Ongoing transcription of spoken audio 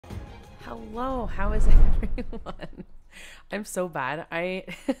Hello, how is everyone? I'm so bad. I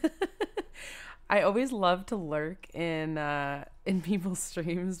always love to lurk in people's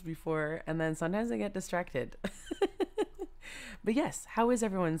streams before, and then sometimes I get distracted. But yes, how is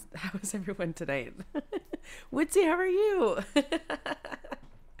everyone tonight? Woodsy, how are you?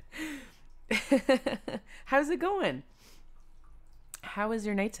 How's it going? How was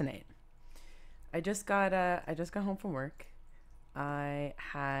your night tonight? I just got home from work. I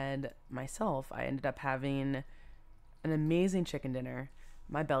ended up having an amazing chicken dinner.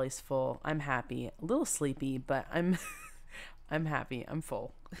 My belly's full. I'm happy. A little sleepy, but I'm happy. I'm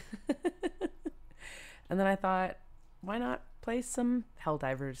full. And then I thought, why not play some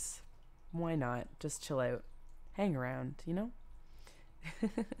Helldivers? Why not? Just chill out. Hang around, you know?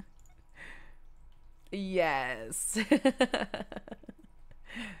 Yes.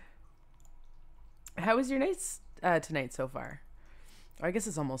 How was your night tonight so far? I guess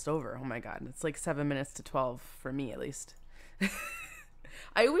it's almost over. Oh my god, it's like 7 minutes to 12 for me at least.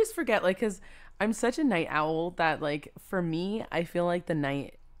 I always forget, like, cause I'm such a night owl that, like, for me, I feel like the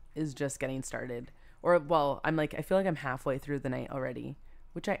night is just getting started. Or, well, I feel like I'm halfway through the night already,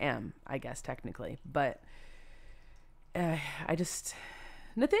 which I am, I guess, technically. But I just,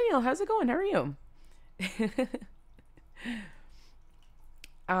 Nathaniel, how's it going? How are you?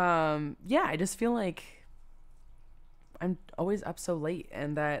 Yeah, I just feel like I'm always up so late,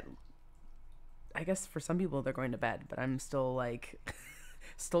 and that I guess for some people they're going to bed, but I'm still like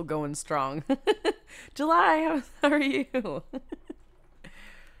still going strong. July, how are you?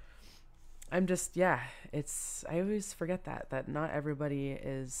 I'm just, yeah, it's I always forget that not everybody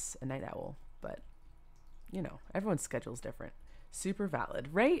is a night owl, but everyone's schedule's different. Super valid,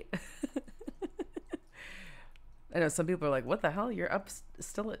 right? I know some people are like, "What the hell? You're up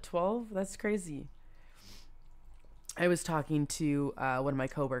still at 12? That's crazy." I was talking to one of my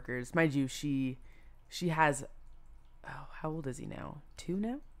coworkers. Mind you, she has, oh, how old is he now? 2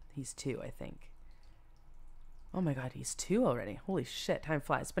 now? He's 2, I think. Oh my god, he's 2 already. Holy shit, time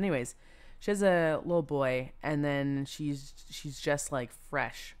flies. But anyways, she has a little boy, and then she's just like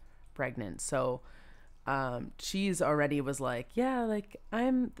fresh pregnant. So she's already was like, yeah, like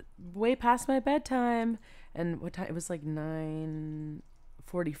I'm way past my bedtime. And what time? It was like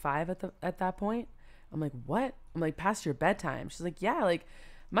 9:45 at that point. I'm like, what? I'm like, past your bedtime. She's like, yeah, like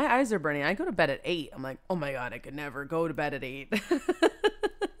my eyes are burning. I go to bed at 8. I'm like, oh my god, I could never go to bed at 8. Went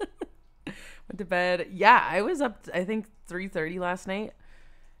to bed. Yeah, I was up I think 3:30 last night,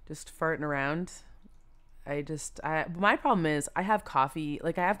 just farting around. My problem is I have coffee,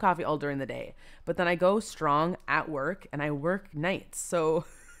 like I have coffee all during the day, but then I go strong at work and I work nights. So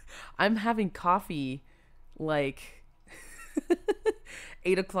I'm having coffee like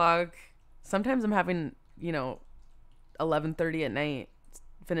 8 o'clock. Sometimes I'm having, 11:30 at night,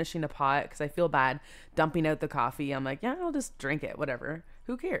 finishing a pot because I feel bad dumping out the coffee. I'm like, yeah, I'll just drink it, whatever.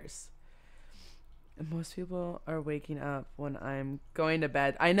 Who cares? And most people are waking up when I'm going to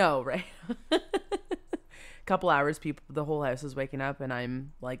bed. I know, right? Couple hours, people, the whole house is waking up, and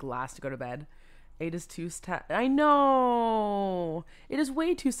I'm like last to go to bed. 8 is too sad. I know it is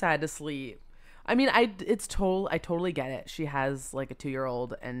way too sad to sleep. I mean, I totally get it. She has like a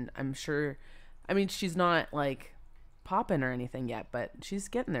 2-year-old, and I'm sure, I mean, she's not like popping or anything yet, but she's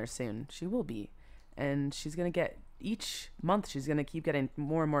getting there soon. She will be, and she's gonna get each month. She's gonna keep getting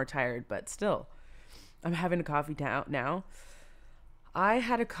more and more tired, but still, I'm having a coffee now. I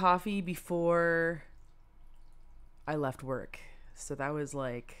had a coffee before I left work, so that was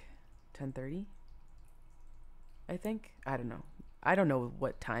like 10:30. I think. I don't know. I don't know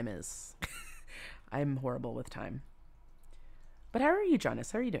what time is. I'm horrible with time. But how are you,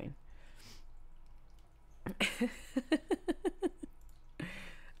 Jonas? How are you doing?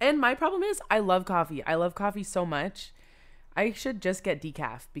 And my problem is I love coffee. I love coffee so much. I should just get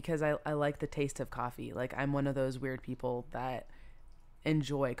decaf because I like the taste of coffee. Like I'm one of those weird people that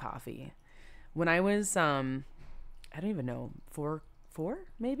enjoy coffee. When I was I don't even know, four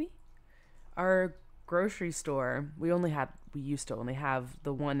maybe? Our grocery store, we used to only have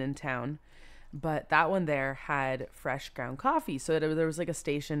the one in town, but that one there had fresh ground coffee. So there was like a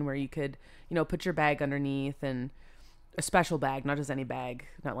station where you could, put your bag underneath, and a special bag, not just any bag,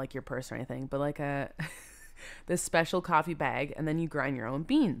 not like your purse or anything, but like a this special coffee bag, and then you grind your own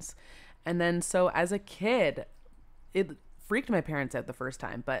beans. And then so as a kid, it freaked my parents out the first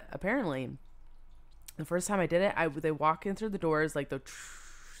time, but apparently the first time I did it, they walk in through the doors, like the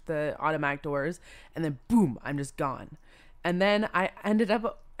automatic doors, and then boom, I'm just gone. And then I ended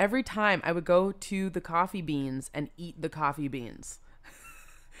up every time I would go to the coffee beans and eat the coffee beans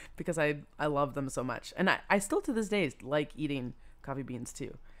because I love them so much. And I still to this day like eating coffee beans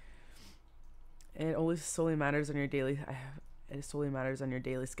too. It only solely matters on your daily. It solely matters on your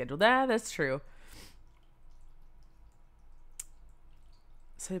daily schedule. That's true.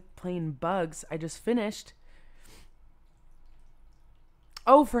 So playing bugs. I just finished.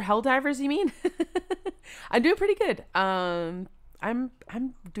 Oh, for Helldivers, you mean? I'm doing pretty good. I'm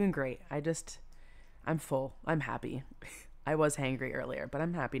doing great. I'm full. I'm happy. I was hangry earlier, but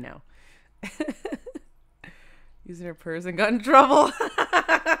I'm happy now. Using her purse and got in trouble.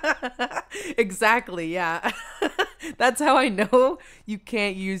 Exactly, yeah. That's how I know you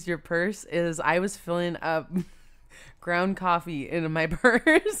can't use your purse is I was filling up ground coffee in my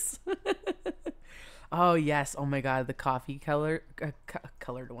purse. Oh, yes. Oh, my God. The coffee colored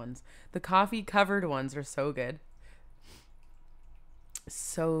ones. The coffee covered ones are so good.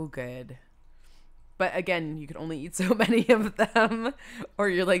 So good. But again, you can only eat so many of them or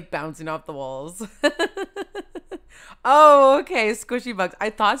you're like bouncing off the walls. Oh, okay. Squishy bugs. I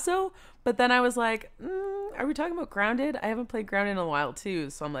thought so, but then I was like, are we talking about Grounded? I haven't played Grounded in a while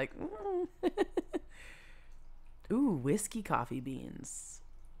too. So I'm like, Ooh, whiskey coffee beans.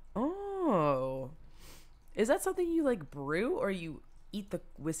 Oh. Is that something you like brew or you eat the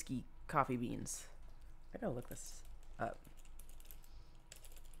whiskey coffee beans? I gotta look this up.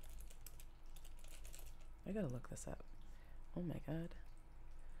 Oh my God.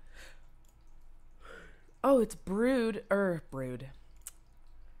 Oh, it's brewed.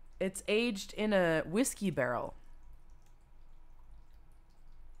 It's aged in a whiskey barrel.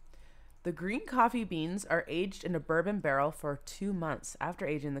 The green coffee beans are aged in a bourbon barrel for 2 months. After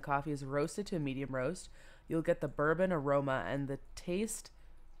aging, the coffee is roasted to a medium roast. You'll get the bourbon aroma and taste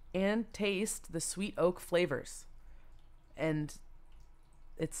the sweet oak flavors. And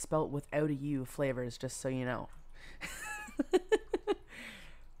it's spelt without a U, flavors, just so you know.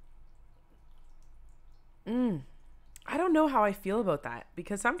 I don't know how I feel about that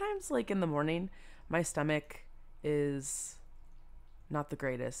because sometimes like in the morning my stomach is not the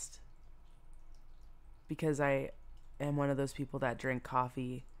greatest because I am one of those people that drink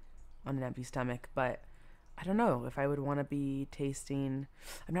coffee on an empty stomach, but I don't know if I would want to be tasting.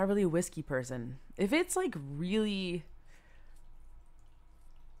 I'm not really a whiskey person. If it's like really,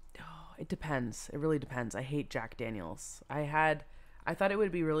 it depends. It really depends. I hate Jack Daniels. I thought it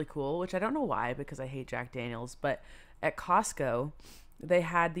would be really cool, which I don't know why because I hate Jack Daniels, but at Costco, they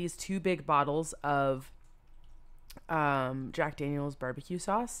had these 2 big bottles of Jack Daniels barbecue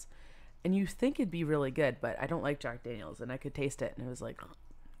sauce, and you think it'd be really good, but I don't like Jack Daniels, and I could taste it, and it was like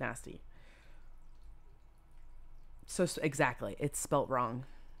nasty. So exactly, it's spelt wrong.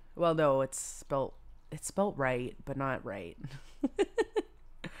 Well, no, it's spelt right, but not right.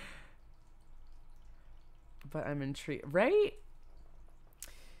 But I'm intrigued, right?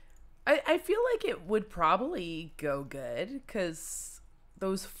 I feel like it would probably go good because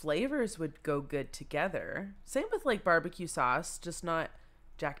those flavors would go good together. Same with like barbecue sauce, just not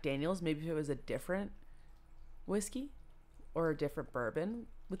Jack Daniels. Maybe if it was a different whiskey or a different bourbon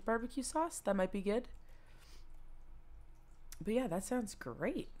with barbecue sauce, that might be good. But yeah, that sounds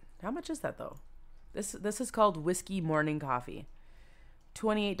great. How much is that though? This is called Whiskey Morning Coffee.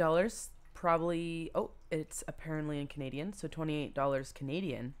 $28. Probably, it's apparently in Canadian, so $28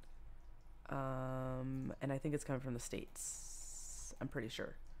 Canadian. And I think it's coming from the States. I'm pretty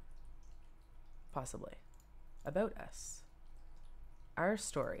sure. Possibly. About us. Our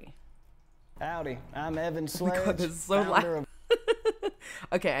story. Howdy, I'm Evan Sledge. Oh my God, this is so loud.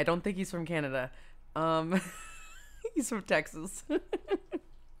 Okay, I don't think he's from Canada. He's from Texas.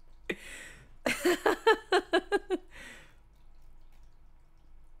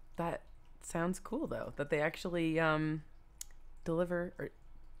 That sounds cool though, that they actually deliver or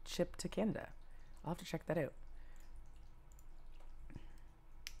ship to Canada. I'll have to check that out.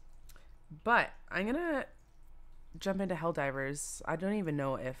 But I'm gonna jump into Helldivers. I don't even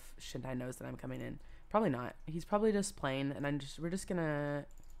know if Shintai knows that I'm coming in. Probably not. He's probably just playing, and we're just gonna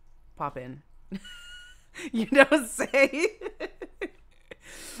pop in. You don't say.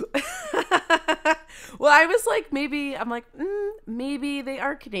 Well, I was like, maybe they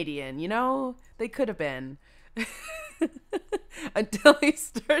are Canadian, you know? They could have been. Until he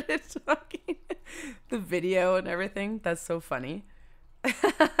started talking. The video and everything. That's so funny.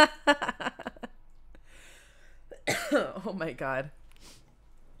 Oh my God.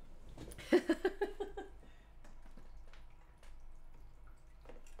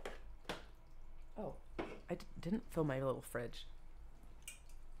 Oh, I didn't fill my little fridge.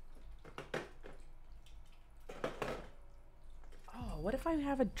 Oh, what if I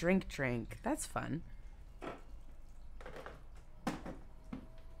have a drink? That's fun.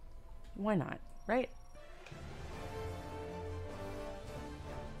 Why not, right?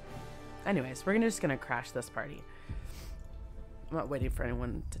 Anyways, we're just gonna crash this party. I'm not waiting for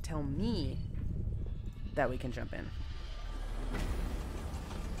anyone to tell me that we can jump in.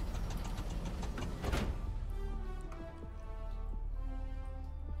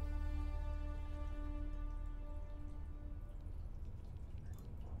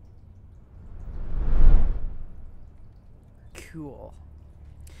 Cool.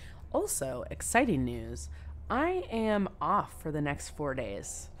 Also, exciting news. I am off for the next 4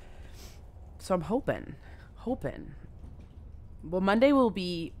 days. So I'm hoping. Well, Monday will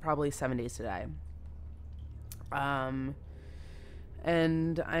be probably 7 days today. And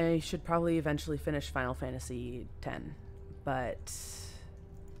I should probably eventually finish Final Fantasy X. But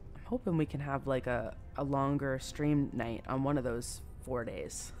I'm hoping we can have like a longer stream night on one of those 4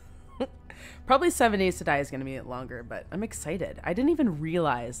 days. Probably 7 days to die is going to be longer, but I'm excited. I didn't even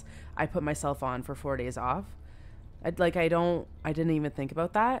realize I put myself on for 4 days off. I didn't even think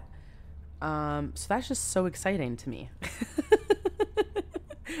about that. So that's just so exciting to me.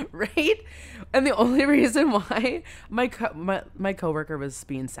 Right? And the only reason why my coworker was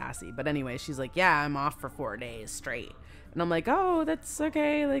being sassy, but anyway, she's like, yeah, I'm off for 4 days straight. And I'm like, oh, that's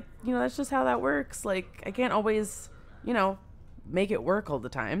okay. Like, you know, that's just how that works. Like, I can't always, you know, make it work all the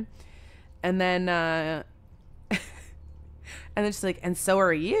time. And then, and then she's like, and so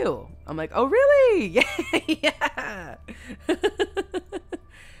are you. I'm like, oh, really? Yeah.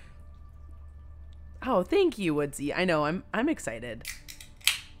 Oh, thank you, Woodsy. I know, I'm excited.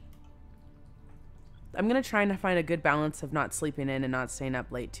 I'm going to try and find a good balance of not sleeping in and not staying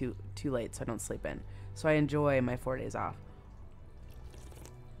up late too late so I don't sleep in. So I enjoy my 4 days off.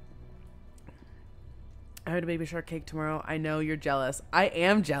 I had a baby shark cake tomorrow. I know you're jealous. I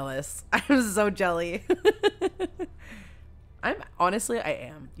am jealous. I'm so jelly. I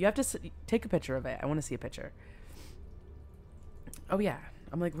am. You have to take a picture of it. I want to see a picture. Oh yeah.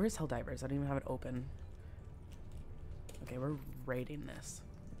 I'm like, where's Helldivers? I don't even have it open. Okay, we're rating this.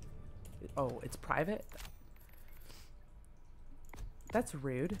 Oh, it's private? That's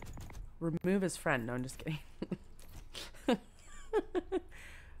rude. Remove his friend. No, I'm just kidding.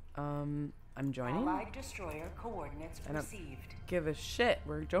 I'm joining. Allied destroyer coordinates received. Give a shit.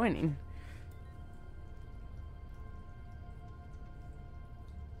 We're joining.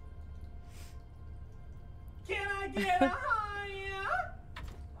 Can I get a higher?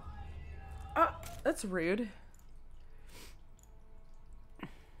 Oh, that's rude.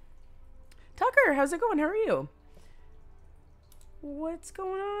 Tucker, how's it going? How are you? What's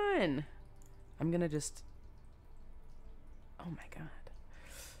going on? I'm gonna just... Oh my god.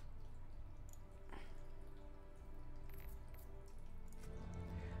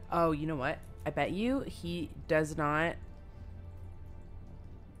 Oh, you know what? I bet you he does not...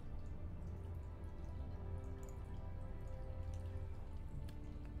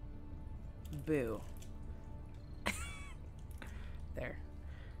 Boo. There.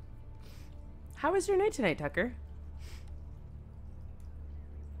 How was your night tonight, Tucker?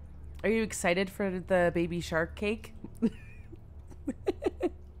 Are you excited for the baby shark cake?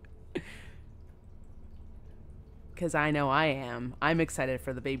 Because I know I am. I'm excited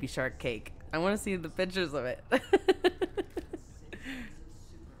for the baby shark cake. I want to see the pictures of it.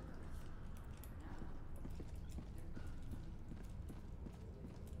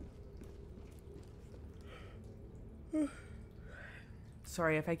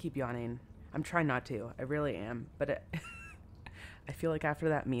 Sorry if I keep yawning. I'm trying not to. I really am. But I feel like after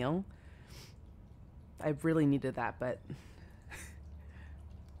that meal, I really needed that, but...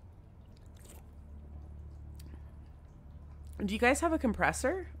 Do you guys have a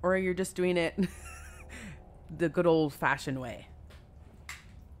compressor? Or are you just doing it the good old-fashioned way?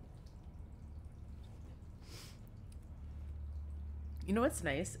 You know what's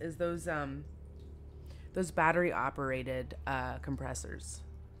nice is those battery-operated compressors.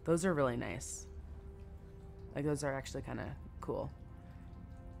 Those are really nice. Like, those are actually kind of cool.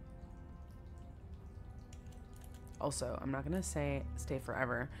 Also, I'm not gonna say stay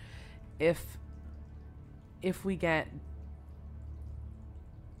forever. If we get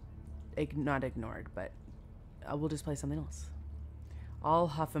not ignored, but we'll just play something else. All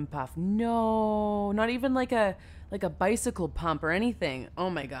huff and puff. No, not even like a bicycle pump or anything.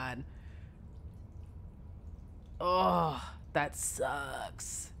 Oh my god. Oh, that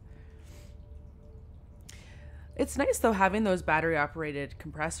sucks. It's nice though having those battery operated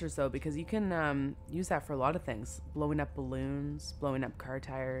compressors though, because you can use that for a lot of things. Blowing up balloons, blowing up car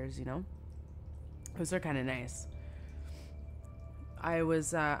tires, you know. Those are kind of nice.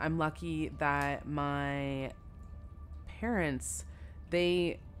 I'm lucky that my parents,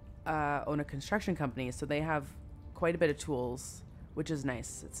 they own a construction company, so they have quite a bit of tools, which is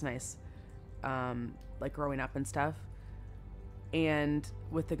nice. It's nice. like growing up and stuff. And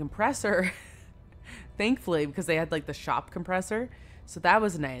with the compressor, thankfully, because they had like the shop compressor, so that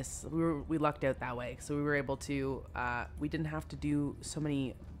was nice. We lucked out that way. So we were able to, we didn't have to do so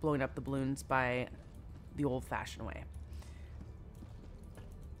many blowing up the balloons by the old-fashioned way.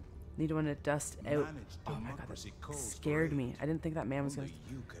 Need to want to dust out. Oh my god, that scared me. I didn't think that man was gonna.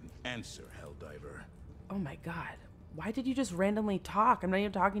 You can answer, Helldiver. Oh my god, why did you just randomly talk? I'm not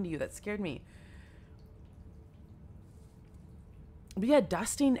even talking to you. That scared me. But yeah,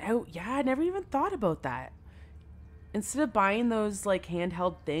 dusting out. Yeah, I never even thought about that. Instead of buying those like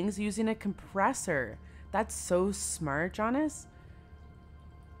handheld things, using a compressor. That's so smart, Jonas.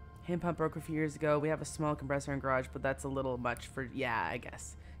 Hand pump broke a few years ago. We have a small compressor in garage, but that's a little much for. Yeah, I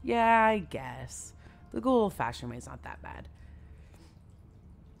guess. Yeah, I guess. The good old-fashioned way is not that bad.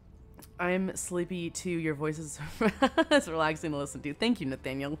 I'm sleepy too. Your voice is it's relaxing to listen to. Thank you,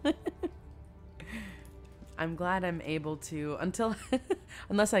 Nathaniel. I'm glad I'm able to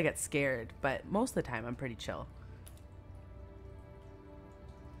unless I get scared, but most of the time I'm pretty chill.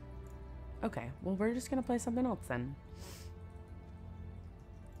 Okay, well we're just gonna play something else then.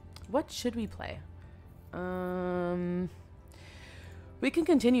 What should we play? We can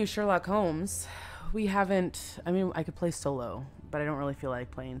continue Sherlock Holmes. We haven't, I mean, I could play solo, but I don't really feel like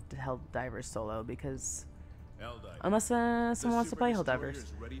playing Helldivers solo because unless someone wants to play Helldivers,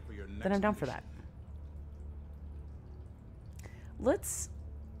 then I'm down for that.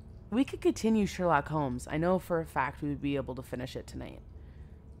 We could continue Sherlock Holmes. I know for a fact we would be able to finish it tonight.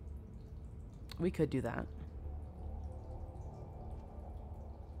 We could do that.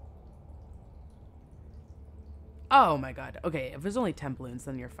 Oh my god. Okay, if there's only 10 balloons,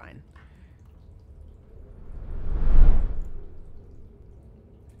 then you're fine.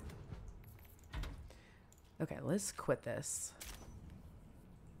 Okay, let's quit this.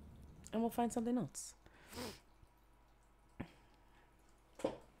 And we'll find something else.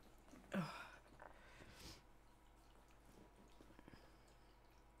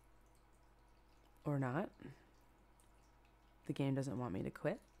 Or not. The game doesn't want me to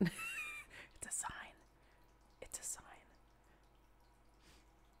quit. It's a sign. It's a sign.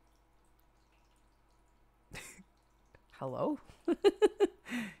 Hello?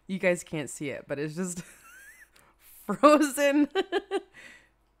 You guys can't see it, but it's just frozen.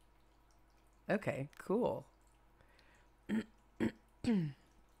 Okay, cool.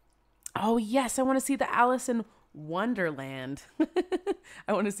 Oh, yes, I want to see the Alice in Wonderland.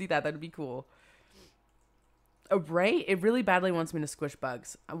 I want to see that. That'd be cool. Oh, right? It really badly wants me to squish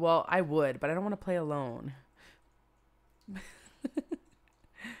bugs. Well, I would, but I don't want to play alone.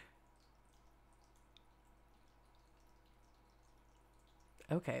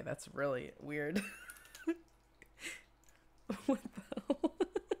 Okay, that's really weird. What the hell?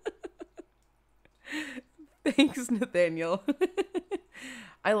 Thanks, Nathaniel.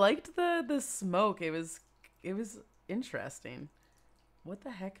 I liked the smoke. It was interesting. What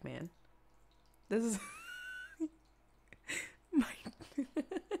the heck, man? This is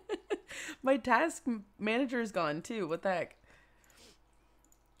my task manager is gone too. What the heck?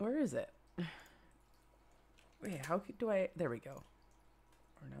 Where is it? Wait, how do I? There we go.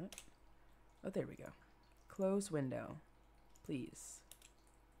 Or not? Oh, there we go. Close window, please.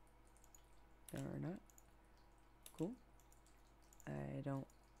 Or not? Cool.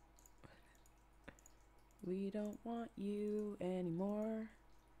 We don't want you anymore.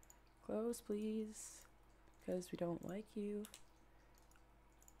 Close, please. Because we don't like you.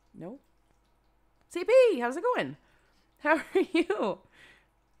 Nope. CP, how's it going? How are you?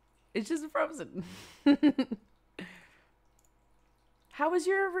 It's just frozen. How was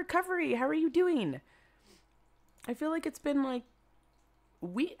your recovery? How are you doing? I feel like it's been like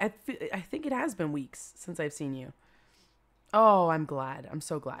I think it has been weeks since I've seen you. Oh, I'm glad. I'm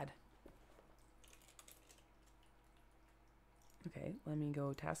so glad. Okay, let me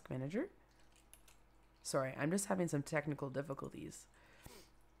go task manager. Sorry, I'm just having some technical difficulties.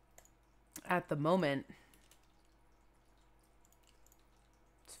 At the moment,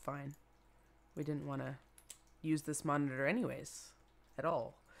 it's fine. We didn't want to use this monitor anyways, at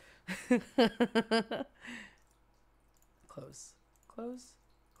all. Close. Close.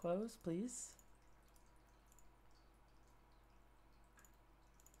 Close, please.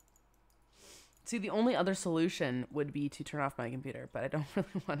 See, the only other solution would be to turn off my computer, but I don't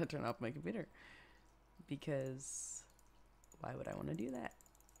really want to turn off my computer. Because why would I want to do that?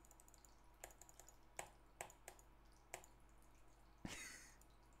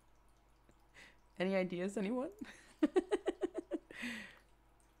 Any ideas, anyone?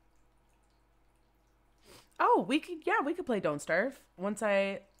 Oh, we could play Don't Starve once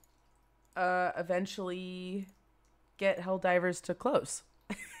I eventually get Helldivers to close.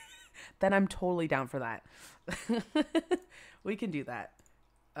 Then I'm totally down for that. We can do that.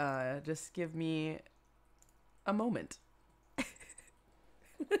 Just give me a moment.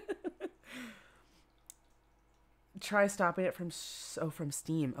 Try stopping it from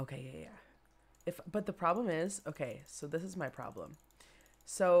Steam. Okay, yeah. But the problem is, okay, so this is my problem.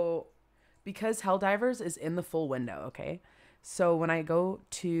 So because Helldivers is in the full window, okay? So when I go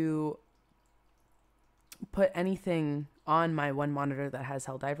to put anything on my one monitor that has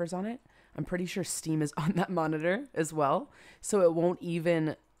Helldivers on it, I'm pretty sure Steam is on that monitor as well. So it won't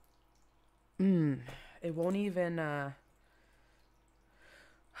even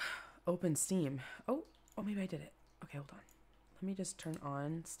open Steam. Oh, maybe I did it. Okay, hold on. Let me just turn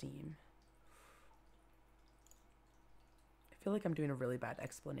on Steam. I feel like I'm doing a really bad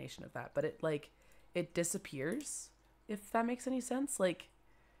explanation of that, but it disappears, if that makes any sense. Like,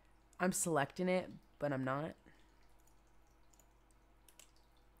 I'm selecting it, but I'm not.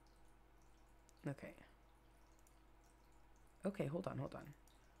 Okay, hold on.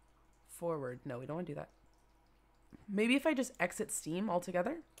 Forward. No, we don't want to do that. Maybe if I just exit Steam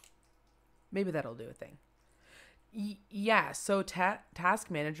altogether, maybe that'll do a thing. Yeah, so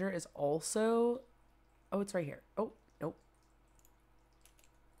Task Manager is also... Oh, it's right here. Oh, nope.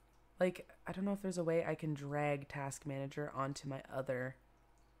 Like, I don't know if there's a way I can drag Task Manager onto my other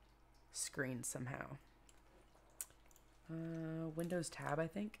screen somehow. Windows Tab, I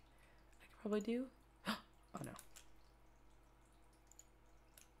think I could probably do. Oh, no.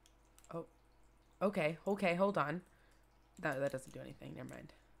 Oh, okay, hold on. No, that doesn't do anything. Never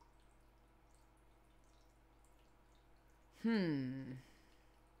mind.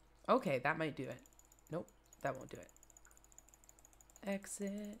 Okay, that might do it. Nope, that won't do it.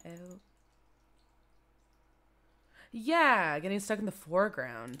 Exit out. Yeah, getting stuck in the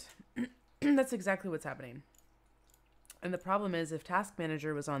foreground. That's exactly what's happening. And the problem is, if Task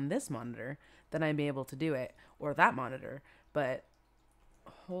Manager was on this monitor, then I'd be able to do it. Or that monitor. But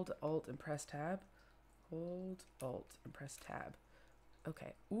hold Alt and press Tab. Hold Alt and press Tab.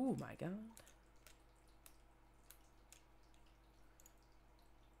 Okay. Ooh, my God.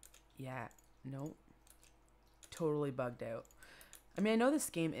 Yeah. Nope. Totally bugged out. I mean, I know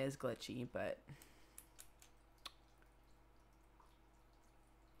this game is glitchy, but...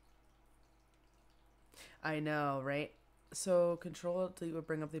 I know, right? So Control Delete would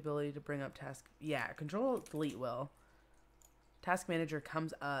bring up the ability to bring up task. Yeah, Control Delete will. Task Manager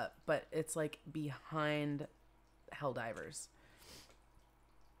comes up, but it's like behind Helldivers.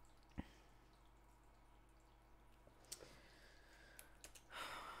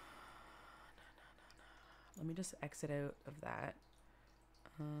 Let me just exit out of that.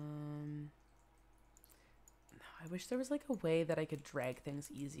 I wish there was like a way that I could drag things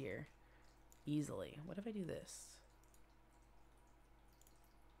easily. What if I do this?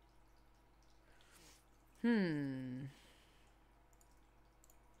 Let me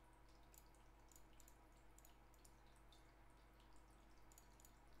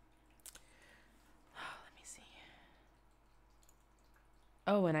see.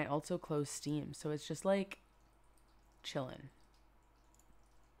 Oh, and I also closed Steam, so it's just like chilling.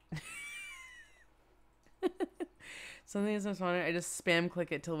 Something is responding. I just spam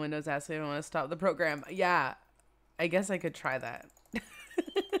click it till Windows asks me if I want to stop the program. Yeah, I guess I could try that.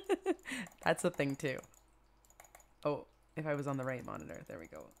 That's a thing too. Oh, if I was on the right monitor. There we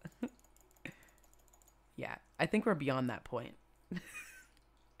go. Yeah, I think we're beyond that point.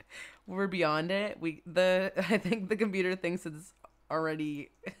 We're beyond it. I think the computer thinks it's already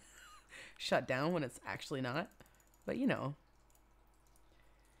shut down when it's actually not. But you know.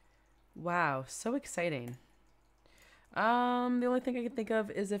 Wow, so exciting. The only thing I can think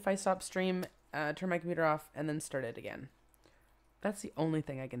of is if I stop stream, turn my computer off, and then start it again. That's the only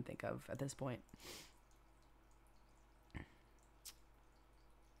thing I can think of at this point.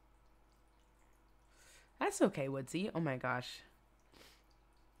 That's okay, Woodsy. Oh my gosh.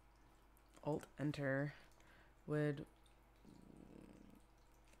 Alt Enter would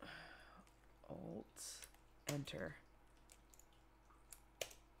Alt Enter.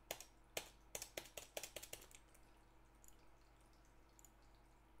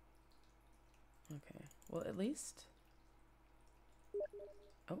 Okay. Well, at least.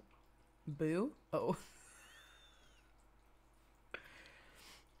 Oh. Boo. Oh.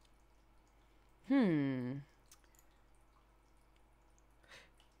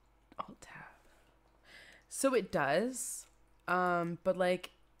 Alt tab. So it does, but like,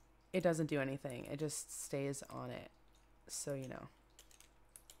 it doesn't do anything. It just stays on it. So, you know.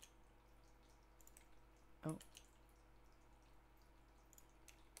 Oh.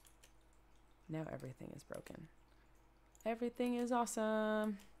 Now everything is broken. Everything is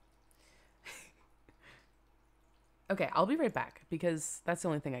awesome. Okay, I'll be right back because that's the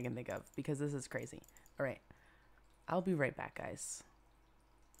only thing I can think of because this is crazy. All right. I'll be right back, guys.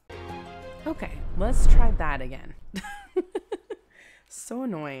 Okay, let's try that again. So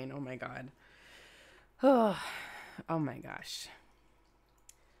annoying. Oh my god. Oh my gosh.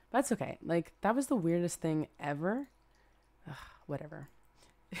 That's okay. Like, that was the weirdest thing ever. Ugh, whatever.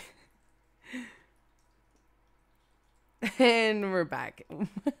 And we're back.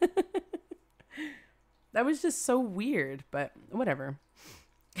 That was just so weird, but whatever.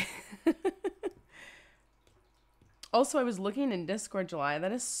 Also, I was looking in Discord, July.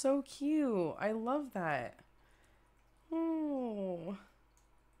 That is so cute. I love that. Oh.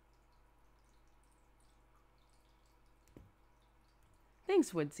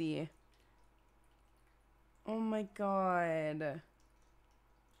 Thanks, Woodsy. Oh my god.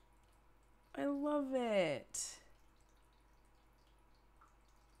 I love it.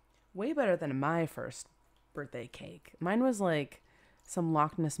 Way better than my first birthday cake. Mine was like some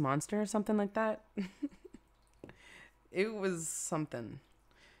Loch Ness monster or something like that. It was something.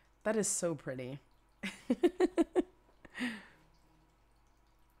 That is so pretty.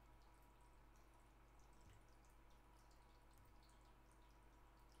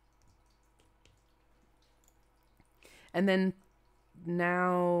 And then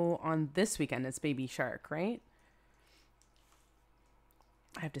now on this weekend, it's Baby Shark, right?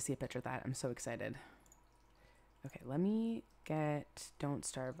 I have to see a picture of that. I'm so excited. Okay, let me get Don't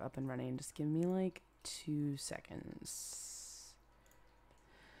Starve up and running. Just give me like 2 seconds.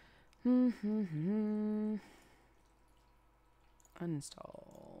 Uninstall.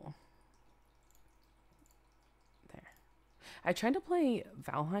 There. I tried to play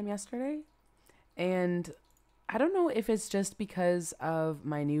Valheim yesterday, and I don't know if it's just because of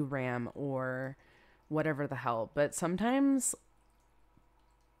my new RAM or whatever the hell, but sometimes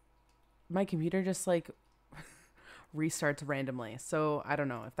my computer just like restarts randomly. So I don't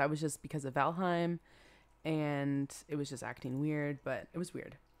know if that was just because of Valheim and it was just acting weird, but it was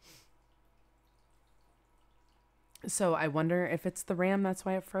weird. So I wonder if it's the RAM, that's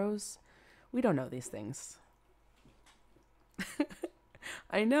why it froze. We don't know these things.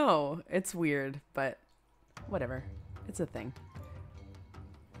 I know, it's weird, but whatever. It's a thing.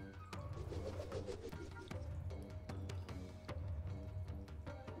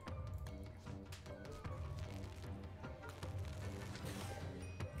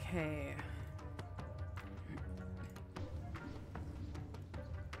 Okay.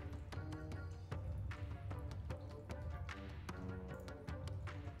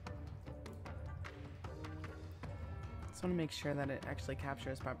 Just want to make sure that it actually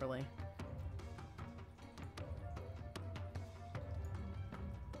captures properly.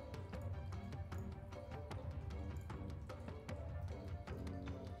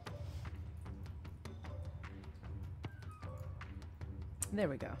 There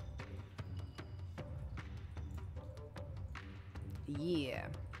we go. Yeah.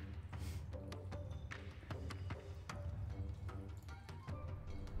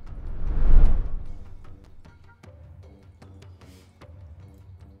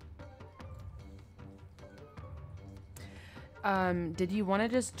 Did you want to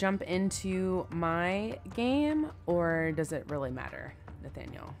just jump into my game, or does it really matter,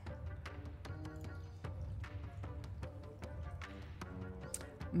 Nathaniel?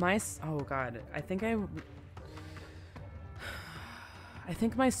 Oh god, I think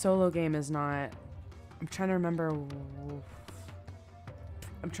my solo game is not. I'm trying to remember.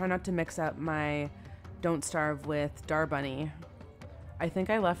 I'm trying not to mix up my Don't Starve with Dar Bunny. I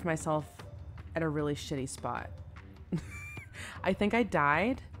think I left myself at a really shitty spot. I think I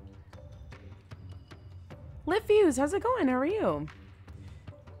died. Litfuse, how's it going? How are you?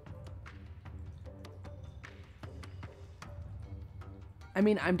 I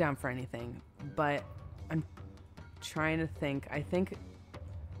mean, I'm down for anything, but I'm trying to think. I think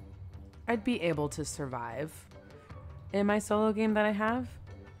I'd be able to survive in my solo game that I have.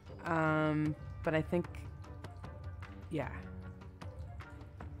 But I think, yeah.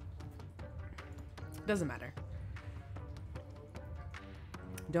 Doesn't matter.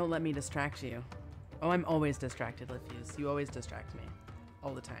 Don't let me distract you. Oh, I'm always distracted, Litfuse. You always distract me.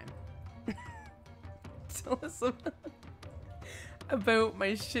 All the time. Tell us about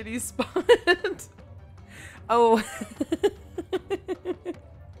my shitty spot. Oh.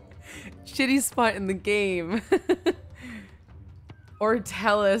 Shitty spot in the game. Or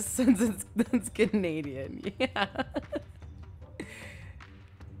tell us, since it's Canadian. Yeah.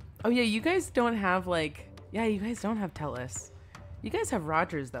 Oh yeah, you guys don't have like, yeah, you guys don't have tell us. You guys have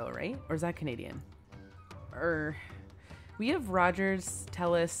Rogers though, right? Or is that Canadian? Or we have Rogers,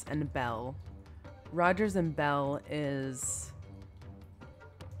 Telus, and Bell. Rogers and Bell is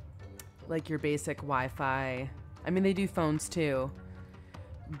like your basic Wi-Fi. I mean, they do phones too,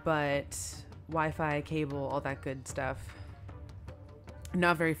 but Wi-Fi, cable, all that good stuff.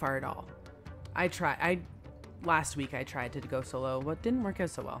 Not very far at all. Last week I tried to go solo. What didn't work out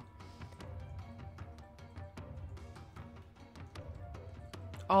so well.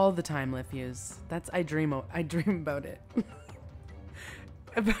 All the time, Lifuse. I dream about it.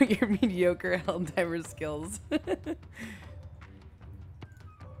 About your mediocre Helldiver skills.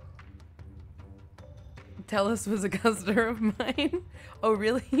 Telus was a customer of mine. Oh,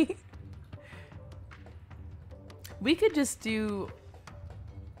 really? We could just do...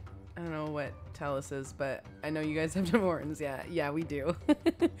 I don't know what Telus is, but I know you guys have Tim Hortons. Yeah, we do.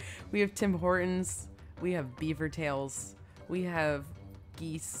 We have Tim Hortons. We have beaver tails. We have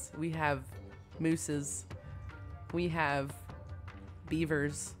geese. We have mooses. We have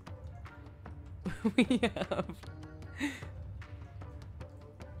beavers. We have...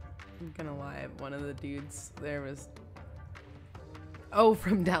 I'm gonna lie, one of the dudes there was... Oh,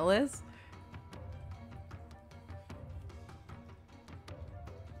 from Dallas?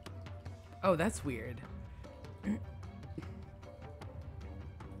 Oh, that's weird.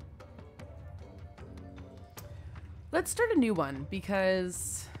 Let's start a new one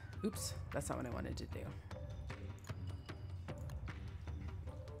because... Oops, that's not what I wanted to do.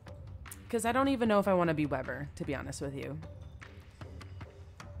 Because I don't even know if I want to be Weber, to be honest with you.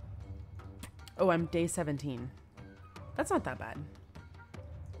 Oh, I'm day 17. That's not that bad.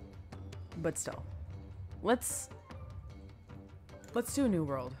 But still. Let's do a new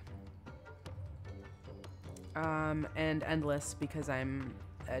world. And endless because I'm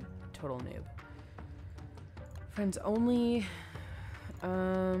a total noob. Friends only.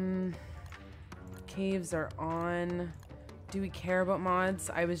 Caves are on. Do we care about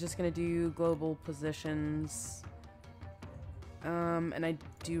mods? I was just gonna do global positions. And I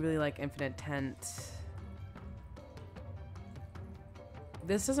do really like infinite tent.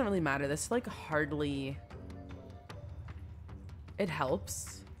 This doesn't really matter. This like hardly... It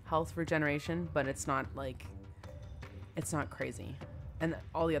helps. Health regeneration, but it's not like... It's not crazy. And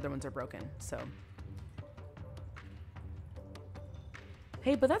all the other ones are broken, so...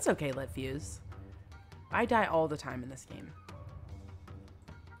 Hey, but that's okay, Litfuse. I die all the time in this game.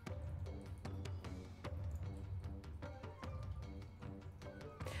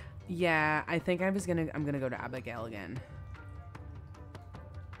 Yeah, I think I'm gonna go to Abigail again.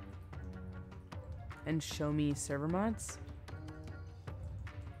 And show me server mods.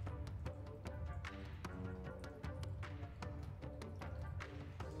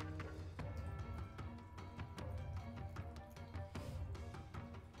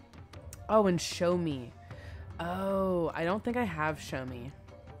 Oh, and show me. Oh, I don't think I have show me.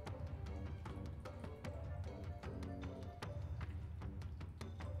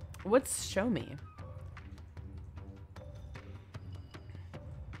 What's show me?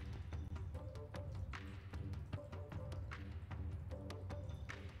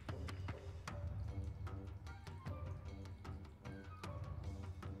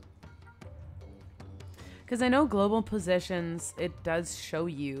 Because I know global positions, it does show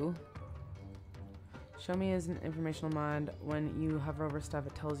you. Show me is an informational mod. When you hover over stuff,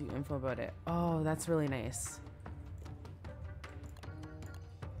 it tells you info about it. Oh, that's really nice.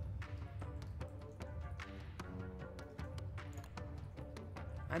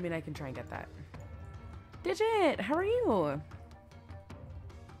 I mean, I can try and get that. Digit, how are you?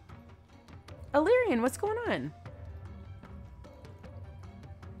 Illyrian, what's going on?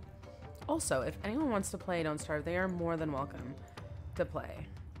 Also, if anyone wants to play Don't Starve, they are more than welcome to play.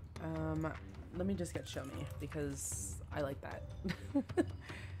 Let me just get show me because I like that.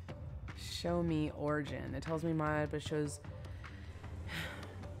 Show me origin. It tells me mod, but shows...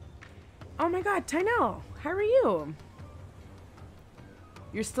 Oh my god, Tynell, how are you?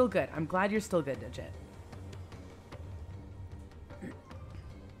 You're still good. I'm glad you're still good, Digit.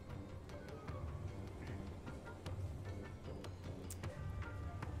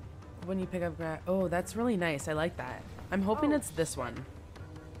 When you pick up oh, that's really nice. I like that. I'm hoping it's this one.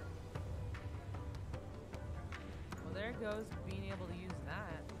 Well, there goes being able to use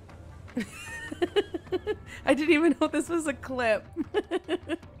that. I didn't even know this was a clip.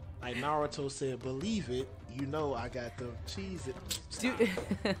 Like Naruto said, believe it. You know I got the cheese.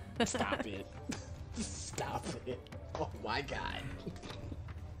 Stop it. Stop it. Oh my god.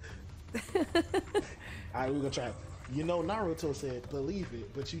 Alright, we're gonna try it. You know Naruto said, believe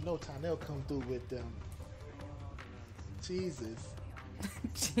it, but you know Tynell come through with them cheeses.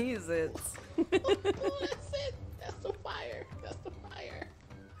 Jesus. Oh, that's it. That's the fire. That's the fire.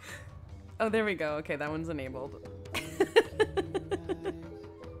 Oh, there we go. Okay, that one's enabled.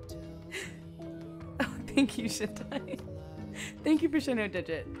 Oh, thank you, Shintai. Thank you for Shino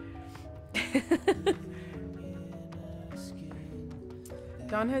Digit.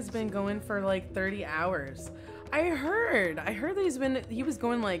 Don has been going for like 30 hours. I heard that he was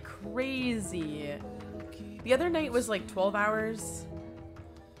going like crazy. The other night was like 12 hours.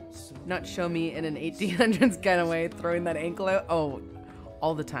 Not show me in an 1800s getaway throwing that ankle out. Oh,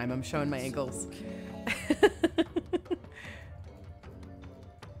 all the time I'm showing my ankles.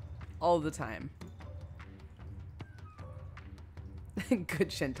 All the time. Good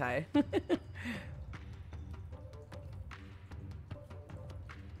Shintai.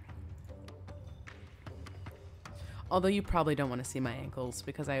 Although you probably don't want to see my ankles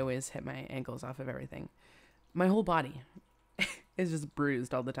because I always hit my ankles off of everything. My whole body is just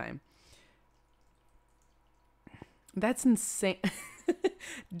bruised all the time. That's insane.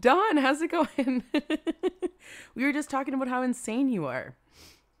 Dawn, how's it going? We were just talking about how insane you are.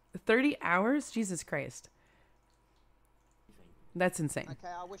 30 hours? Jesus Christ. That's insane. Okay,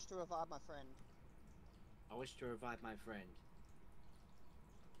 I wish to revive my friend. I wish to revive my friend.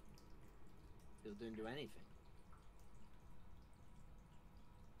 Still didn't do anything.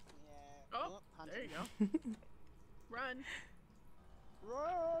 Yeah. Oh, hunting. there you go. Run.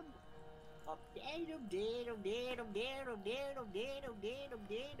 Run! I'm dead, I'm dead, I'm dead, I'm dead, I'm dead, I'm dead, I'm dead, I'm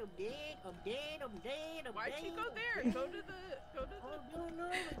dead, I'm dead, I'm dead, I'm dead, I'm Why'd dead. you go there? Go to the. I don't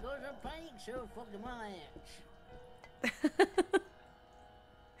know, because I'm playing so fucking my ass.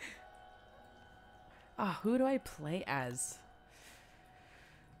 Ah, who do I play as?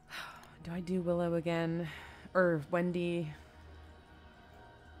 Do I do Willow again? Or Wendy?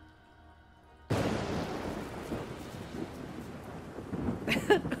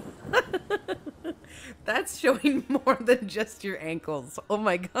 That's showing more than just your ankles. Oh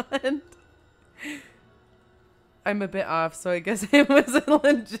my god. I'm a bit off, so I guess it wasn't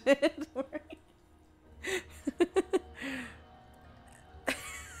legit.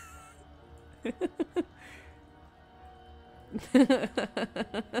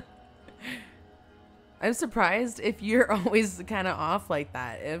 I'm surprised if you're always kind of off like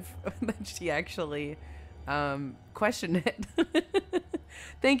that, if that she actually questioned it.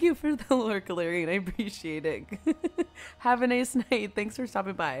 Thank you for the lurk, Larry, and I appreciate it. Have a nice night. Thanks for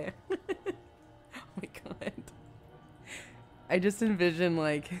stopping by. Oh my god. I just envision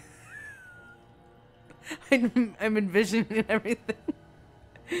like I'm envisioning everything.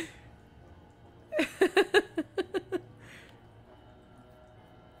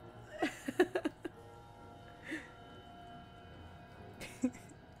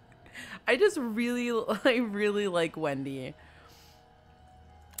 I really like Wendy.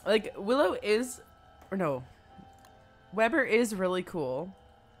 Like Willow is, or no, Weber is really cool.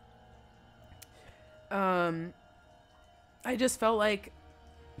 I just felt like,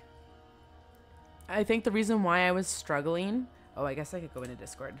 I think the reason why I was struggling, oh, I guess I could go into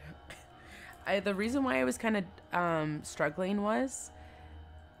Discord. The reason why I was kind of struggling was,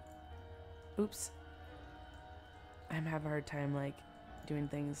 oops, I'm having a hard time like doing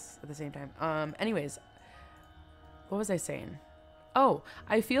things at the same time. Anyways, what was I saying? Oh,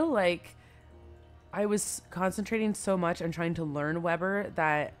 I feel like I was concentrating so much on trying to learn Weber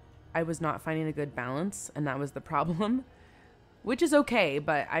that I was not finding a good balance, and that was the problem. Which is okay,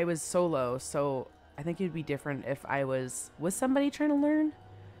 but I was solo, so I think it'd be different if I was somebody trying to learn.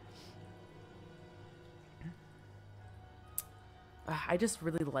 I just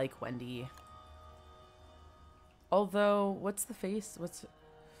really like Wendy. Although, what's the face? What's...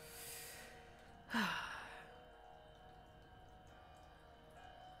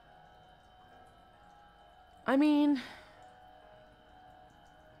 I mean...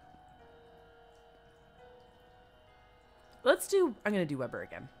 I'm gonna do Weber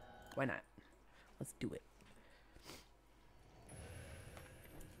again. Why not? Let's do it.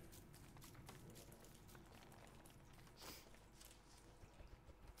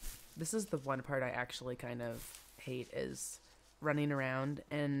 This is the one part I actually kind of hate, is running around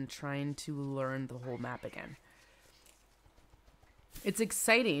and trying to learn the whole map again. It's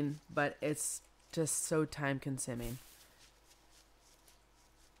exciting, but it's just so time consuming.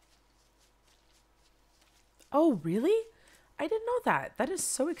 Oh, really? I didn't know that. That is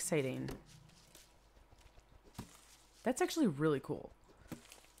so exciting. That's actually really cool.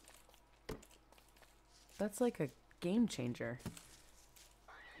 That's like a game changer.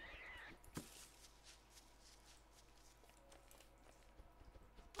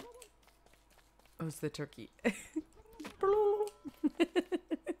 Oh, it's the turkey.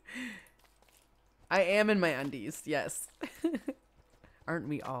 I am in my undies, yes. Aren't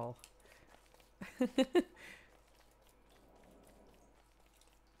we all?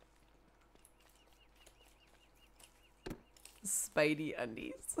 Spidey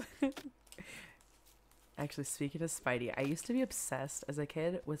undies. Actually, speaking of Spidey, I used to be obsessed as a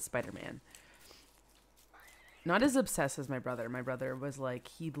kid with Spider-Man. Not as obsessed as my brother. My brother was like,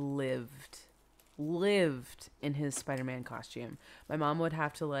 he lived in his Spider-Man costume. My mom would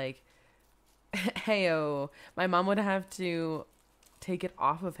have to like, my mom would have to take it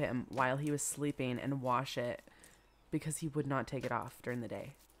off of him while he was sleeping and wash it because he would not take it off during the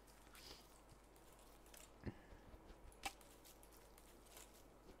day.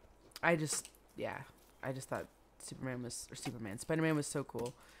 I just thought Spider-Man was so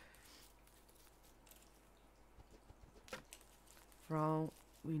cool. For all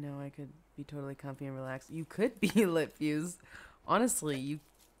we know, I could be totally comfy and relaxed. You could be lit fuse. Honestly,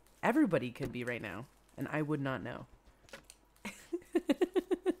 everybody could be right now, and I would not know.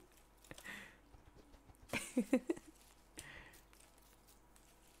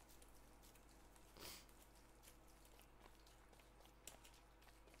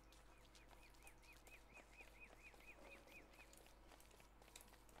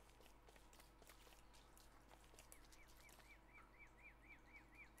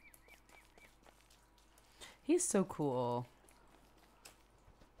 He's so cool.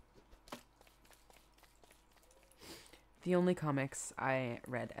 The only comics I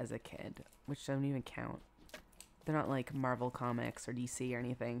read as a kid, which don't even count, they're not like Marvel comics or DC or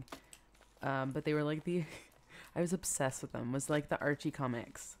anything, but they were like I was obsessed with them, was like the Archie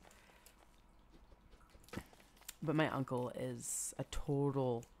comics. But my uncle is a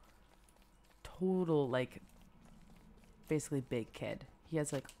total like basically big kid. He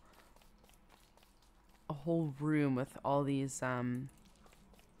has like a whole room with all these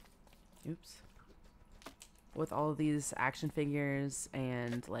with all these action figures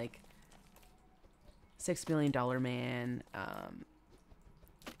and like $6 Million Man,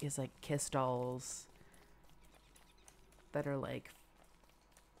 is like Kiss dolls that are like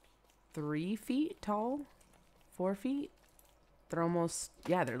 3 feet tall, 4 feet. They're almost,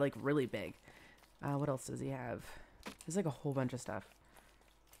 yeah, they're like really big. What else does he have? There's like a whole bunch of stuff.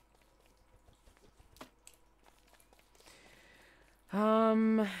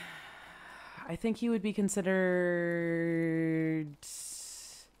 I think he would be considered,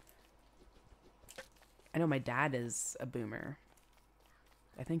 I know my dad is a boomer.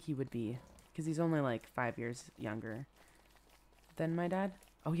 I think he would be, because he's only like 5 years younger than my dad.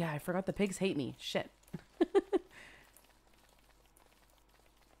 Oh yeah, I forgot the pigs hate me. Shit.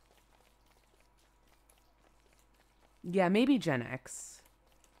 Yeah, maybe Gen X.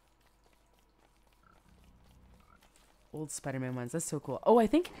 Old Spider-Man ones. That's so cool. Oh, I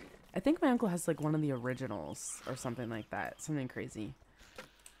think my uncle has like one of the originals or something like that. Something crazy.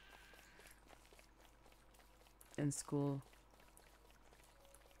 In school.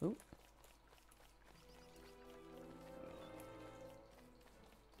 Oh.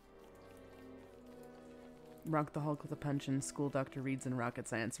 Rock the Hulk with a punch in school, Dr. Reed's in rocket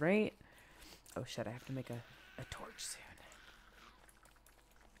science, right? Oh shit, I have to make a torch soon.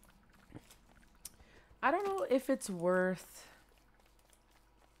 I don't know if it's worth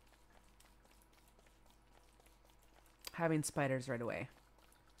having spiders right away.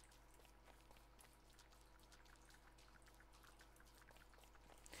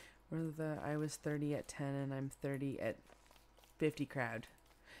 We're the I was 30 at 10 and I'm 30 at 50 crowd.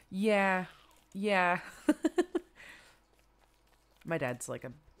 Yeah. Yeah. My dad's like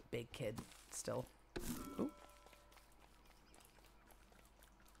a big kid still. Ooh.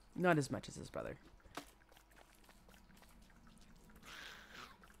 Not as much as his brother.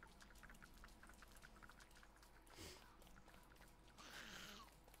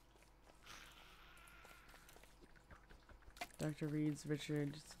 Dr. Reed's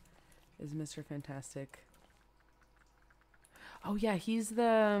Richard is Mr. Fantastic. Oh yeah, he's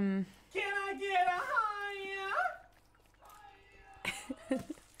the Can I get a higher?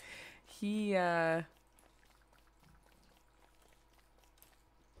 he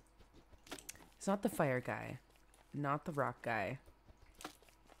he's not the fire guy, not the rock guy,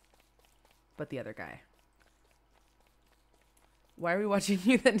 but the other guy. Why are we watching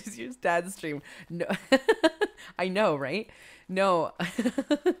you then? Just your dad's stream? No. I know, right? No.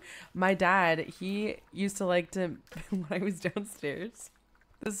 My dad, he used to like to, when I was downstairs,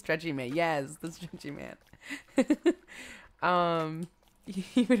 the stretchy man. Yes, the stretchy man.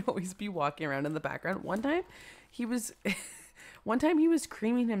 He would always be walking around in the background. One time he was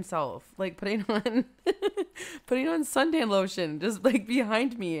creaming himself, like putting on putting on suntan lotion just like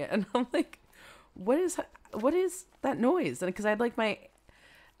behind me, and I'm like, what is that noise? And because I had like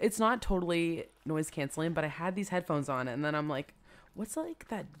it's not totally noise canceling, but I had these headphones on, and then I'm like, what's like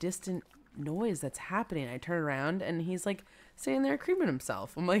that distant noise that's happening? I turn around and he's like standing there creaming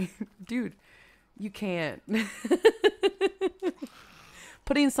himself. I'm like, dude, you can't.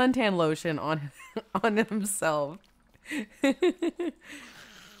 Putting suntan lotion on himself. Because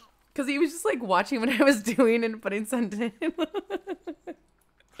he was just like watching what I was doing and putting suntan.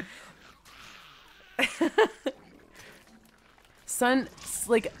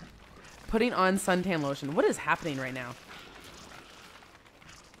 Like putting on suntan lotion. What is happening right now?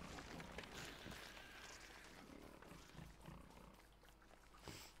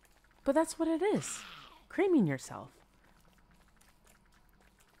 But that's what it is. Creaming yourself.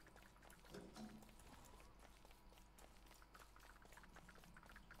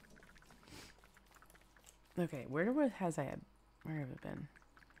 Okay, where have it been?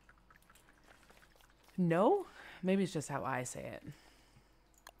 No? Maybe it's just how I say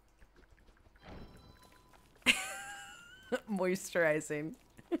it. Moisturizing.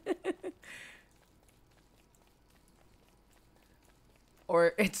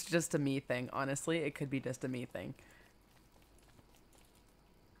 Or it's just a me thing. Honestly, it could be just a me thing.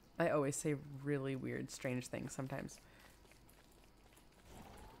 I always say really weird, strange things sometimes.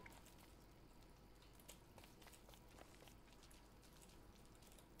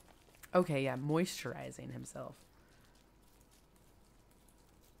 Okay, yeah, moisturizing himself.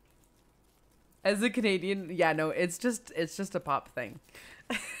 As a Canadian, yeah, no, it's just a pop thing.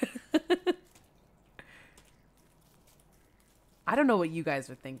 I don't know what you guys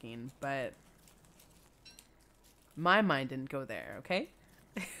are thinking, but my mind didn't go there, okay?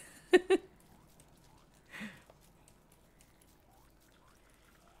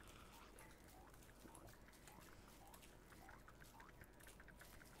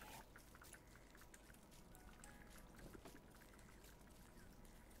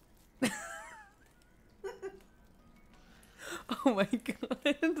 Oh my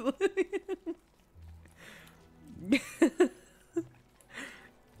god.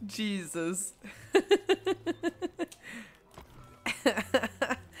 Jesus.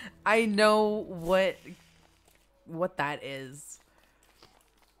 I know what that is.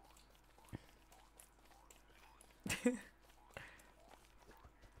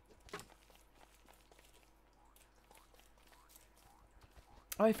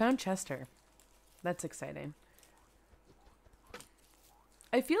 Oh, I found Chester. That's exciting.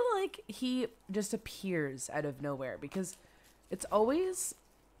 I feel like he just appears out of nowhere because it's always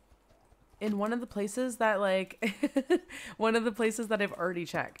in one of the places that like one of the places that I've already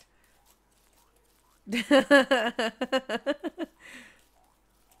checked.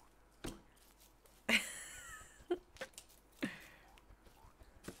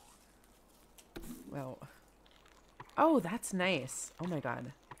 Well, oh, that's nice. Oh my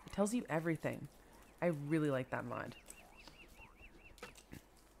god. It tells you everything. I really like that mod.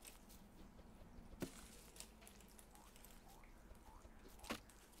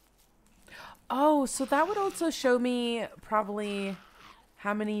 Oh, so that would also show me probably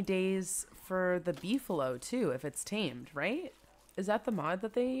how many days for the beefalo too, if it's tamed, right? Is that the mod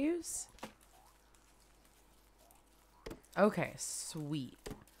that they use? Okay, sweet.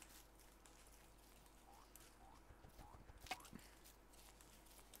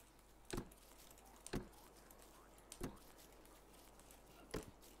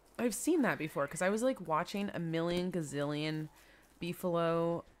 I've seen that before because I was like watching a million gazillion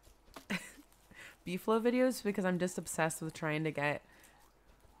beefalo videos because I'm just obsessed with trying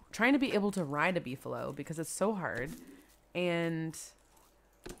to be able to ride a beefalo because it's so hard and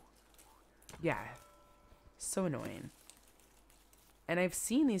yeah, so annoying. And I've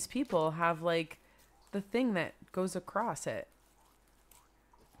seen these people have like the thing that goes across it.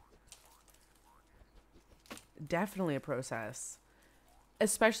 Definitely a process.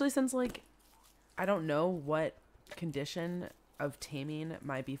 Especially since, like, I don't know what condition of taming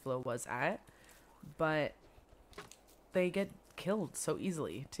my beefalo was at, but they get killed so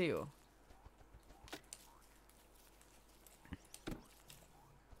easily, too.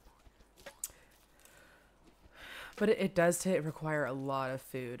 But it does require a lot of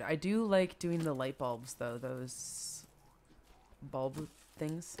food. I do like doing the light bulbs, though, those bulb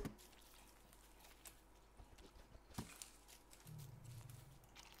things.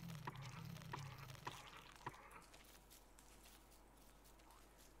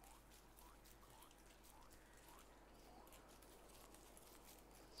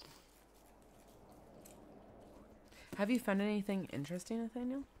 Have you found anything interesting,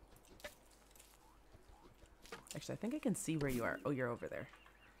 Nathaniel? Actually, I think I can see where you are. Oh, you're over there.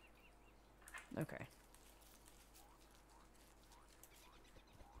 Okay.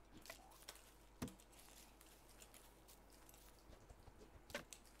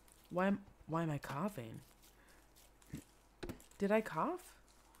 Why am I coughing? Did I cough?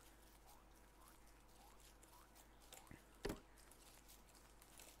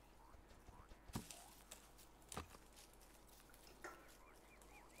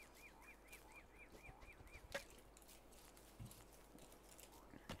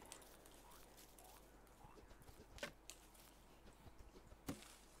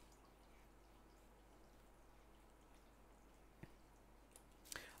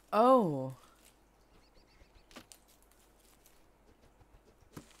 Oh.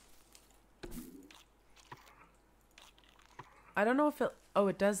 I don't know if it... Oh,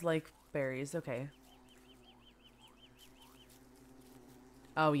 it does like berries. Okay.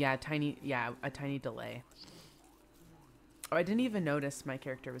 Oh, yeah. Tiny... Yeah, a tiny delay. Oh, I didn't even notice my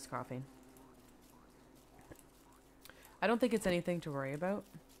character was coughing. I don't think it's anything to worry about.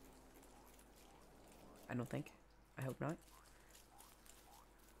 I don't think. I hope not.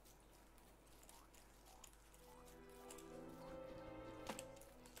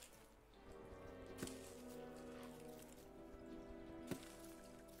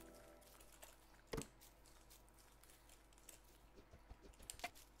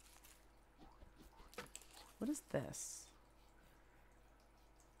 What is this?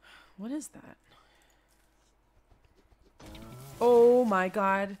 What is that? Oh my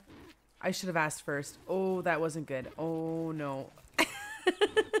god. I should have asked first. Oh, that wasn't good. Oh no.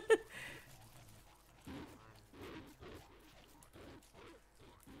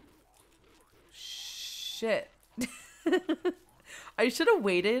 Shit. I should have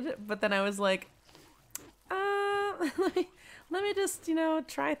waited, but then I was like, let me just, you know,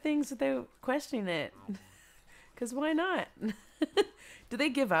 try things without questioning it. Because why not? Do they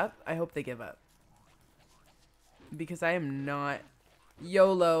give up? I hope they give up. Because I am not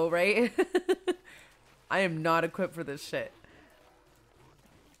YOLO, right? I am not equipped for this shit.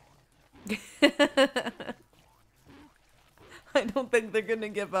 I don't think they're gonna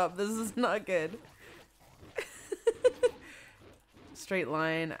give up. This is not good. Straight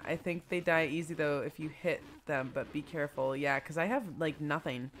line. I think they die easy though if you hit them, but be careful. Yeah, because I have like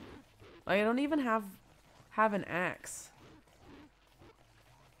nothing. Like, I don't even have an axe.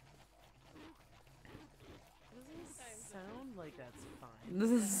 Doesn't sound like that's fine.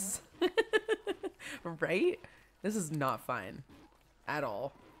 This is right? This is not fine at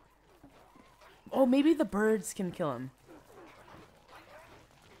all. Oh, maybe the birds can kill him.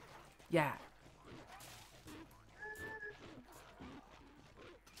 Yeah.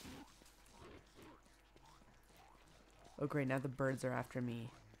 Oh great, now the birds are after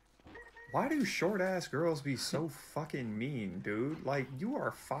me. Why do short ass girls be so fucking mean, dude? Like, you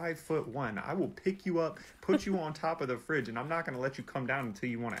are 5'1". I will pick you up, put you on top of the fridge, and I'm not gonna let you come down until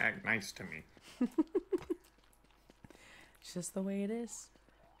you want to act nice to me. It's just the way it is.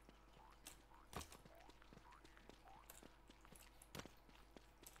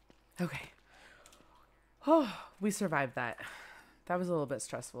 Okay. Oh, we survived that. That was a little bit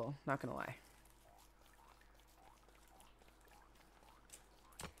stressful, not gonna lie.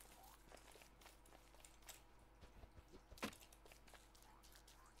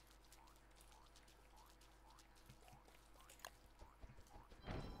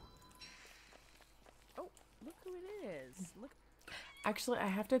 Oh, look who it is. Look. Actually, I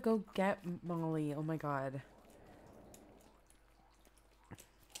have to go get Molly. Oh my god.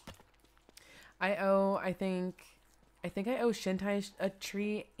 I think I owe Shintai a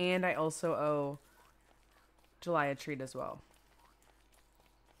treat, and I also owe July a treat as well.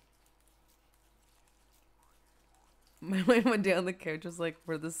 My mind went down the couch was like,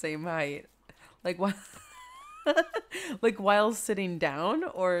 we're the same height. Like, what? Like, while sitting down,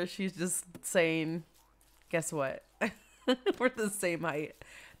 or she's just saying, guess what? We're the same height.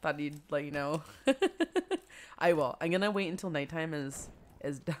 Thought he'd let you know. I will. I'm gonna wait until nighttime is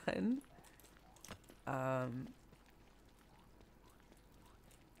done.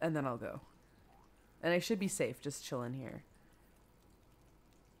 And then I'll go. And I should be safe, just chilling here.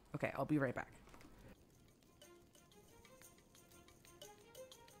 Okay, I'll be right back.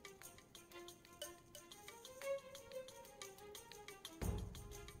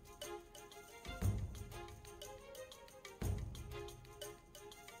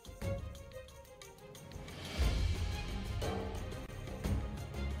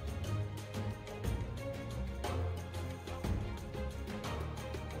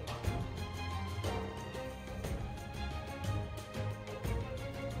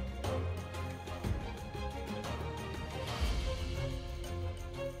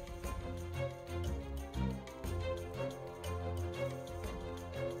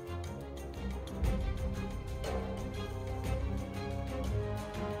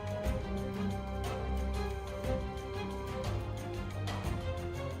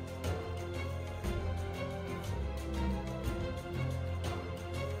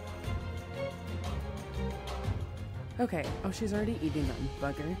 Okay. Oh, she's already eating them,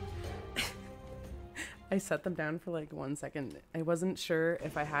 bugger. I set them down for like 1 second. I wasn't sure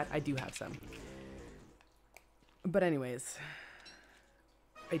if I do have some. But anyways,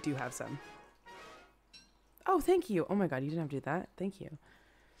 I do have some. Oh, thank you. Oh my God, you didn't have to do that. Thank you.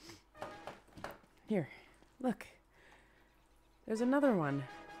 Here, look. There's another one.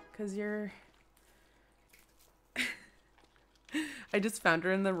 Because you're... I just found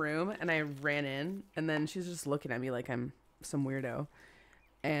her in the room and I ran in and then she's just looking at me like I'm some weirdo.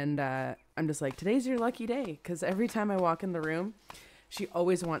 And I'm just like, today's your lucky day. Because every time I walk in the room, she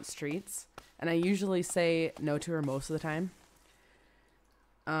always wants treats. And I usually say no to her most of the time.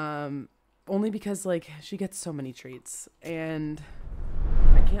 Only because, like, she gets so many treats. And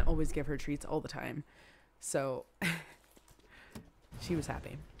I can't always give her treats all the time. So, she was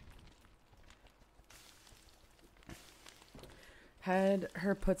happy. Had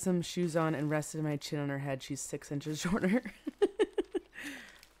her put some shoes on and rested my chin on her head. She's 6 inches shorter.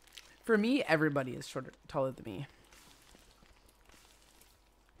 For me, everybody is taller than me.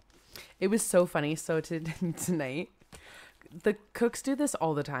 It was so funny. So tonight, the cooks do this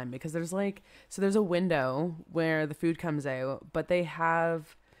all the time because there's like, so there's a window where the food comes out, but they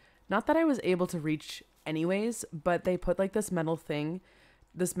have, not that I was able to reach anyways, but they put like this metal thing,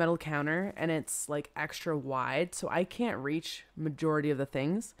 this metal counter, and it's like extra wide. So I can't reach majority of the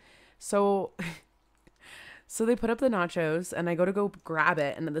things. So they put up the nachos and I go grab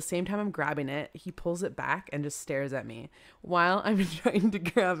it. And at the same time I'm grabbing it, he pulls it back and just stares at me while I'm trying to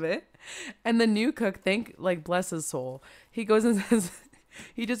grab it. And the new cook, like, bless his soul, he goes and says,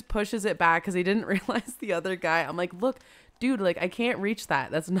 he just pushes it back because he didn't realize the other guy. I'm like, look, dude, like, I can't reach that.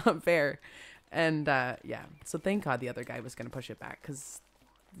 That's not fair. And yeah, so thank God the other guy was going to push it back because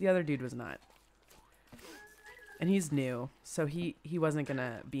the other dude was not. And he's new, so he wasn't going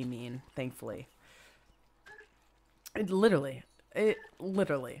to be mean, thankfully. It literally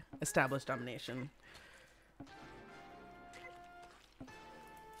established domination.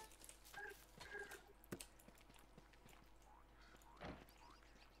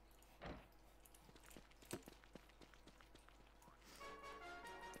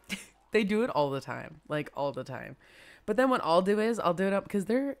 They do it all the time, like all the time. But then what I'll do is I'll do it up because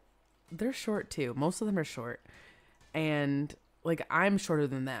they're short too. Most of them are short, and like I'm shorter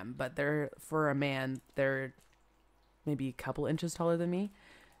than them, but for a man, they're maybe a couple inches taller than me.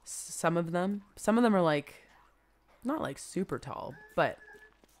 Some of them are like, not like super tall, but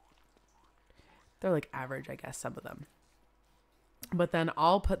they're like average, I guess, some of them. But then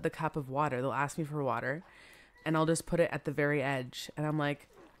I'll put the cup of water. They'll ask me for water and I'll just put it at the very edge. And I'm like,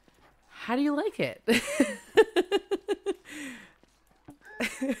 how do you like it?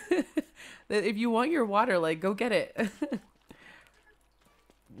 If you want your water, like, go get it.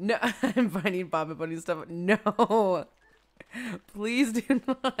 No, I'm finding Bob and Bunny stuff. No, please do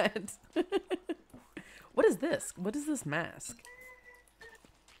not. What is this? What is this mask?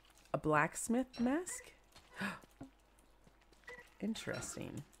 A blacksmith mask?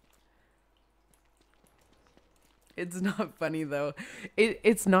 Interesting. It's not funny though.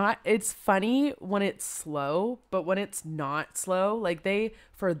 It's not. It's funny when it's slow, but when it's not slow, like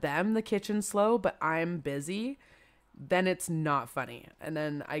for them the kitchen's slow, but I'm busy, then it's not funny, and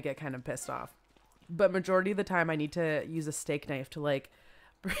then I get kind of pissed off. But majority of the time I need to use a steak knife to like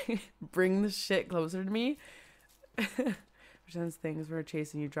bring the shit closer to me. Pretends things were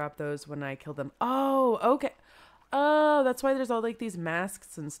chasing you, drop those when I kill them. Oh, okay. Oh, that's why there's all like these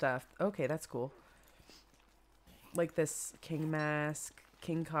masks and stuff. Okay, that's cool. Like this king mask,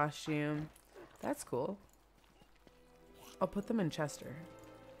 king costume. That's cool. I'll put them in Chester.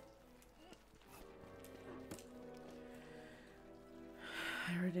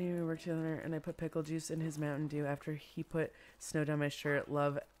 I heard we worked together and I put pickle juice in his Mountain Dew after he put snow down my shirt.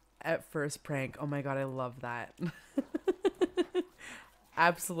 Love at first prank. Oh my God, I love that.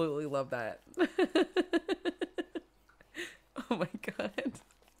 Absolutely love that. Oh my God.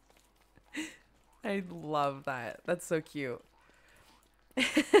 I love that. That's so cute.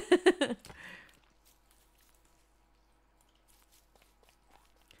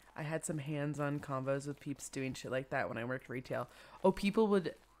 I had some hands-on combos with peeps doing shit like that when I worked retail. Oh, people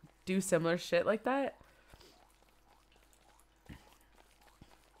would do similar shit like that?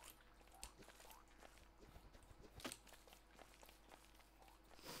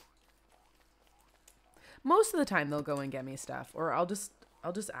 Most of the time they'll go and get me stuff, or I'll just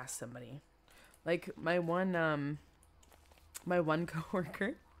ask somebody. Like my one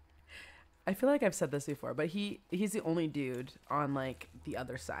coworker, I feel like I've said this before, but he's the only dude on like the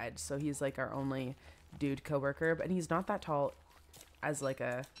other side. So he's like our only dude coworker, but he's not that tall as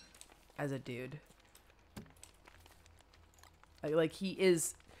a dude. Like he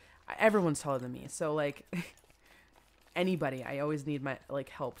is, everyone's taller than me. So like anybody, I always need my like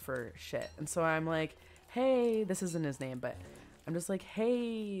help for shit. And so I'm like, hey, this isn't his name, but I'm just like,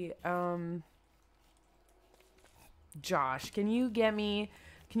 hey, Josh, can you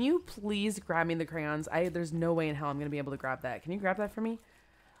please grab me the crayons? There's no way in hell I'm going to be able to grab that. Can you grab that for me?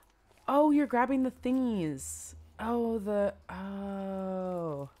 Oh, you're grabbing the thingies. Oh.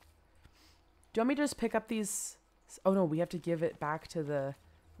 Do you want me to just pick up these? Oh no, we have to give it back to the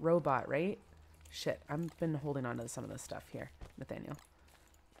robot, right? Shit, I've been holding on to some of this stuff here, Nathaniel.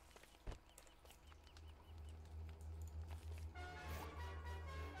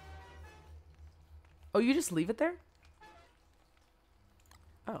 Oh, you just leave it there?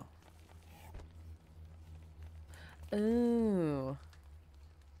 Oh. Ooh.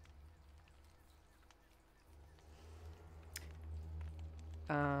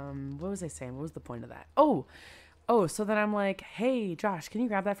 What was I saying? What was the point of that? Oh, so then I'm like, hey, Josh, can you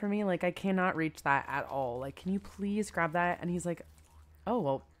grab that for me? Like, I cannot reach that at all. Like, can you please grab that? And he's like, oh,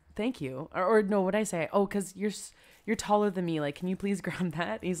 well, thank you. Or no, what'd I say? Oh, because you're taller than me. Like, can you please grab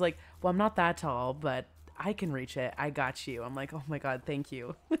that? And he's like, well, I'm not that tall, but I can reach it. I got you. I'm like, oh my God, thank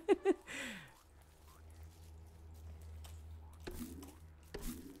you.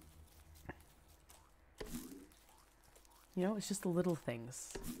 You know, it's just the little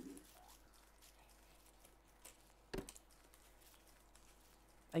things.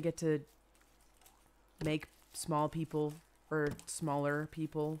 I get to make small people or smaller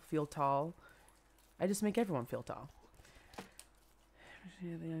people feel tall. I just make everyone feel tall.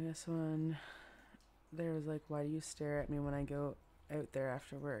 Yeah, the youngest one there was like, why do you stare at me when I go out there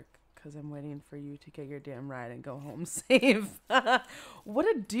after work? Because I'm waiting for you to get your damn ride and go home safe. What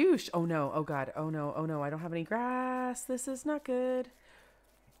a douche. Oh no. Oh God. Oh no. Oh no. I don't have any grass. This is not good.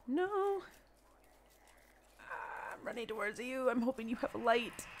 No. I'm running towards you. I'm hoping you have a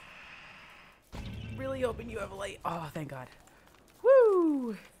light. Really hoping you have a light. Oh, thank God.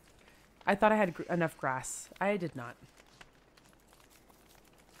 Woo. I thought I had enough grass. I did not.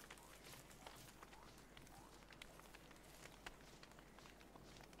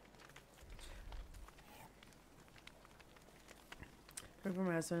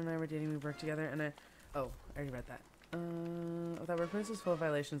 Remember my husband and I were dating, we worked together, and I already read that. That workplace was full of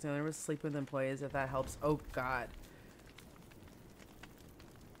violations, and there was sleep with employees, if that helps. Oh, God.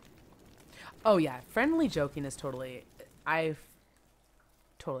 Oh, yeah. Friendly joking is totally okay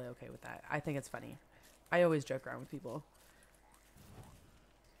with that. I think it's funny. I always joke around with people.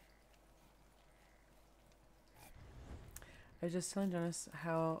 I was just telling Jonas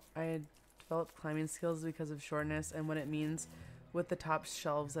how I had developed climbing skills because of shortness and what it means with the top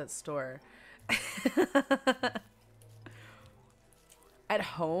shelves at store. At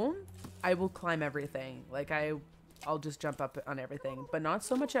home, I will climb everything. Like I'll just jump up on everything, but not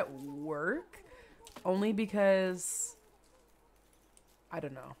so much at work, only because I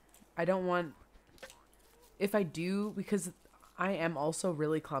don't know. I don't want, if I do, because I am also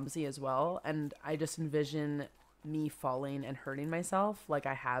really clumsy as well, and I just envision me falling and hurting myself like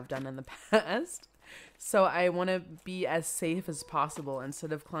I have done in the past. So I want to be as safe as possible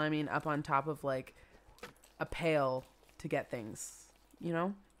instead of climbing up on top of like a pail to get things, you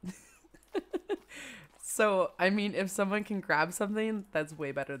know? So, I mean, if someone can grab something, that's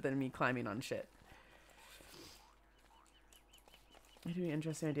way better than me climbing on shit. It'd be an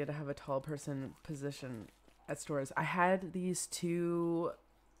interesting idea to have a tall person position at stores. I had these two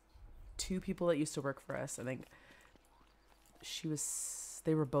people that used to work for us. I think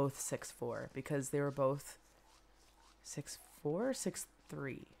they were both 6'4", because they were both 6'4",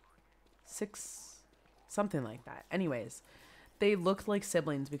 6'3", 6, something like that. Anyways, they looked like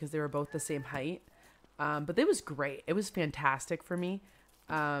siblings because they were both the same height. But it was great. It was fantastic for me.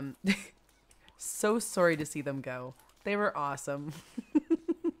 So sorry to see them go. They were awesome.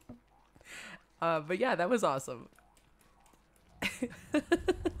 But yeah, that was awesome.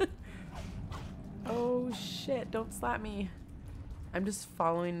 Oh shit, don't slap me. I'm just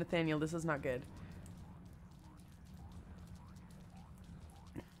following Nathaniel. This is not good.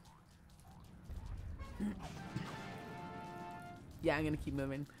 Yeah, I'm gonna keep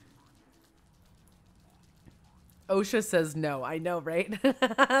moving. OSHA says no. I know, right?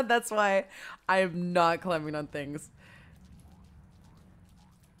 That's why I am not climbing on things.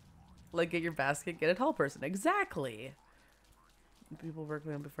 Like, get your basket, get a tall person. Exactly. People work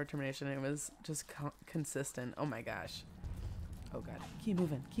with him before termination. It was just consistent. Oh my gosh. Oh God. Keep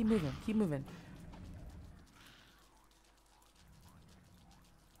moving. Keep moving. Keep moving.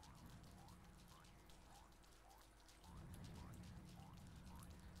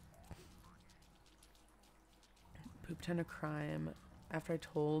 pretend a crime. After I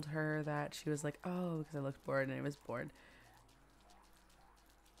told her that, she was like, oh, because I looked bored and I was bored.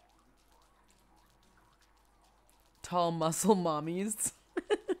 Tall muscle mommies.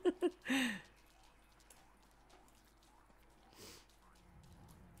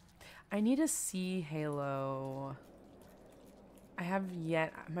 I need to see Halo. I have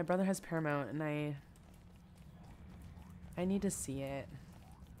yet. My brother has Paramount and I need to see it.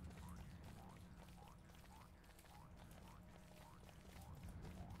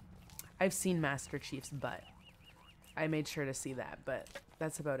 I've seen Master Chief's butt. I made sure to see that, but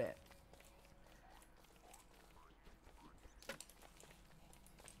that's about it.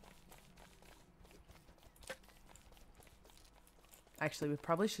 Actually, we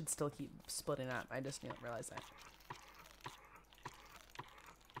probably should still keep splitting up. I just didn't realize that.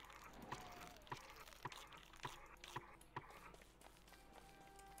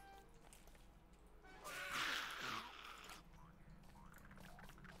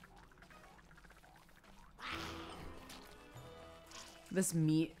 This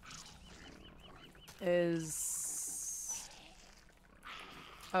meat is...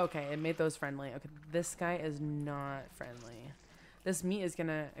 Okay, it made those friendly. Okay, this guy is not friendly. This meat is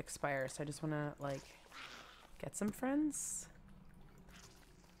gonna expire, so I just wanna, like, get some friends.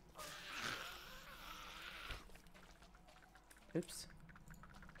 Oops.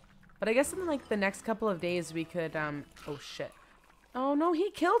 But I guess in, like, the next couple of days we could, oh, shit. Oh, no,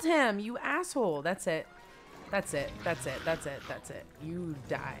 he killed him, you asshole. That's it. That's it. That's it. That's it. That's it. You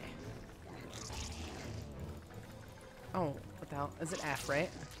die. Oh, what the hell? Is it F, right?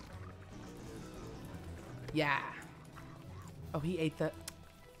 Yeah. Oh, he ate the...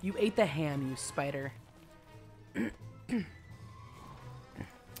 You ate the ham, you spider.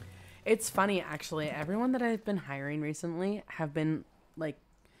 It's funny, actually. Everyone that I've been hiring recently have been, like,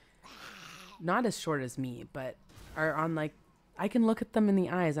 not as short as me, but are on, like... I can look at them in the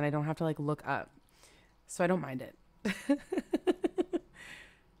eyes and I don't have to, like, look up. So I don't mind it.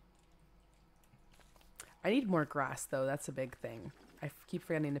 I need more grass, though. That's a big thing. I keep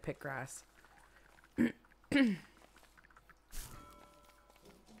forgetting to pick grass.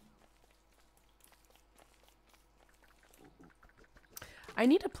 I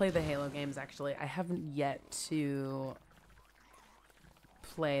need to play the Halo games, actually. I haven't yet to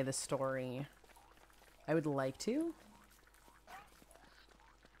play the story. I would like to.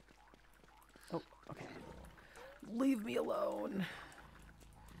 Oh, okay. Leave me alone.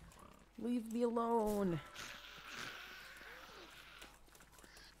 Leave me alone.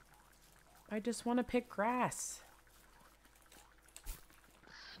 I just want to pick grass.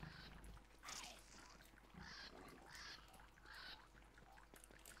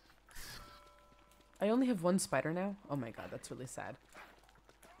 I only have one spider now? Oh my god, that's really sad.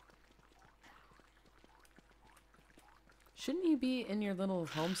 Shouldn't you be in your little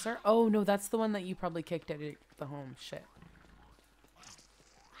home, sir? Oh no, that's the one that you probably kicked out of the home. Shit.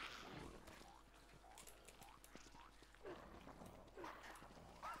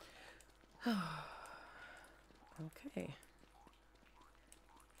 Okay.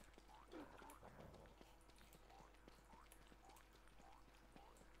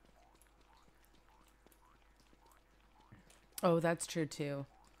 Oh, that's true too.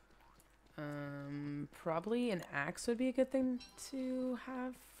 Probably an axe would be a good thing to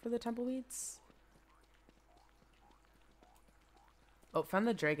have for the tumbleweeds. Oh, found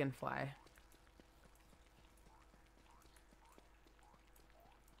the dragonfly.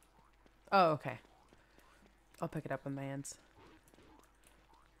 Oh, okay. I'll pick it up with my hands.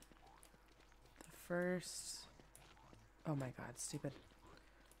 The first... Oh my god, stupid.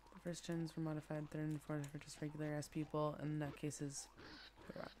 The first gens were modified, third and fourth were just regular ass people, and in that case is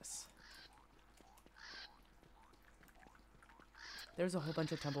Popdoris. There's a whole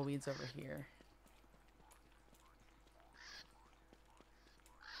bunch of tumbleweeds over here.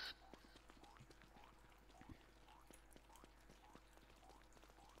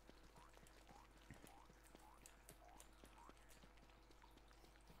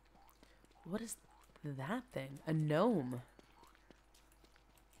 What is that thing? A gnome.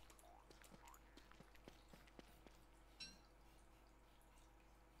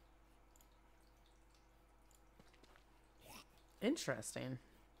 Interesting.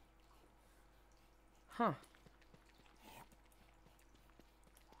 Huh.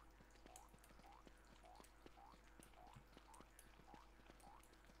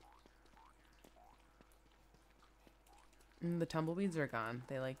 The tumbleweeds are gone.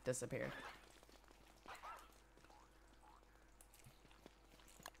 They like disappeared.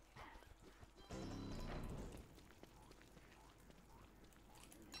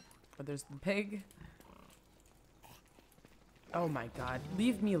 Oh, there's the pig. Oh my god.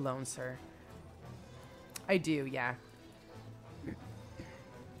 Leave me alone, sir. I do, yeah.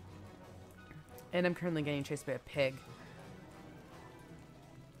 And I'm currently getting chased by a pig.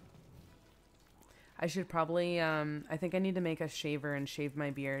 I should probably, I think I need to make a shaver and shave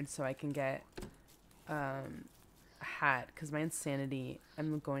my beard so I can get a hat, because my insanity,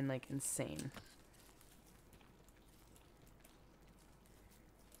 I'm going like insane.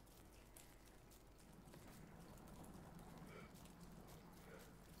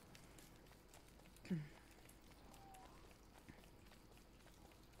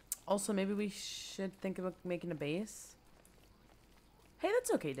 Also, maybe we should think about making a base. Hey,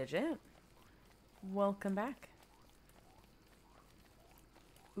 that's okay, Digit. Welcome back.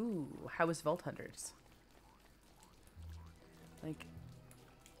 Ooh, how is Vault Hunters? Like...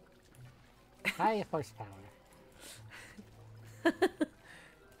 High horsepower. What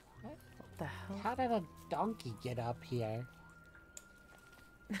the hell? How did a donkey get up here?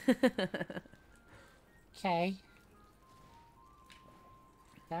 Okay.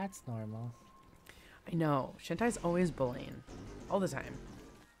 That's normal. I know. Shintai's always bullying. All the time.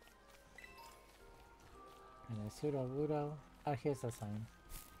 And a pseudo wudo. Oh, here's the sign.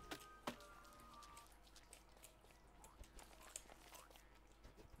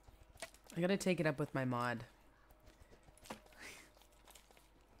 I gotta take it up with my mod.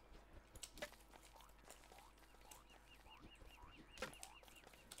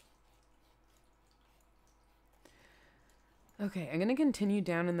 Okay, I'm gonna continue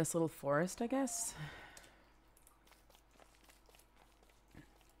down in this little forest, I guess.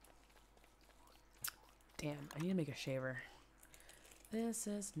 Damn, I need to make a shaver. This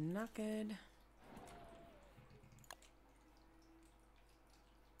is not good.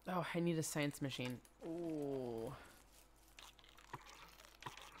 Oh, I need a science machine. Ooh.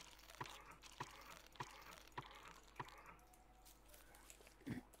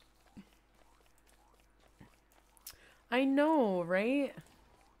 I know, right?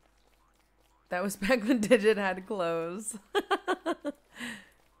 That was back when Digit had clothes.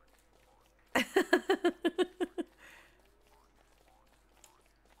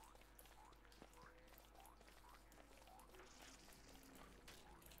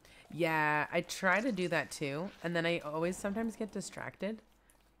 Yeah, I try to do that too, and then I always sometimes get distracted.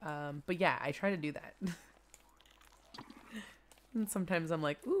 But yeah, I try to do that. And sometimes I'm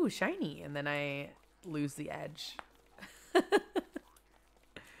like, ooh, shiny, and then I lose the edge.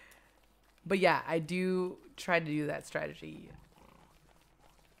 But yeah, I do try to do that strategy.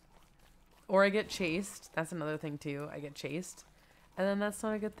 Or I get chased. That's another thing too. I get chased. And then that's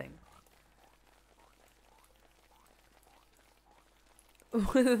not a good thing.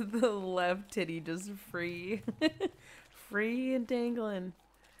 With the left titty just free. Free and dangling.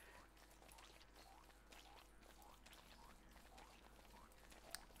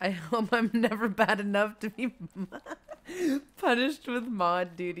 I hope I'm never bad enough to be punished with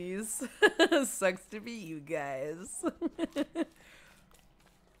mod duties. Sucks to be you guys.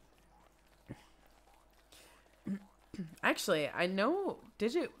 Actually, I know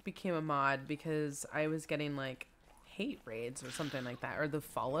Digit became a mod because I was getting like hate raids or something like that, or the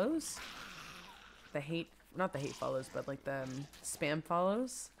follows. The hate, not the hate follows, but like the spam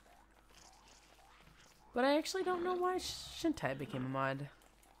follows. But I actually don't know why Shintai became a mod.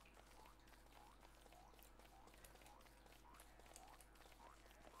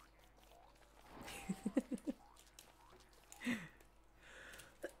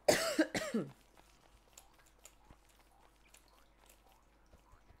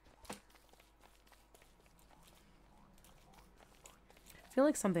 I feel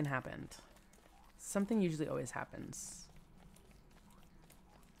like something happened. Something usually always happens.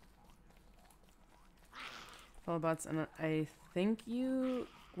 Follow bots, and I think you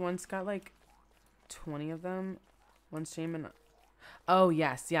once got like 20 of them. One stream and... Oh,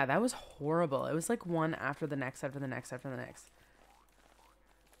 yes. Yeah, that was horrible. It was like one after the next, after the next, after the next.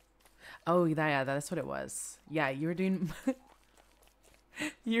 Oh, yeah, that's what it was. Yeah, you were doing...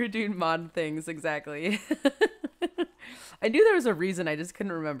 you were doing mod things, exactly. I knew there was a reason, I just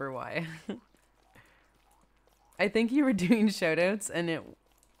couldn't remember why. I think you were doing shoutouts and it...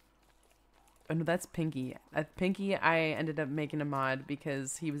 Oh no, that's Pinky. Pinky, I ended up making a mod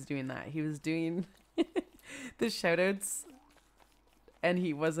because he was doing that. He was doing the shoutouts and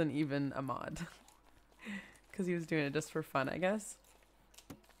he wasn't even a mod. Because he was doing it just for fun, I guess.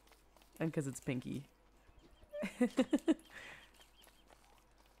 And because it's Pinky.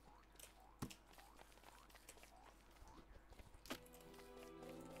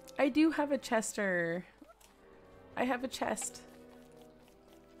 I do have a Chester. I have a chest.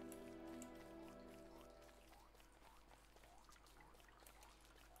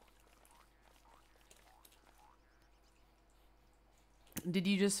 Did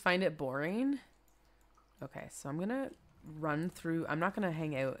you just find it boring? Okay, so I'm gonna run through. I'm not gonna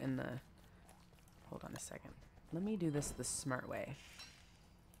hang out in the... Hold on a second. Let me do this the smart way.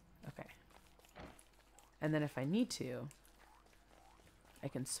 Okay. And then if I need to, I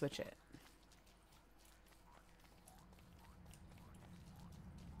can switch it.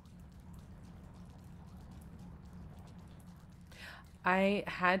 I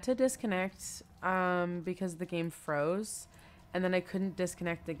had to disconnect because the game froze, and then I couldn't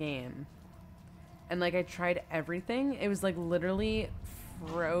disconnect the game. And like I tried everything. It was like literally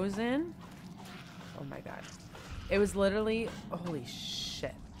frozen. Oh my god. It was literally, holy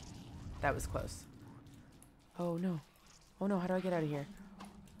shit. That was close. Oh no. Oh no, how do I get out of here?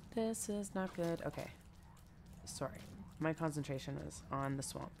 This is not good. Okay. Sorry. My concentration is on the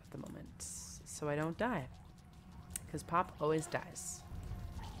swamp at the moment, so I don't die. Because Pop always dies.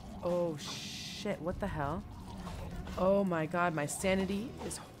 Oh shit, what the hell? Oh my god, my sanity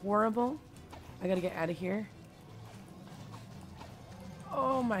is horrible. I gotta get out of here.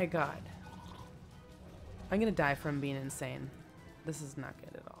 Oh my god. I'm gonna die from being insane. This is not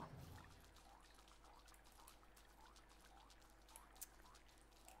good at all.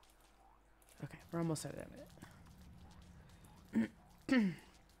 Okay, we're almost out of it.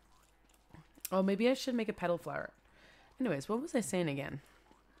 Oh, maybe I should make a petal flower. Anyways, what was I saying again?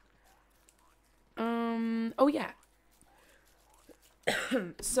 Oh yeah.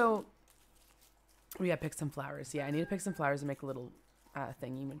 So we gotta pick some flowers. Yeah, I need to pick some flowers and make a little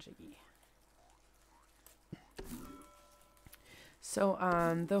thingy-majiggy. So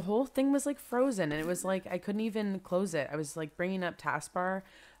the whole thing was like frozen, and it was like I couldn't even close it. I was like bringing up taskbar,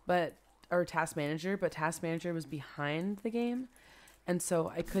 or task manager, but task manager was behind the game, and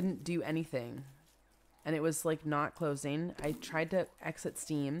so I couldn't do anything. And it was like not closing. I tried to exit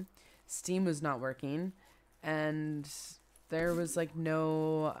Steam. Steam was not working, and there was like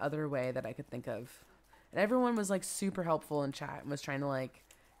no other way that I could think of. And everyone was like super helpful in chat and was trying to like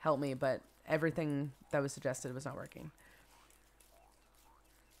help me, but everything that was suggested was not working.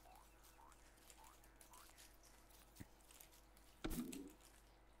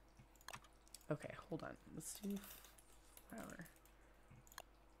 Okay, hold on. Let's do flower.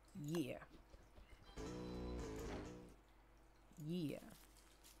 Yeah. Yeah.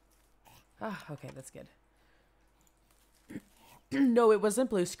 Ah, okay, that's good. No, it wasn't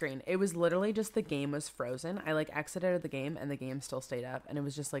blue screen. It was literally just the game was frozen. I like exited out of the game and the game still stayed up, and it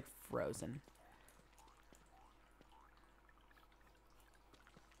was just like frozen.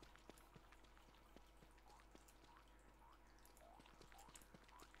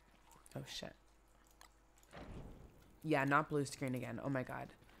 Oh shit. Yeah, not blue screen again. Oh my god.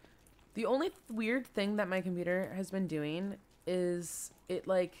 The only weird thing that my computer has been doing is it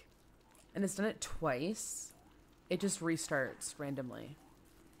like, and it's done it twice, it just restarts randomly.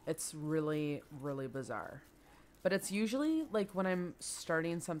 It's really, really bizarre. But it's usually like when I'm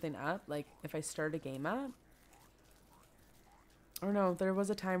starting something up, like if I start a game up. Or no, there was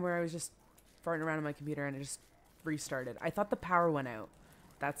a time where I was just farting around on my computer and it just restarted. I thought the power went out.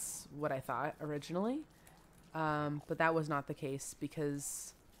 That's what I thought originally. But that was not the case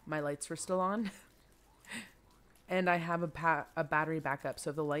because my lights were still on. And I have a battery backup.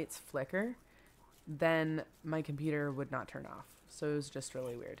 So if the lights flicker, then my computer would not turn off. So it was just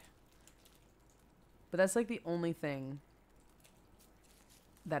really weird. But that's like the only thing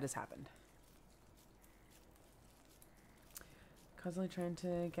that has happened. Constantly trying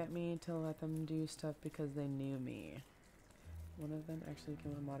to get me to let them do stuff because they knew me. One of them actually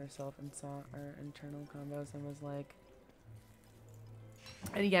came to mod herself and saw our internal combos and was like...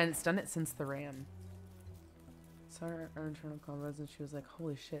 And again, it's done it since the RAM. Saw our internal combos and she was like,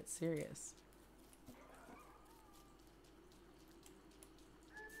 holy shit, serious.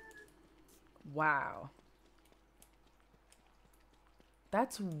 Wow.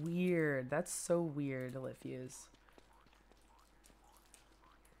 That's weird. That's so weird, Litfuse.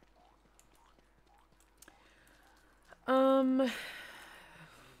 I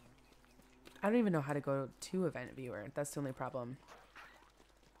don't even know how to go to Event Viewer. That's the only problem.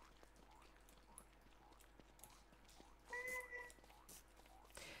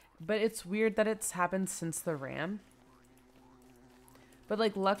 But it's weird that it's happened since the RAM. But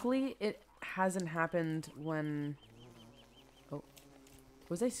like luckily it hasn't happened when... Oh.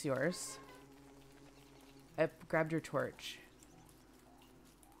 Was this yours? I grabbed your torch.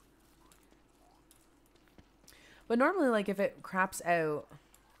 But normally, like, if it craps out...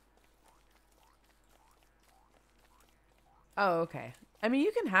 Oh, okay. I mean,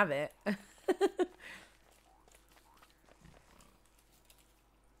 you can have it.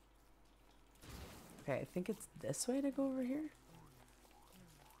 Okay, I think it's this way to go over here.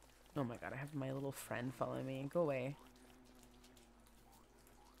 Oh my god, I have my little friend follow me. Go away.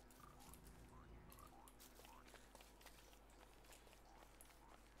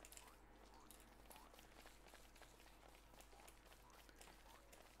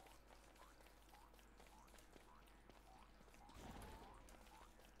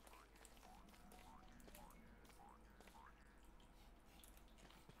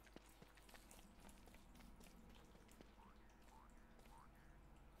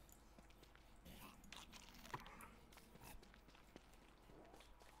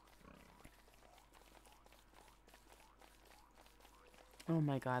 Oh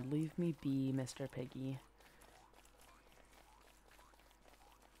my god, leave me be, Mr. Piggy.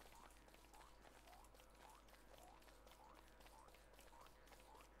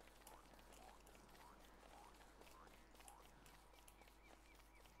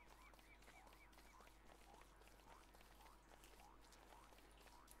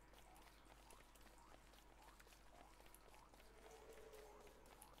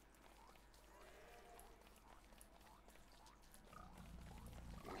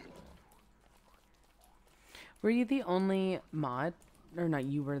 Were you the only mod? Or not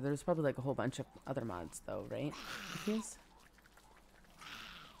you were, there's probably like a whole bunch of other mods though, right? Yes.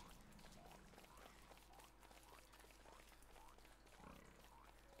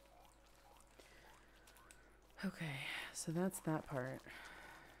 Okay, so that's that part.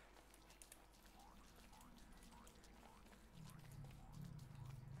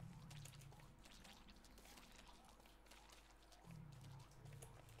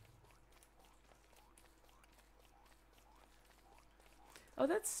 Oh,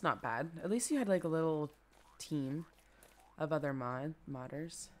 that's not bad. At least you had like a little team of other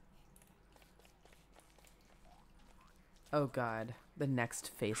modders. Oh god, the next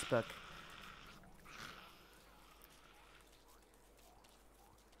Facebook.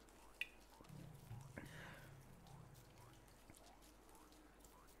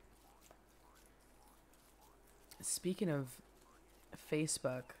 Speaking of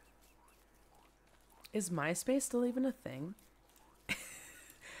Facebook, is MySpace still even a thing?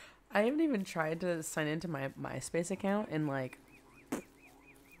 I haven't even tried to sign into my MySpace account in like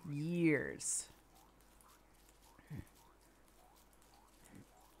years.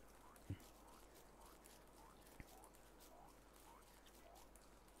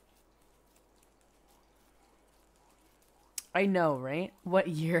 I know, right? What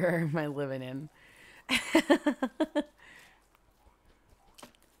year am I living in?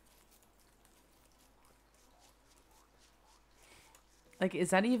 Like,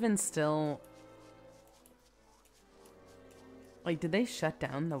 is that even still... Like, did they shut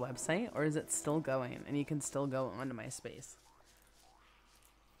down the website? Or is it still going? And you can still go onto MySpace?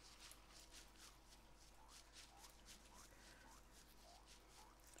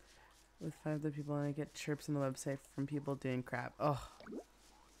 With 5 other people, and I get chirps on the website from people doing crap. Oh.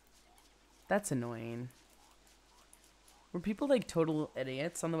 That's annoying. Were people, like, total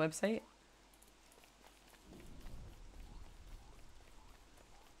idiots on the website?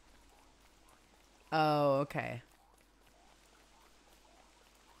 Oh, okay.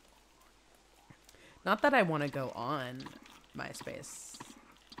 Not that I want to go on MySpace.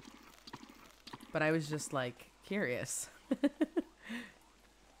 But I was just, like, curious.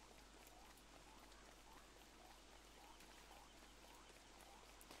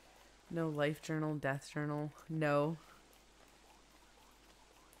 No life journal, death journal. No.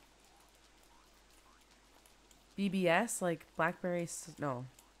 BBS, like BlackBerry. No,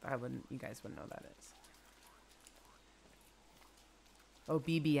 I wouldn't. You guys wouldn't know what that is. Oh,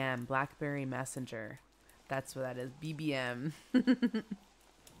 BBM, BlackBerry Messenger. That's what that is. BBM.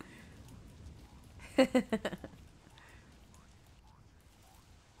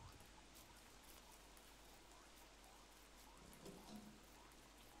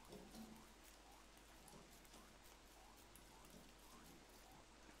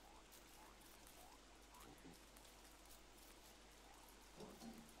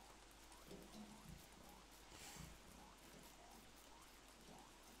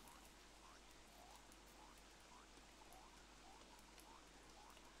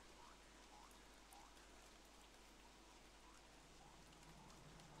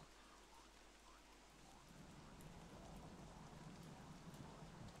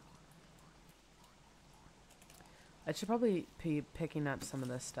 I should probably be picking up some of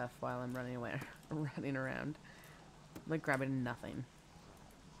this stuff while I'm running around. I'm like grabbing nothing.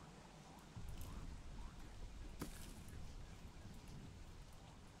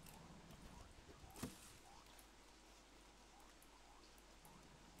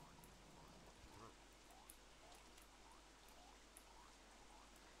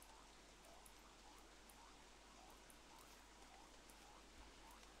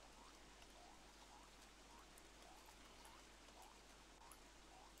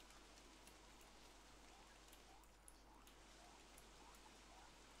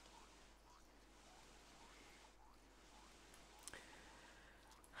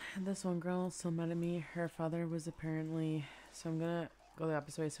 This one girl so mad at me. Her father was apparently... So I'm gonna go the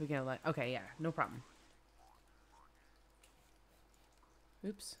opposite way so we can... Okay, yeah. No problem.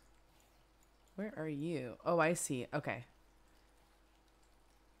 Oops. Where are you? Oh, I see. Okay.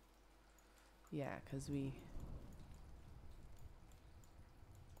 Yeah, because we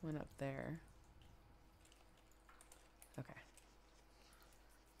went up there. Okay.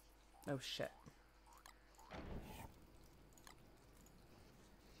 Oh, shit.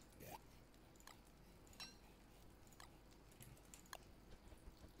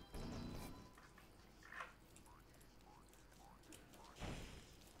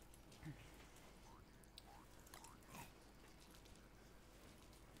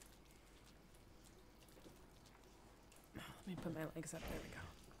 Let me put my legs up. There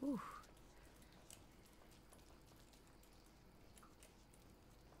we go. Ooh.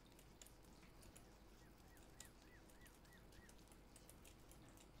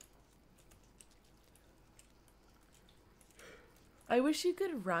 I wish you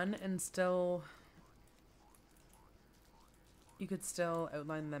could run and still... You could still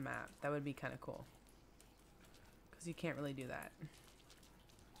outline the map. That would be kind of cool. Because you can't really do that.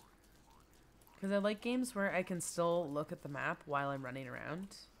 Because I like games where I can still look at the map while I'm running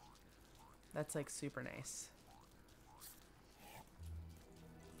around. That's like super nice.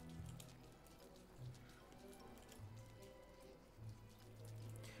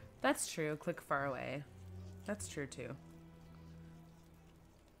 That's true. Click far away. That's true too.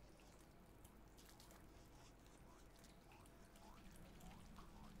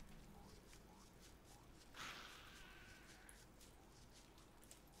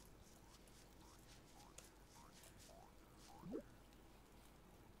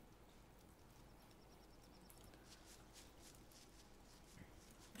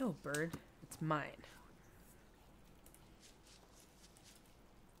 No, bird. It's mine.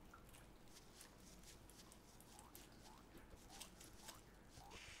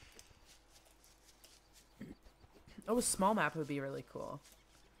 Oh, a small map would be really cool.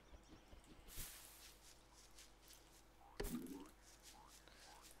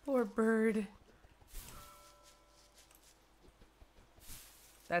 Poor bird.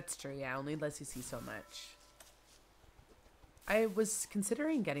 That's true, yeah. Only lets you see so much. I was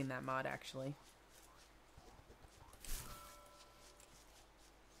considering getting that mod, actually.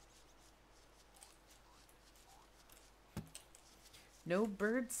 No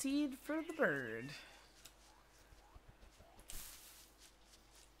bird seed for the bird.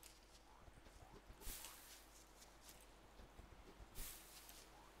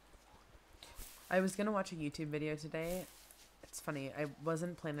 I was gonna watch a YouTube video today. It's funny, I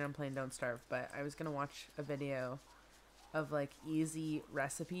wasn't planning on playing Don't Starve, but I was gonna watch a video of like easy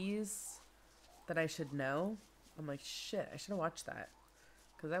recipes that I should know. I'm like, shit, I should have watched that,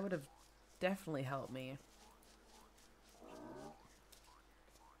 because that would have definitely helped me.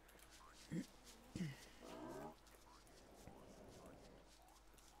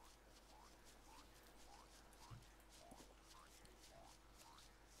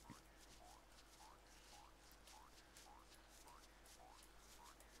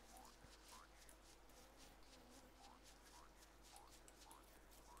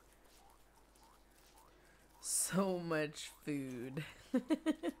 So much food.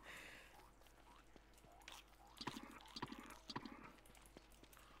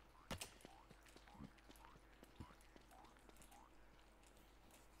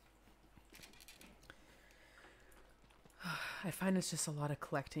 I find it's just a lot of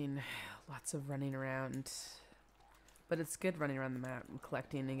collecting, lots of running around. But it's good running around the map and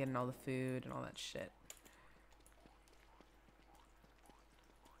collecting and getting all the food and all that shit.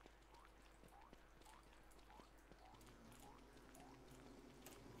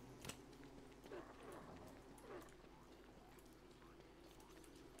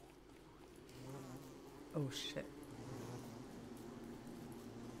 Oh shit.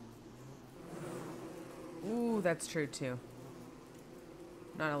 Ooh, that's true too.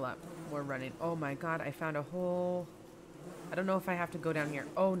 Not a lot more running. Oh my god, I found a hole. I don't know if I have to go down here.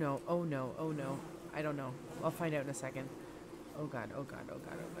 Oh no, oh no, oh no. I don't know. I'll find out in a second. Oh god, oh god, oh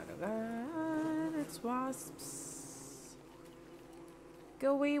god, oh god, oh god. It's wasps.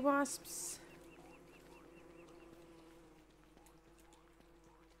 Go away, wasps.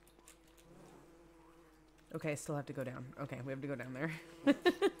 Okay, I still have to go down. Okay, we have to go down there.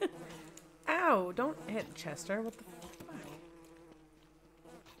 Ow! Don't hit Chester. What the fuck?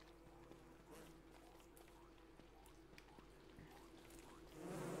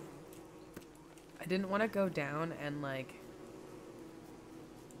 I didn't want to go down and, like,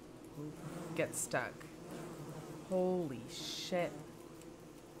 get stuck. Holy shit.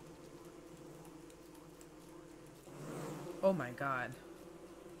 Oh my god.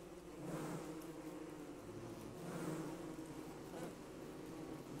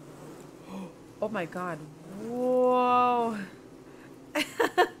 Oh my god. Whoa.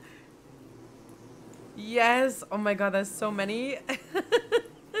 Yes. Oh my god, that's so many.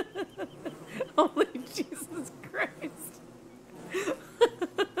 Holy Jesus Christ.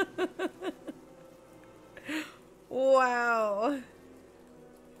 Wow.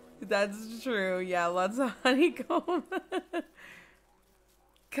 That's true. Yeah, lots of honeycomb.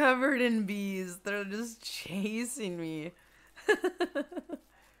 Covered in bees. They're just chasing me.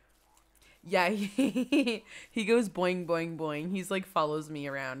 Yeah, he goes boing, boing, boing. He's like follows me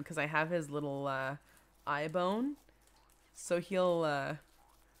around because I have his little eye bone. So he'll,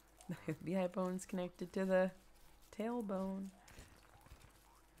 the eye bone's connected to the tailbone.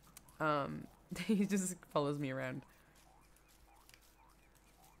 He just follows me around.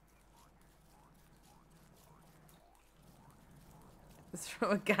 It's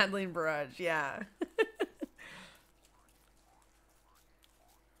from a Gatling barrage, yeah.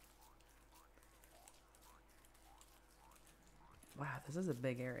 Wow, this is a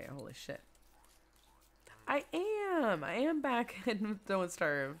big area. Holy shit. I am back in Don't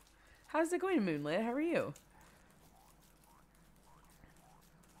Starve. How's it going, Moonlit? How are you?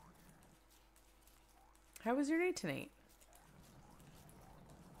 How was your day tonight?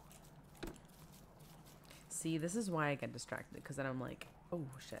 See, this is why I get distracted, because then I'm like, oh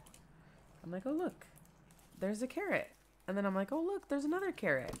shit. I'm like, oh look, there's a carrot. And then I'm like, oh look, there's another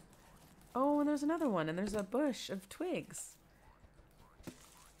carrot. Oh, and there's another one, and there's a bush of twigs.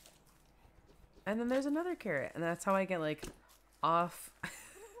 And then there's another carrot, and that's how I get like off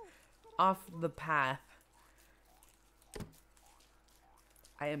off the path.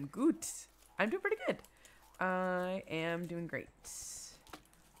 I am good. I'm doing pretty good. I am doing great.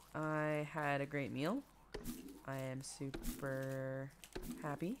 I had a great meal. I am super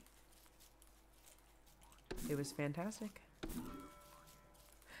happy. It was fantastic.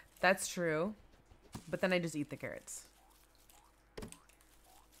 That's true. But then I just eat the carrots.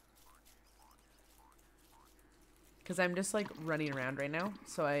 Because I'm just like running around right now.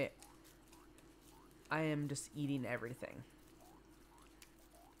 So I am just eating everything.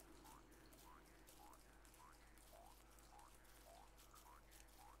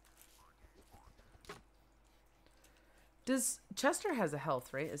 Does Chester has a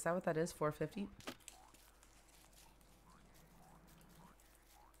health, right? Is that what that is? 450?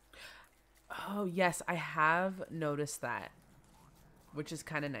 Oh, yes. I have noticed that. Which is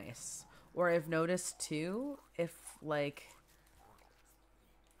kind of nice. Or I've noticed too, if like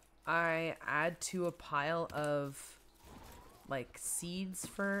I add to a pile of like seeds,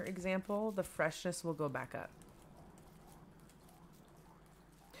 for example, the freshness will go back up.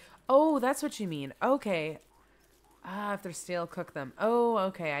 Oh, that's what you mean. Okay. Ah, if they're stale, cook them. Oh,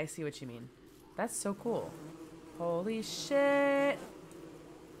 okay. I see what you mean. That's so cool. Holy shit.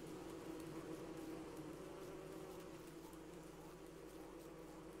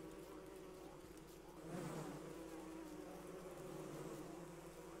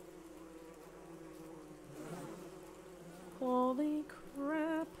 Holy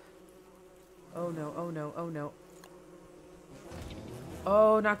crap. Oh no, oh no, oh no.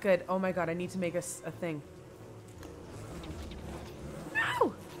 Oh, not good. Oh my god, I need to make a thing.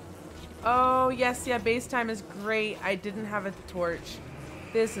 No! Oh, yes, yeah, base time is great. I didn't have a torch.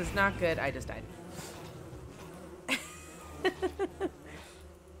 This is not good. I just died.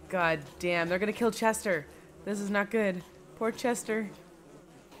 God damn, they're gonna kill Chester. This is not good. Poor Chester.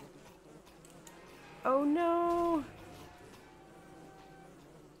 Oh no!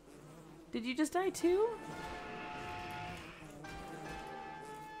 Did you just die too?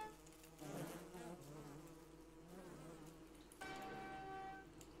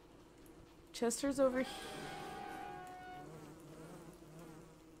 Chester's over here.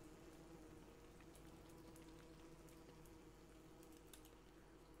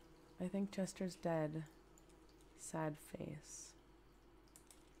 I think Chester's dead. Sad face.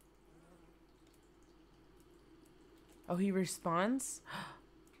 Oh, he respawns?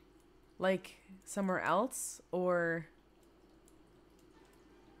 Like somewhere else? Or...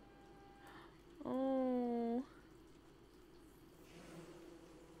 Oh...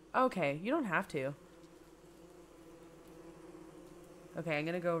 Okay, you don't have to. Okay, I'm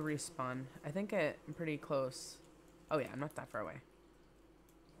gonna go respawn. I think I'm pretty close. Oh yeah, I'm not that far away.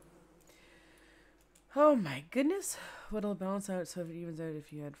 Oh my goodness. What'll balance out so it evens out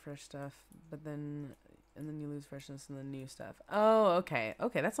if you had fresh stuff, but then... And then you lose freshness in the new stuff. Oh, okay.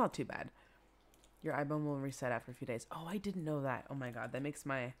 Okay, that's not too bad. Your iBone will reset after a few days. Oh, I didn't know that. Oh my god, that makes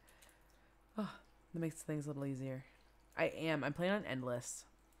my... Oh, that makes things a little easier. I am. I'm playing on endless.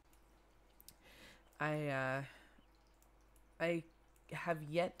 I have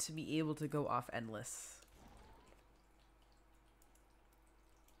yet to be able to go off endless.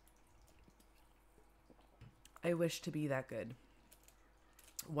 I wish to be that good.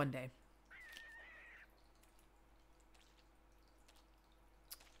 One day.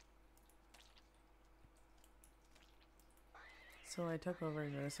 So I took over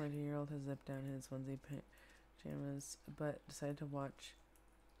and noticed my 2-year-old has zipped down his onesie pajamas, but decided to watch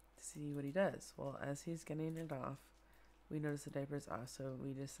to see what he does. Well, as he's getting it off, we notice the diaper's off, so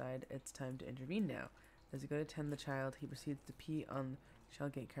we decide it's time to intervene now. As we go to tend the child, he proceeds to pee on the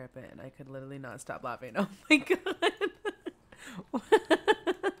shellgate carpet, and I could literally not stop laughing. Oh my god.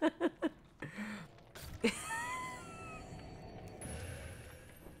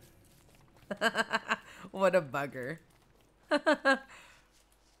 What a bugger.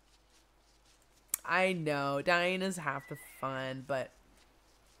 I know, dying is half the fun, but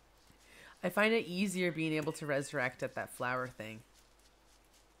I find it easier being able to resurrect at that flower thing.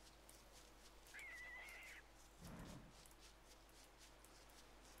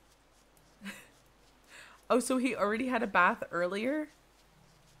 Oh, so he already had a bath earlier?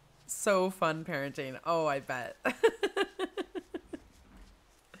 So fun parenting. Oh, I bet.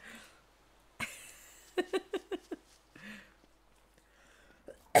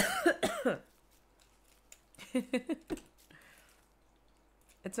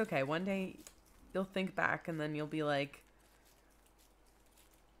 It's okay. One day you'll think back and then you'll be like,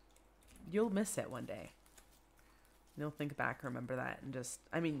 you'll miss it one day. You'll think back, remember that, and just,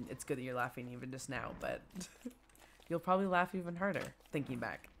 I mean, it's good that you're laughing even just now, but you'll probably laugh even harder thinking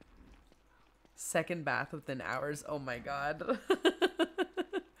back. Second bath within hours. Oh my god.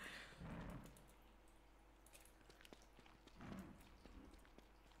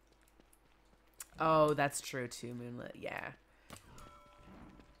 Oh, that's true too, Moonlit. Yeah.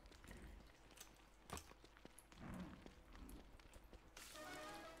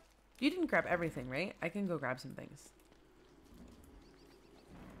 You didn't grab everything, right? I can go grab some things.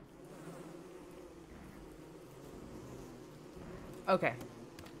 Okay.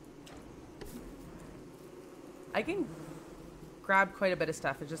 I can grab quite a bit of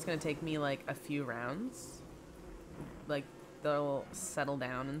stuff. It's just going to take me like a few rounds. Like, they'll settle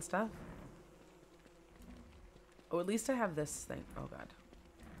down and stuff. Oh, at least I have this thing. Oh, God.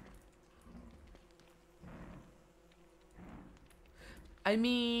 I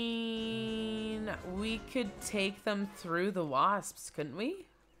mean, we could take them through the wasps, couldn't we?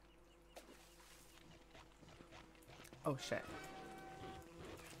 Oh, shit.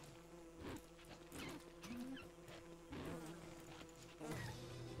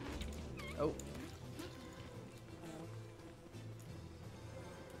 Oh.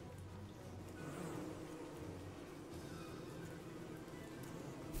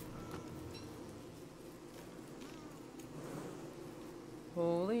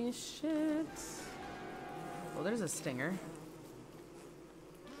 Holy shit. Well, there's a stinger.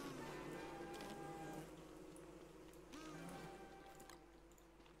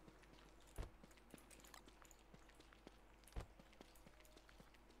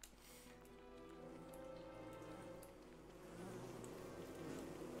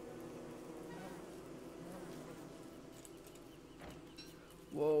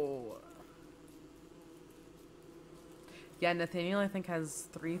 Whoa. Yeah, Nathaniel, I think, has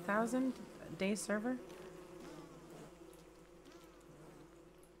 3,000 day server.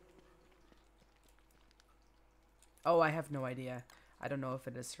 Oh, I have no idea. I don't know if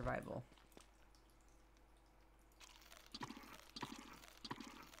it is survival.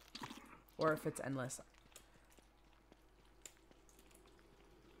 Or if it's endless.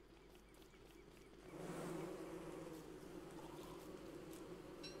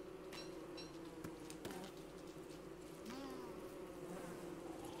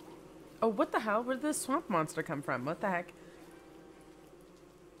 Oh, what the hell? Where did this swamp monster come from? What the heck?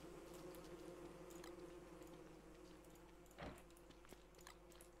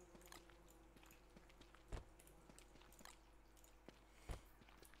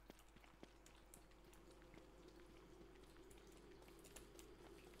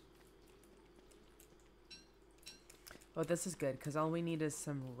 Oh, this is good, because all we need is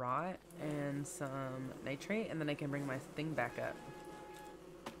some rot and some nitrate, and then I can bring my thing back up.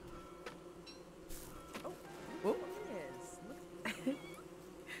 Oh, it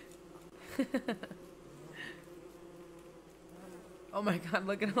is. Look. Oh my god,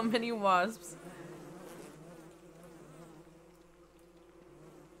 look at how many wasps.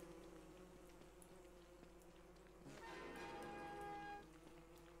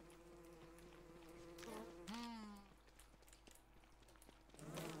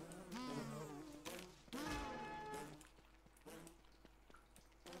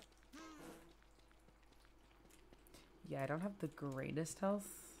 Yeah, I don't have the greatest health.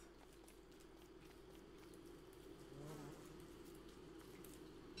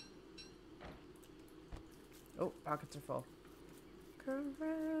 Oh, pockets are full. Crap.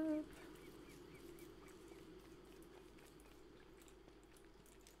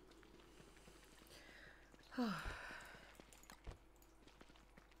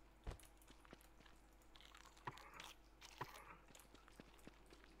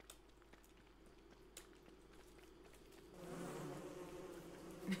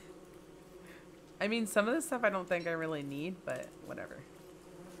 I mean, some of this stuff I don't think I really need, but whatever.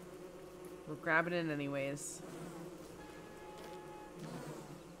 We're grabbing it anyways.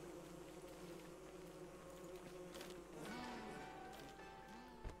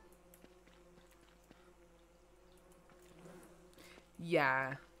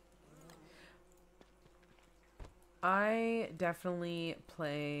 Yeah. I definitely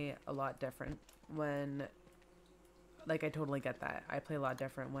play a lot different when, like, I totally get that. I play a lot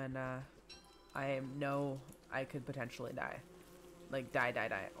different when I know I could potentially die. Like, die.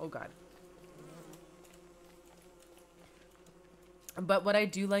 Oh, God. But what I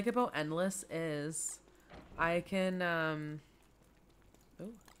do like about Endless is I can, I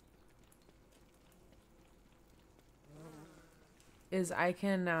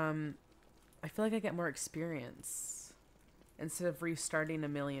feel like I get more experience instead of restarting a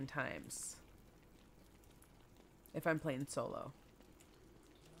million times if I'm playing solo.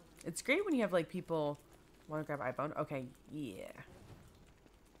 It's great when you have, like, people want to grab iBone. Okay, yeah.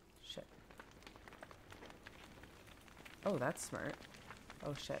 Shit. Oh, that's smart.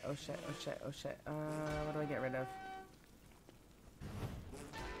 Oh, shit. What do I get rid of?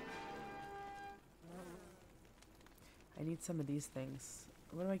 I need some of these things.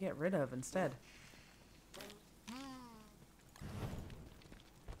 What do I get rid of instead?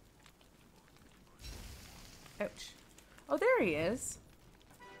 Ouch. Oh, there he is.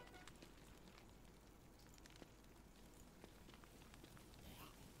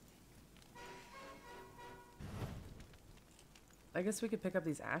 I guess we could pick up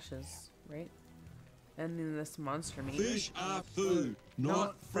these ashes, right? And then this monster meat. Fish are food,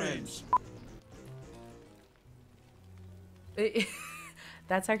 not friends.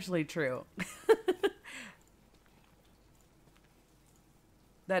 That's actually true.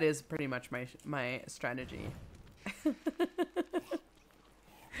 That is pretty much my strategy.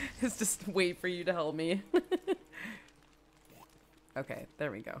 Is just wait for you to help me. Okay, there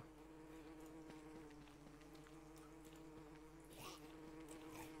we go.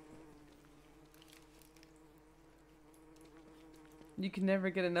 You can never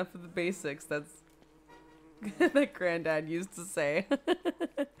get enough of the basics. That's that Granddad used to say.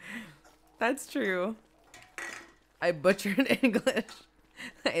 That's true. I butchered English.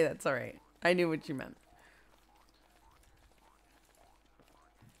 Hey, that's all right. I knew what you meant.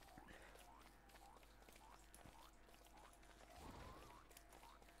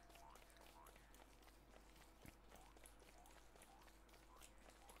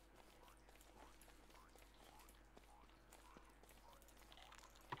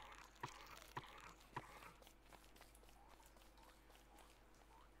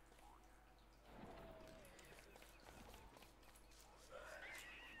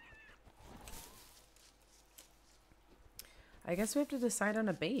 I guess we have to decide on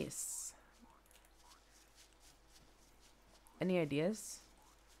a base. Any ideas?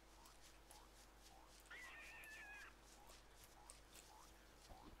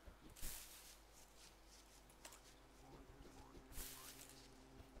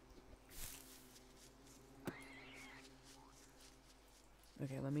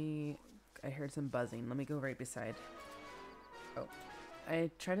 Okay, I heard some buzzing. Let me go right beside. Oh.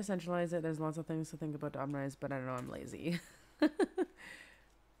 I try to centralize it. There's lots of things to think about to optimize, but I don't know, I'm lazy.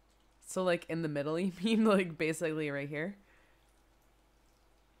 So, like, in the middle, you mean, like, basically right here?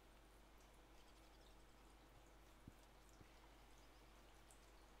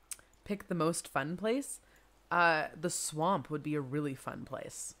 Pick the most fun place? The swamp would be a really fun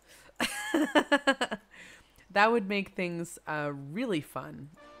place. That would make things really fun.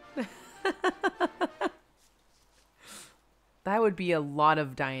 That would be a lot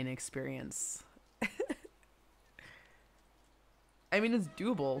of dying experience. I mean, it's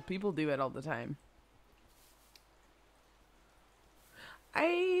doable. People do it all the time.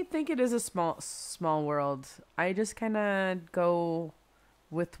 I think it is a small world. I just kind of go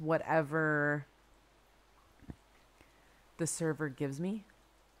with whatever the server gives me.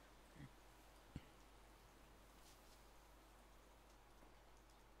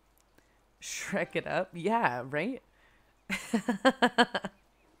 Shrek it up. Yeah, right?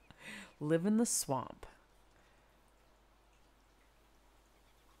 Live in the swamp.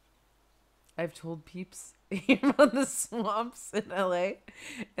 I've told peeps about the swamps in LA,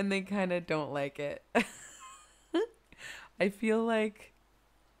 and they kind of don't like it. I feel like,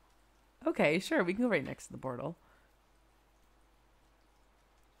 okay, sure, we can go right next to the portal.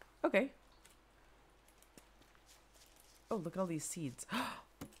 Okay. Oh, look at all these seeds.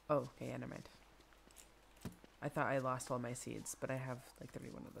 Oh, okay, yeah, never mind. I thought I lost all my seeds, but I have like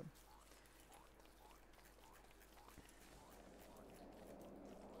 31 of them.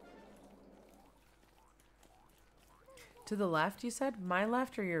 To the left, you said? My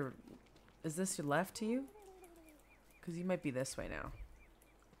left or your... Is this your left to you? Because you might be this way now.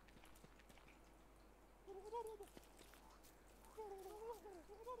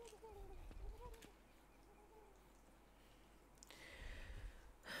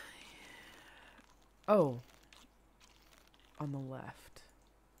 Oh. On the left.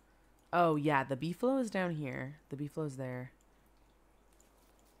 Oh, yeah. The beefalo is down here. The beefalo is there.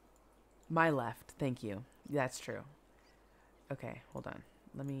 My left. Thank you. That's true. Okay, hold on.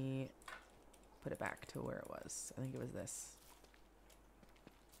 Let me put it back to where it was. I think it was this.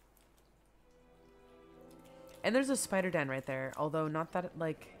 And there's a spider den right there. Although not that,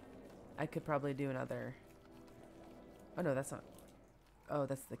 like, I could probably do another. Oh, no, that's not. Oh,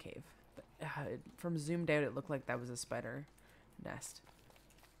 that's the cave. But, from zoomed out, it looked like that was a spider nest.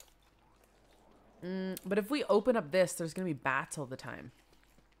 But if we open up this, there's going to be bats all the time.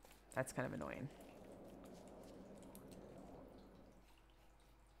 That's kind of annoying.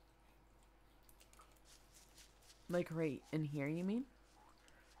 Like right in here, you mean?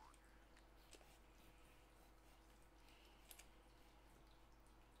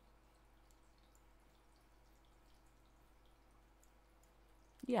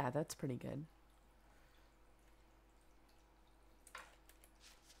 Yeah, that's pretty good.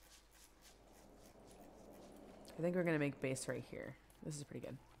 I think we're gonna make base right here. This is pretty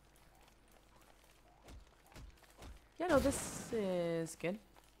good. Yeah, no, this is good.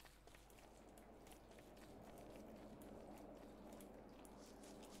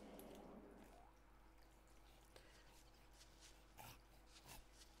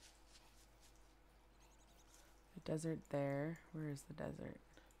 The desert there. Where is the desert?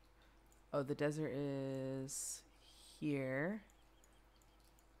 Oh, the desert is here.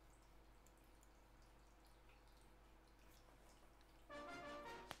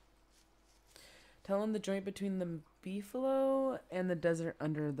 Tell him the joint between the beefalo and the desert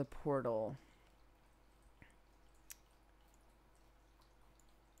under the portal.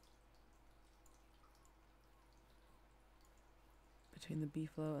 Between the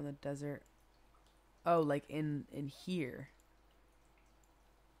beefalo and the desert. Oh, like in here.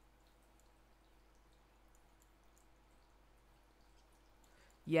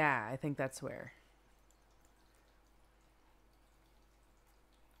 Yeah, I think that's where.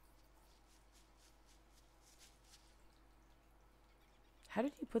 How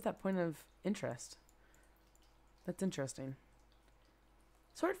did you put that point of interest? That's interesting.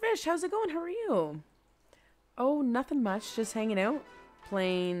 Swordfish, how's it going? How are you? Oh, nothing much. Just hanging out.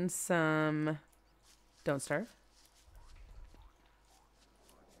 Playing some... Don't Starve.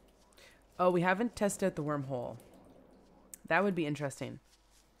 Oh, we haven't tested out the wormhole. That would be interesting.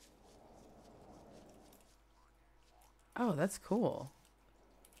 Oh, that's cool.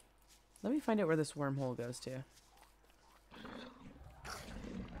 Let me find out where this wormhole goes to.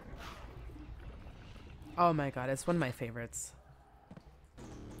 Oh my god, it's one of my favorites.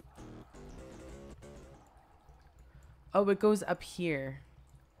 Oh, it goes up here.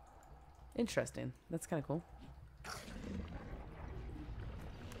 Interesting. That's kind of cool.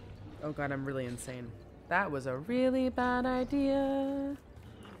 Oh god, I'm really insane. That was a really bad idea.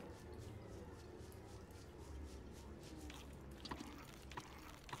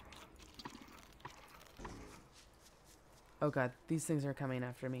 Oh god, these things are coming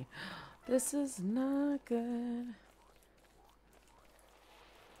after me. This is not good.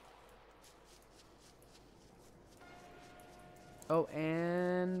 Oh,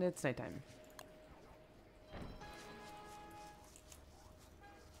 and it's nighttime.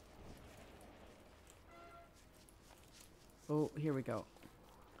 Oh, here we go.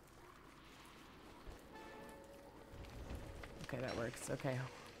 Okay, that works. Okay.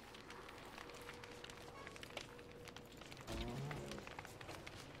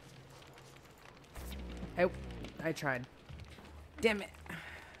 Oh, I tried. Damn it.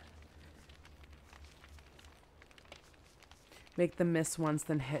 Make them miss once,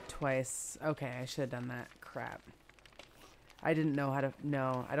 then hit twice. Okay, I should have done that. Crap. I didn't know how to...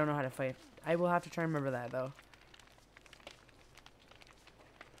 No, I don't know how to fight. I will have to try and remember that, though.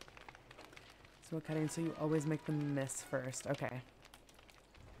 So cutting, so you always make them miss first. Okay.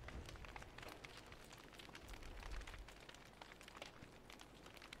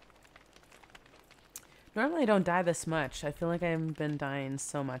 Normally I don't die this much. I feel like I've been dying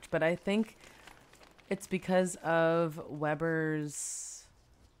so much, but I think it's because of Weber's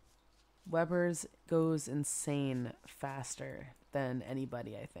goes insane faster than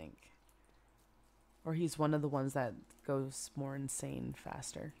anybody, I think. Or he's one of the ones that goes more insane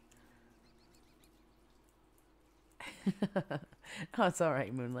faster. Oh, it's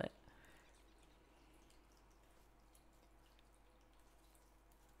alright, Moonlit.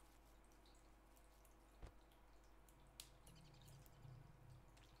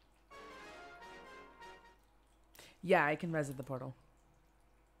 Yeah, I can res at the portal.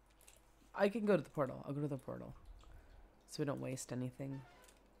 I can go to the portal. I'll go to the portal. So we don't waste anything.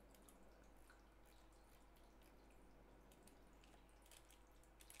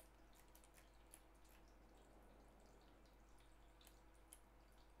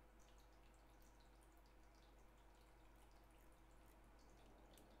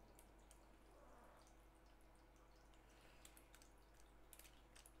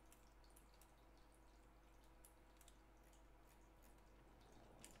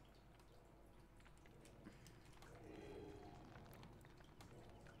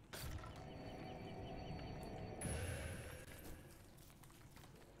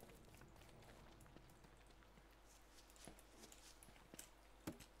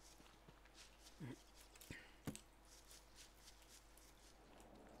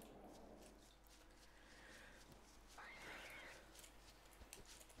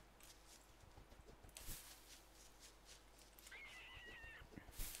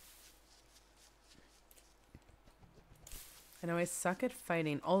 I know I suck at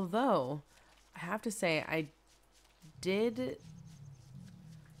fighting, although I have to say I did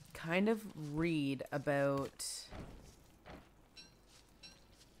kind of read about...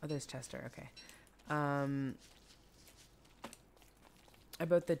 Oh, there's Chester, okay.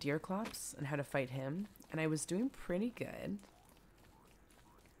 About the Deerclops and how to fight him, and I was doing pretty good.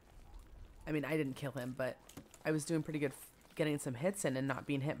 I mean, I didn't kill him, but I was doing pretty good getting some hits in and not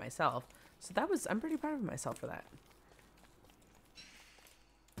being hit myself. So that was... I'm pretty proud of myself for that.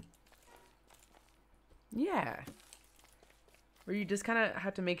 Yeah. Where you just kind of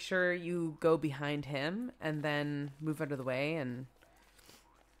have to make sure you go behind him and then move out of the way and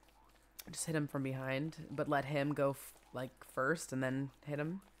just hit him from behind, but let him go like first and then hit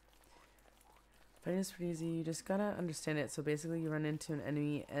him. Fighting is pretty easy. You just gotta understand it. So basically you run into an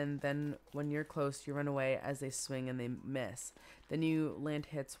enemy and then when you're close, you run away as they swing and they miss. Then you land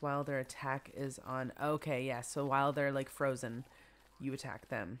hits while their attack is on. Okay, yeah. So while they're like frozen, you attack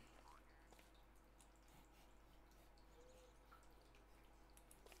them.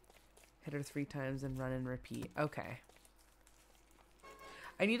 Hit her 3 times and run and repeat. Okay.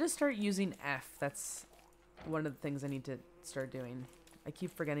 I need to start using F. That's one of the things I need to start doing. I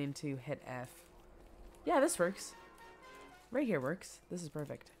keep forgetting to hit F. Yeah, this works. Right here works. This is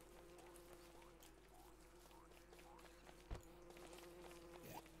perfect.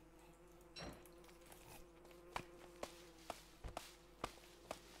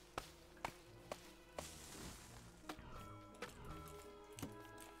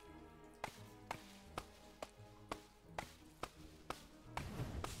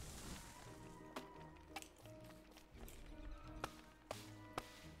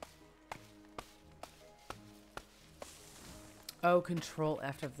 Oh, control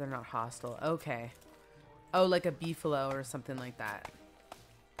F if they're not hostile. Okay. Oh, like a beefalo or something like that.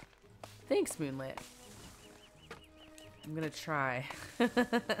 Thanks, Moonlit. I'm gonna try.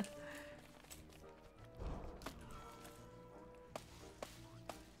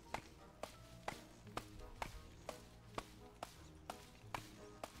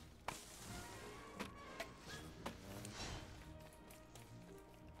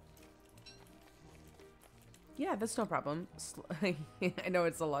 Yeah, that's no problem. I know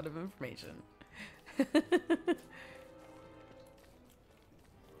it's a lot of information.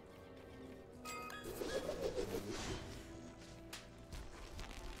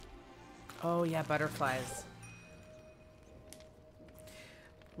 Oh yeah, butterflies.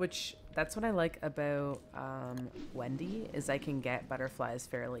 Which, that's what I like about Wendy, is I can get butterflies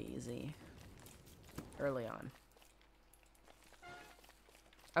fairly easy early on.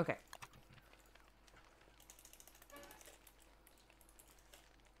 Okay.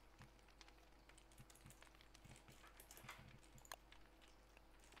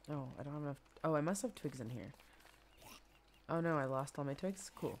 Oh, I don't have enough. Oh, I must have twigs in here. Oh no, I lost all my twigs.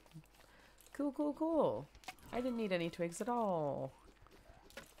 Cool. Cool, cool, cool. I didn't need any twigs at all.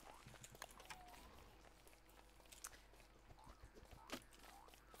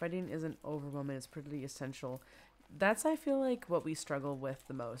 Fighting isn't overwhelming. It's pretty essential. That's, I feel like, what we struggle with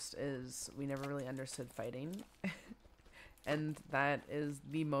the most is we never really understood fighting. And that is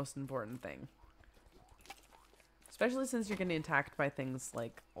the most important thing. Especially since you're getting attacked by things,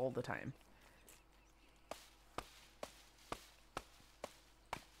 like, all the time.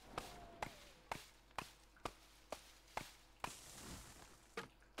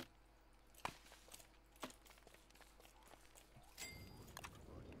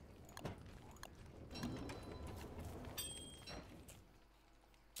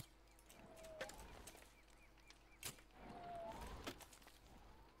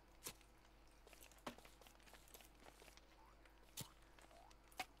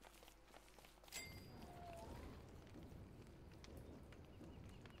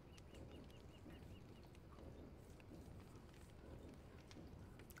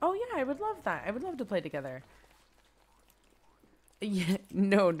 Oh yeah, I would love that. I would love to play together. Yeah,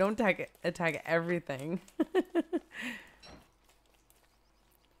 no, don't attack everything.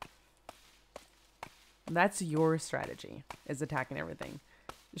 That's your strategy, is attacking everything.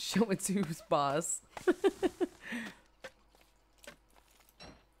 Show it's who's boss.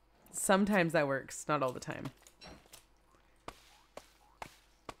 Sometimes that works, not all the time.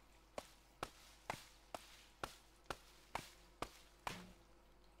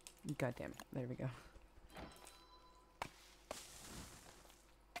 God damn it. There we go.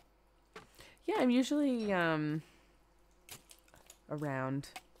 Yeah, I'm usually around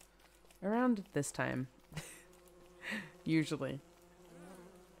this time. Usually.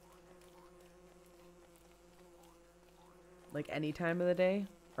 Like any time of the day,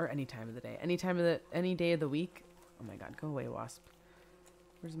 or any time of the day. Any day of the week. Oh my god, go away, wasp.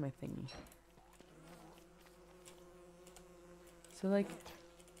 Where's my thingy? So like,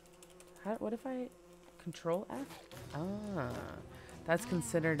 what if I control F? Ah, that's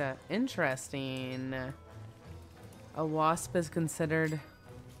considered interesting. A wasp is considered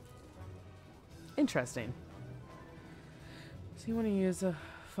interesting. So you want to use a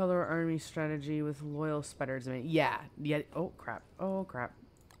follower army strategy with loyal spiders. I mean, yeah. Oh crap. Oh crap.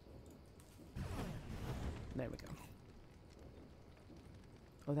 There we go.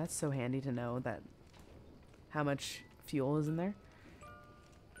 Oh, that's so handy to know that how much fuel is in there.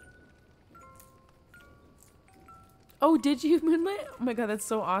 Oh, did you, Moonlit? Oh my god, that's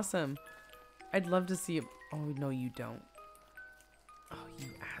so awesome. I'd love to see it. Oh, no, you don't. Oh, you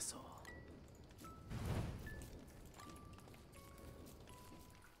asshole.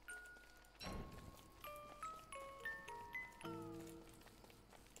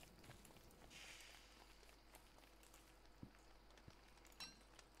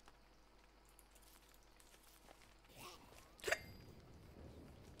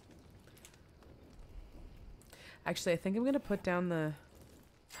 Actually, I think I'm gonna put down the...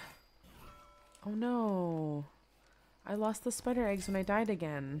 Oh no. I lost the spider eggs when I died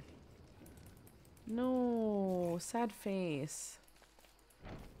again. No. Sad face.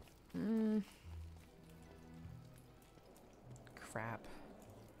 Crap.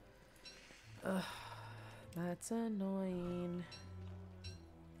 Ugh. That's annoying.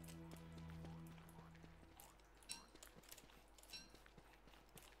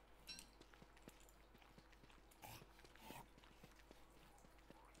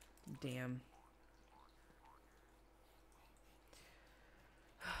 Damn.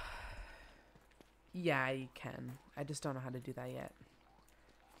 Yeah, you can. I just don't know how to do that yet.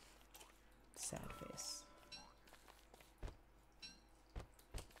 Sad face.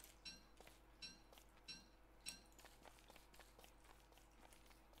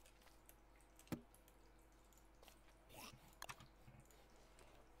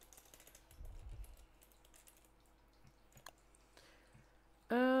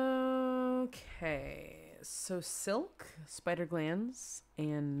 Okay, so silk, spider glands,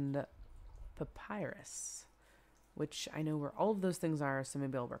 and papyrus, which I know where all of those things are, so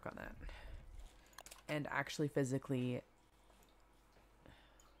maybe I'll work on that. And actually physically...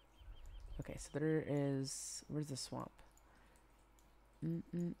 Okay, so there is... Where's the swamp?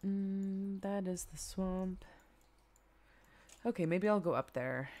 That is the swamp. Okay, maybe I'll go up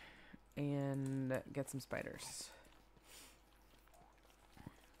there and get some spiders.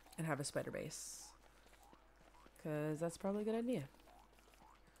 And have a spider base. Because that's probably a good idea.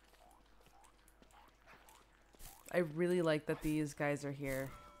 I really like that these guys are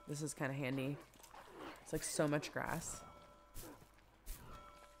here. This is kind of handy. It's like so much grass.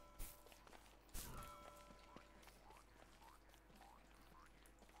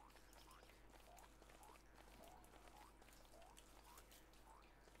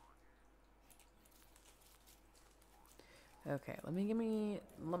 Okay, let me get me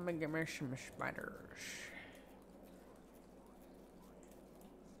some spiders.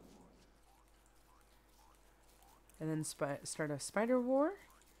 And then start a spider war.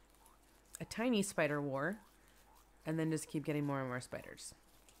 A tiny spider war. And then just keep getting more and more spiders.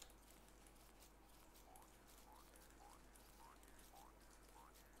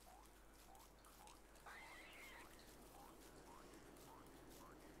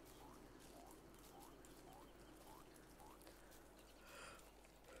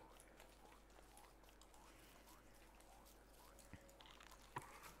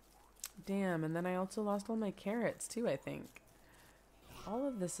 Damn, and then I also lost all my carrots too, I think. All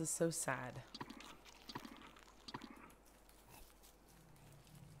of this is so sad.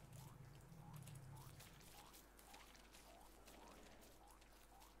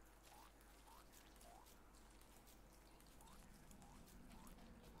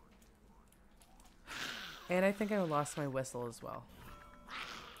 And I think I lost my whistle as well.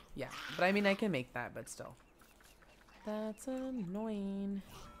 Yeah, but I mean, I can make that, but still. That's annoying.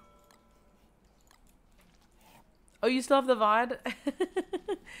 Oh, you still have the VOD?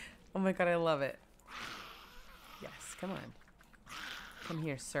 Oh my god, I love it. Yes, come on. Come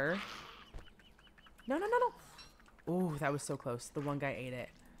here, sir. No, no, no, no. Ooh, that was so close. The one guy ate it.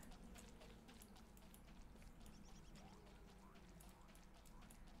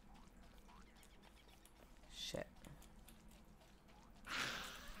 Shit.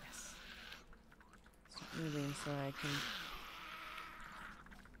 Yes. Stop moving so I can...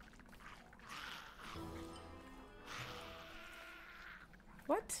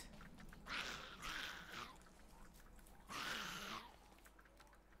 What?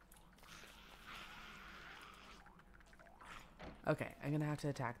 Okay, I'm gonna have to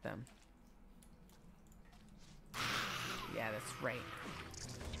attack them. Yeah, that's right.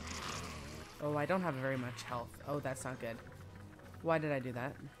 Oh, I don't have very much health. Oh, that's not good. Why did I do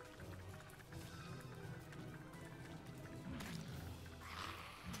that?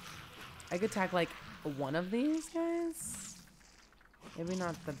 I could attack like one of these guys. Maybe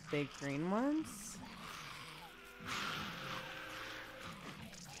not the big green ones.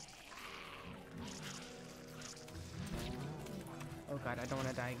 Oh god, I don't want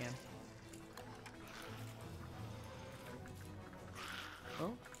to die again.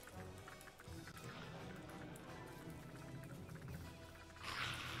 Oh.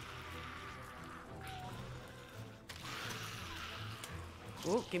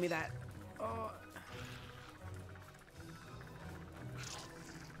 Oh, give me that. Oh.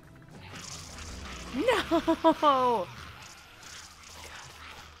 No!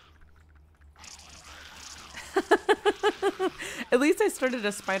 At least I started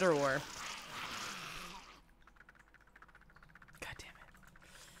a spider war. God damn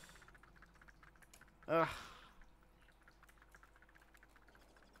it. Ugh.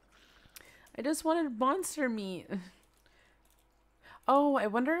 I just wanted monster meat. Oh, I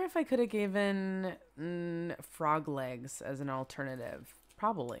wonder if I could have given frog legs as an alternative.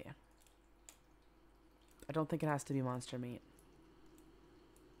 Probably. I don't think it has to be monster meat.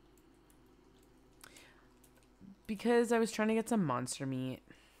 Because I was trying to get some monster meat.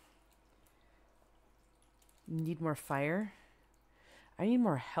 Need more fire? I need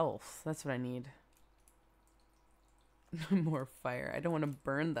more health. That's what I need. More fire. I don't want to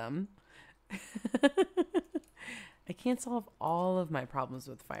burn them. I can't solve all of my problems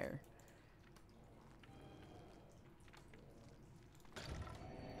with fire.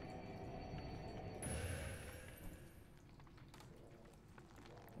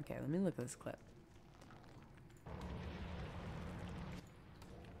 Okay, let me look at this clip.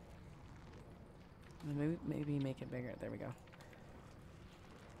 Maybe make it bigger. There we go.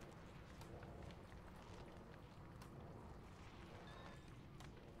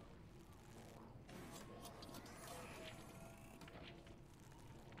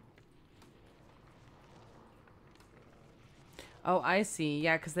 Oh, I see.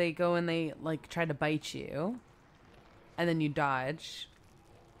 Yeah, because they go and they like try to bite you, and then you dodge.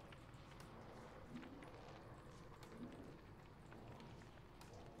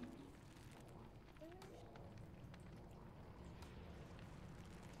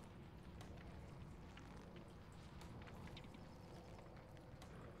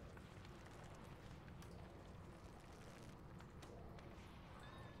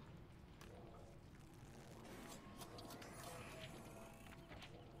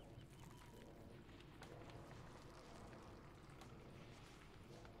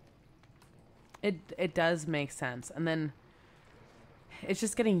 It does make sense. And then it's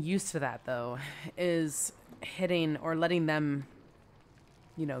just getting used to that, though, is hitting or letting them,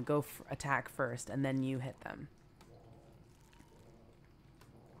 you know, go attack first and then you hit them.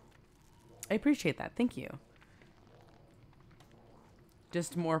 I appreciate that. Thank you.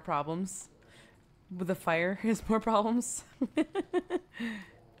 Just more problems. With the fire is more problems.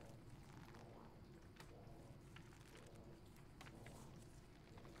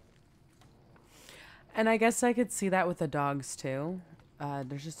 And I guess I could see that with the dogs too.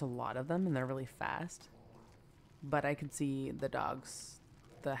 There's just a lot of them and they're really fast. But I could see the dogs,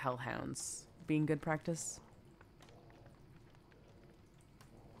 the hellhounds, being good practice.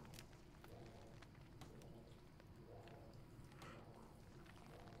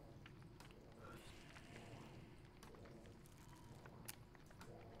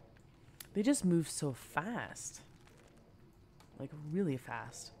 They just move so fast. Like really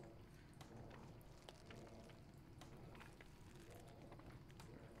fast.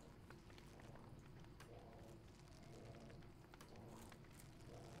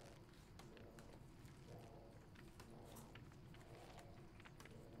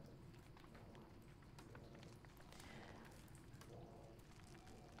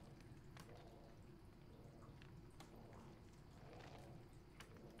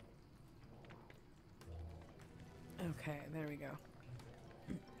 Okay, there we go.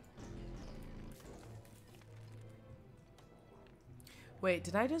 Wait,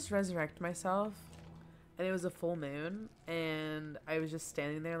 did I just resurrect myself? And it was a full moon, and I was just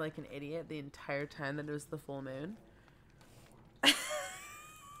standing there like an idiot the entire time that it was the full moon?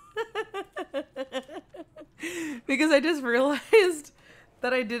 Because I just realized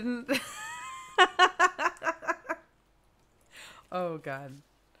that I didn't... Oh, God.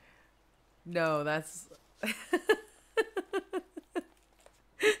 No, that's...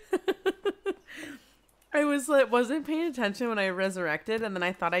 I was like, wasn't paying attention when I resurrected, and then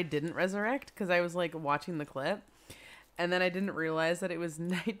I thought I didn't resurrect because I was like watching the clip, and then I didn't realize that it was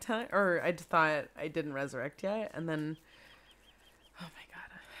nighttime, or I just thought I didn't resurrect yet, and then, oh my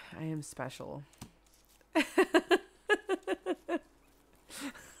God, I am special.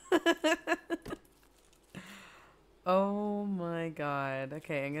 Oh my God.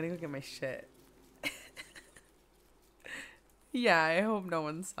 Okay, I'm gonna go get my shit. Yeah, I hope no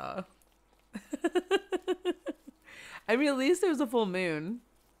one saw. I mean, at least it was a full moon.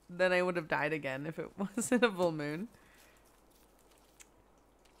 Then I would have died again if it wasn't a full moon.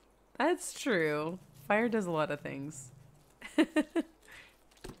 That's true. Fire does a lot of things.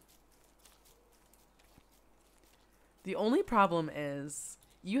 The only problem is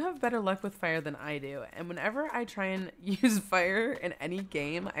you have better luck with fire than I do. And whenever I try and use fire in any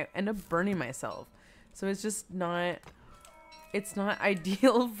game, I end up burning myself. So it's just not... It's not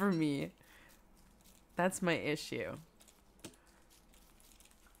ideal for me. That's my issue.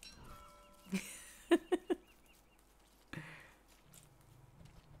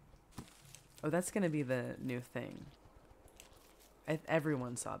 Oh, that's gonna be the new thing.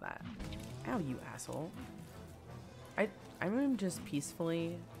 Everyone saw that. Ow, you asshole. I'm just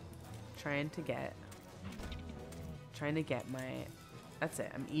peacefully trying to get my... That's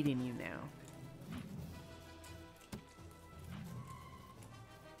it. I'm eating you now.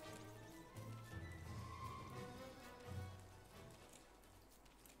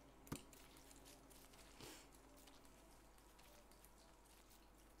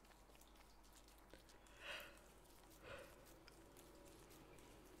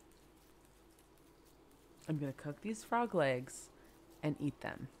 I'm gonna cook these frog legs and eat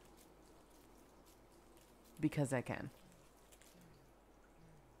them. Because I can.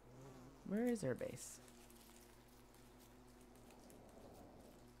 Where is our base?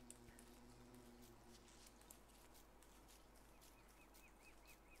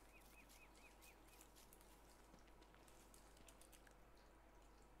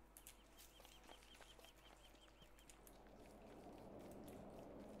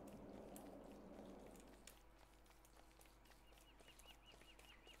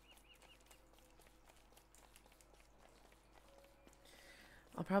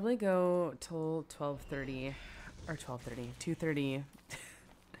 I'll probably go till 12:30 or 12:30, 2:30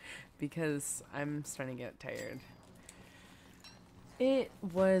 because I'm starting to get tired. It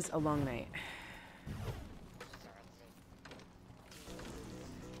was a long night.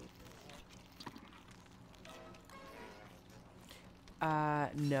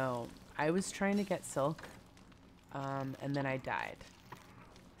 No. I was trying to get silk, and then I died.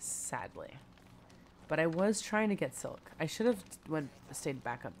 Sadly. But I was trying to get silk. I should have stayed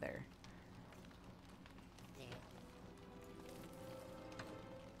back up there.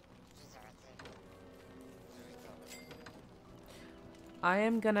 I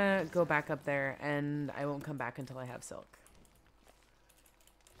am gonna go back up there and I won't come back until I have silk.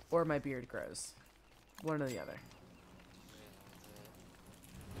 Or my beard grows. One or the other.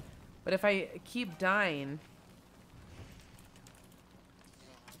 But if I keep dying...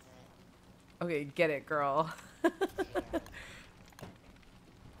 Okay, get it, girl.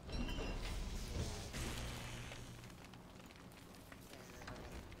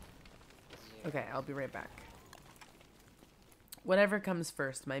 Okay, I'll be right back. Whatever comes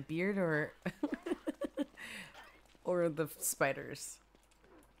first, my beard or or the spiders.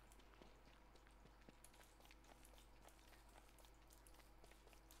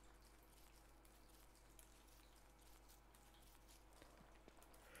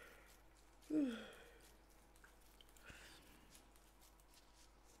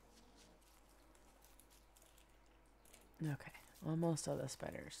 Okay, almost all the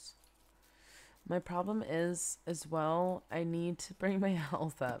spiders. My problem is, as well, I need to bring my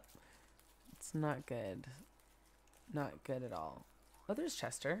health up. It's not good. Not good at all. Oh, there's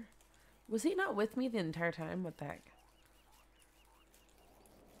Chester. Was he not with me the entire time? What the heck?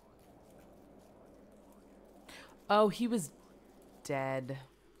 Oh, he was dead.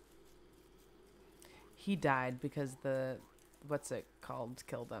 He died because the... what's it called?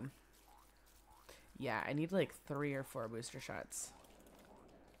 Killed him. Yeah, I need like 3 or 4 booster shots.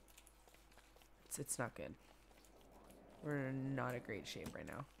 It's not good. We're in not a great shape right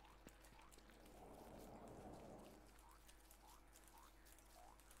now.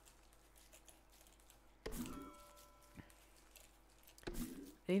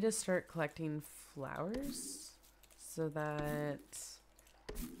 I need to start collecting flowers so that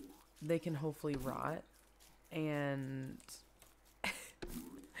they can hopefully rot and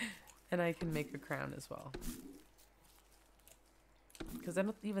and I can make a crown as well. Because I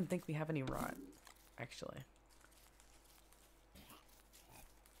don't even think we have any rot, actually.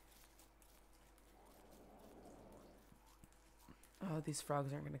 Oh, these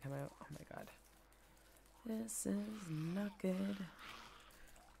frogs aren't going to come out. Oh my god. This is not good.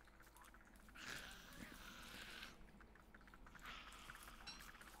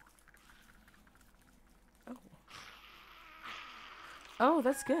 Oh. Oh,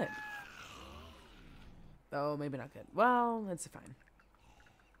 that's good. Oh, maybe not good. Well, it's fine.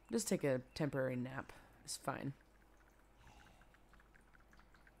 Just take a temporary nap. It's fine.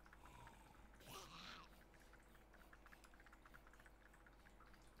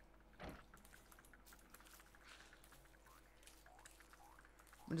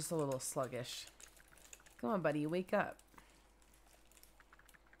 I'm just a little sluggish. Come on, buddy, wake up.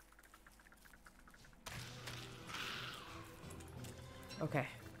 Okay,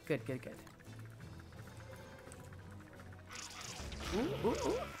 good, good, good. Ooh, ooh,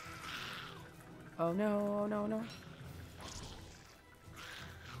 ooh. Oh no, oh no, no.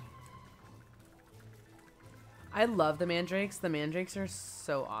 I love the mandrakes. The mandrakes are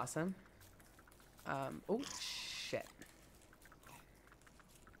so awesome. Oh, shit.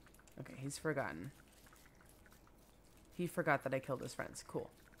 Okay, he's forgotten. He forgot that I killed his friends. Cool.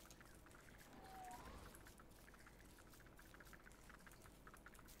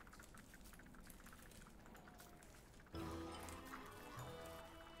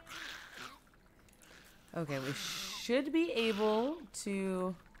 Okay, we should be able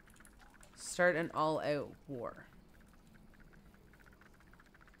to start an all-out war.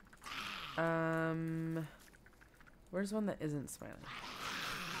 Where's one that isn't smiling?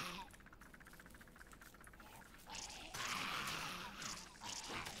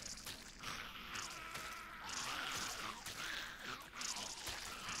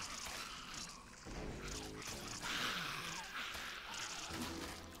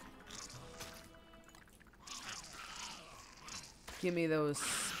 Give me those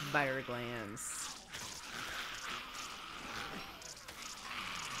spider glands.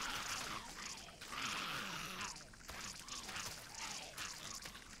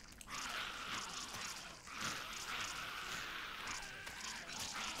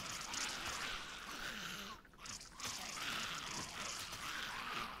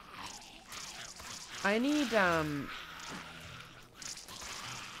 I need,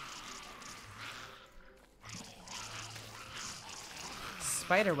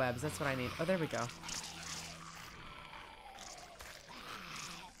 spider webs, that's what I need. Oh, there we go.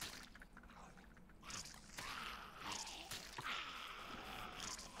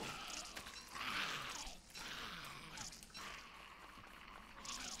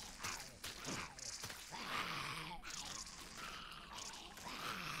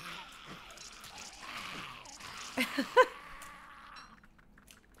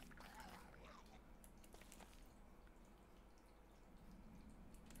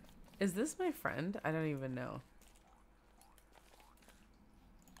 Is this my friend? I don't even know.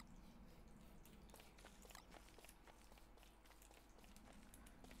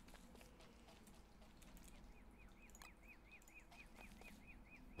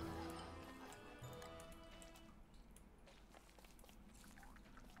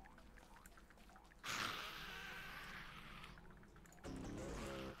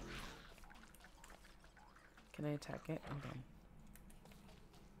 Can I attack it? Hold on.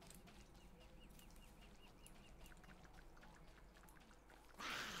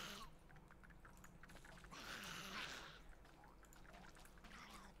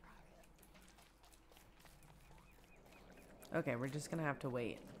 Okay, we're just gonna have to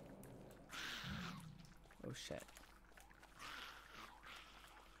wait. Oh shit.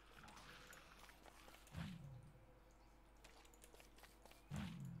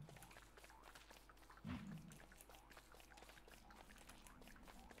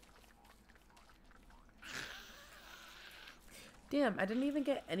 Damn, I didn't even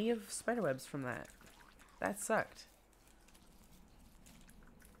get any of spiderwebs from that. That sucked.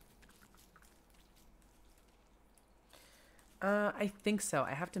 I think so.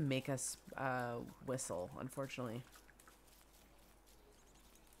 I have to make us whistle, unfortunately.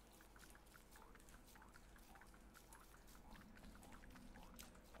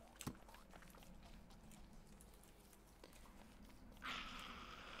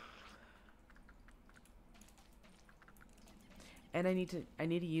 And I need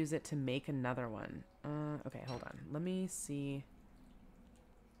to use it to make another one. Okay, hold on. Let me see.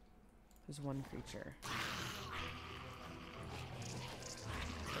 There's one creature.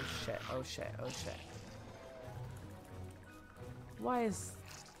 Oh shit, oh shit, oh shit. Why is...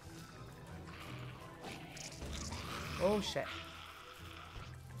 Oh shit.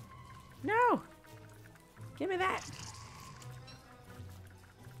 No! Give me that!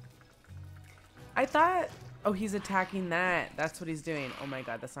 I thought... Oh, he's attacking that. That's what he's doing. Oh my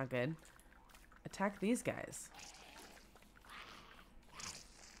god, that's not good. Attack these guys.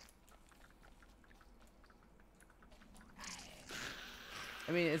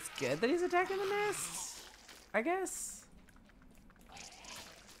 I mean, it's good that he's attacking the nests, I guess.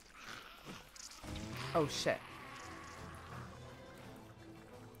 Oh shit.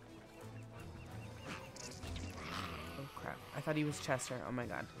 Oh crap. I thought he was Chester. Oh my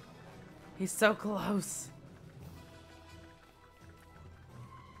god. He's so close.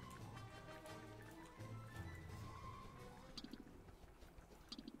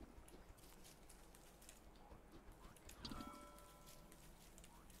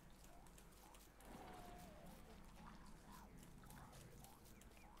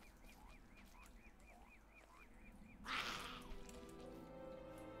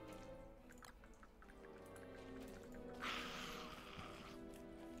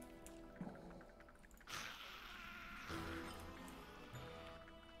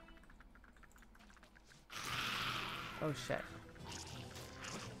 Oh shit.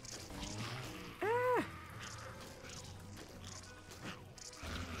 Ah!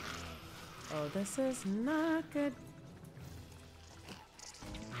 Oh, this is not good.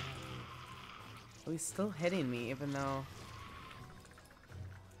 Oh, he's still hitting me even though...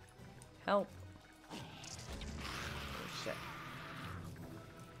 Help. Oh shit.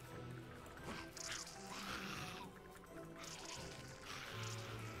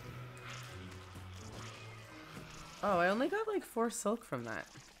 Oh, I only got like 4 silk from that.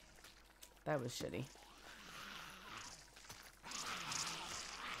 That was shitty.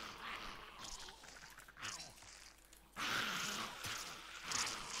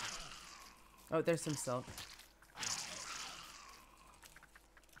 Oh, there's some silk.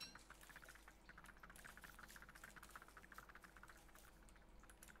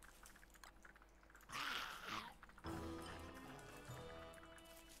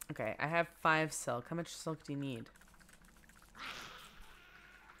 Okay, I have 5 silk. How much silk do you need?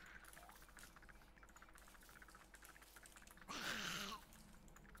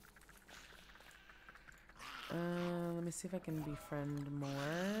 Let me see if I can befriend more.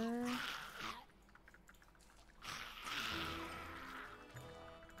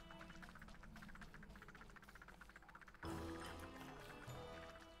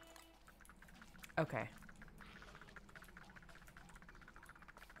 Okay.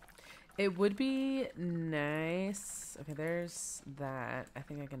 It would be nice. Okay, there's that. I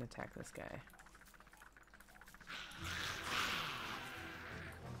think I can attack this guy.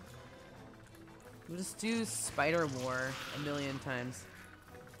 We'll just do Spider War a million times.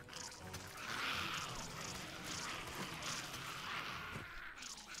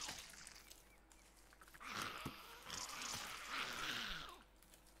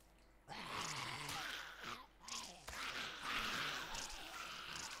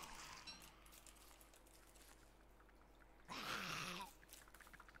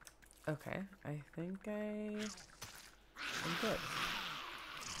 Okay, I think I'm good.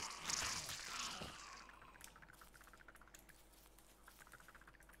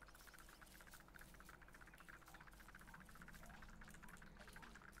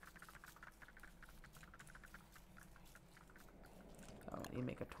 already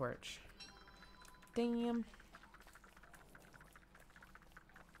make a torch. Damn.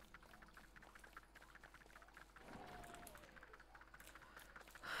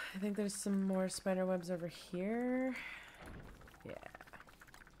 I think there's some more spider webs over here. Yeah.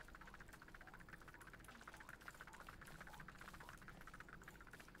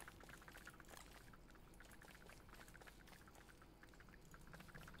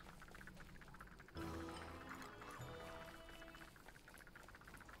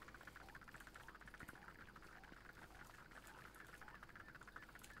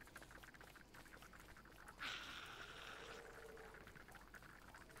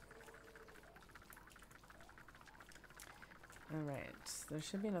 Alright, there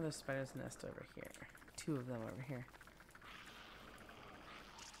should be another spider's nest over here. 2 of them over here.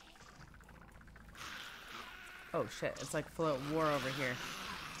 Oh shit, it's like full of war over here.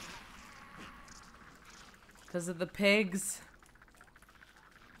 Because of the pigs.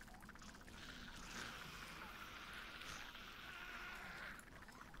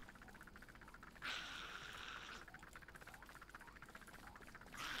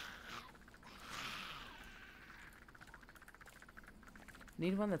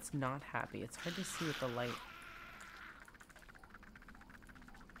 Need one that's not happy. It's hard to see with the light.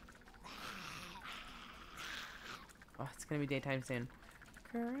 Oh, it's gonna be daytime soon.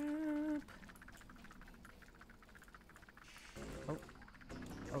 Crap. Oh.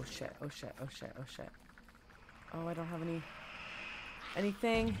 Oh shit, oh shit, oh shit, oh shit. Oh, I don't have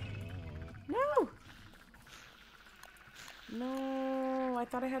anything. No! No, I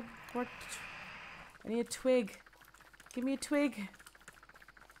thought I had more. I need a twig. Give me a twig.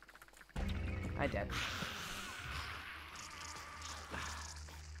 I did.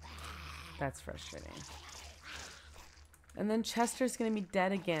 That's frustrating. And then Chester's gonna be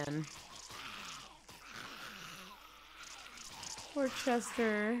dead again. Poor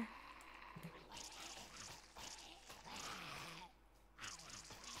Chester.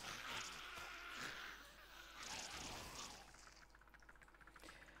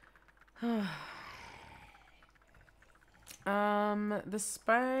 The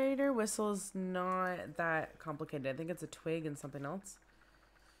spider whistle is not that complicated. I think it's a twig and something else.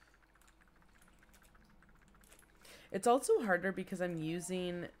 It's also harder because I'm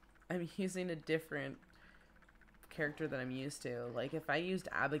using a different character than I'm used to. Like if I used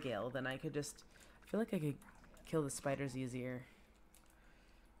Abigail, then I could just, I feel like I could kill the spiders easier.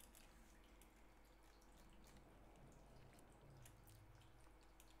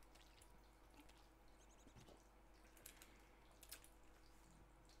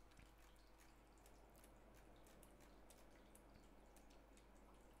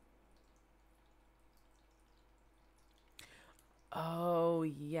 Oh,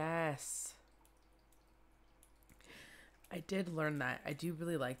 yes. I did learn that. I do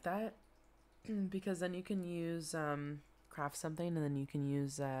really like that. Because then you can use, craft something and then you can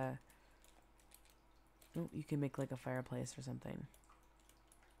use, oh, you can make like a fireplace or something.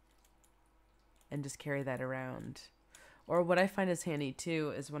 And just carry that around. Or what I find is handy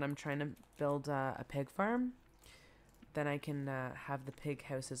too is when I'm trying to build a pig farm, then I can have the pig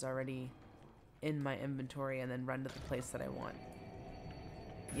houses already in my inventory and then run to the place that I want.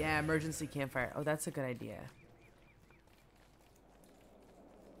 Yeah, emergency campfire. Oh, that's a good idea.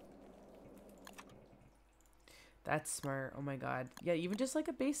 That's smart. Oh my god. Yeah, even just like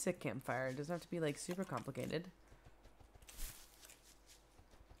a basic campfire. It doesn't have to be like super complicated.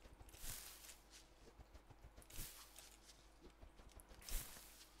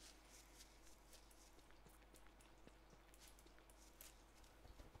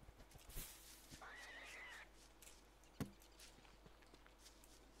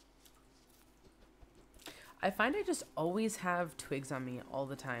 I find I just always have twigs on me all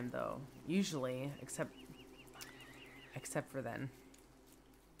the time though. Usually, except for then.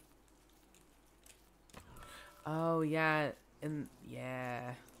 Oh yeah, and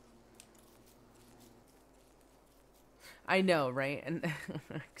yeah. I know, right? And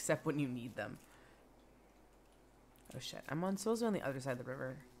except when you need them. Oh shit, I'm supposed to be on the other side of the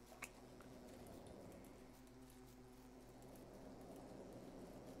river.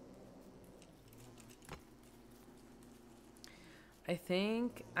 I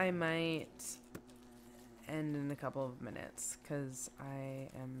think I might end in a couple of minutes because I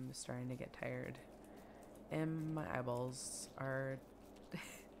am starting to get tired and my eyeballs are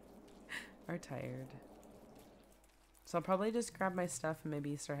are tired. So I'll probably just grab my stuff and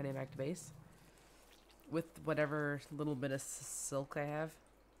maybe start heading back to base with whatever little bit of silk I have.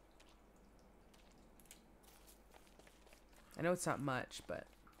 I know it's not much, but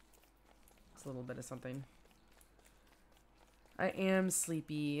it's a little bit of something. I am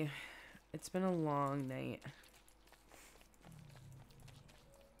sleepy. It's been a long night.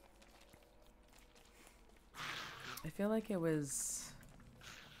 I feel like it was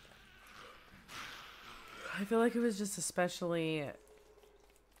just especially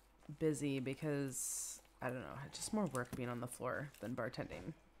busy because, I don't know, just more work being on the floor than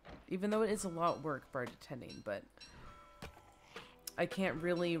bartending. Even though it is a lot of work bartending, but I can't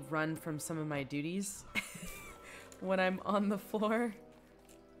really run from some of my duties when I'm on the floor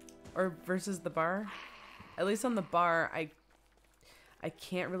or versus the bar. At least on the bar, I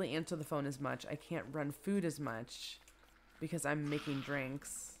can't really answer the phone as much. I can't run food as much because I'm making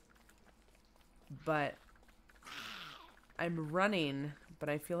drinks. But I'm running, but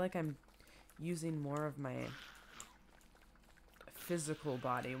I feel like I'm using more of my physical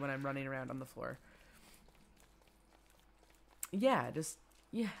body when I'm running around on the floor. Yeah,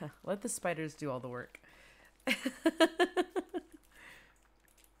 let the spiders do all the work.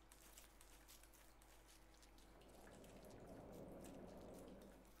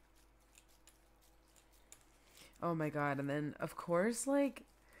 Oh my god, and then of course, like,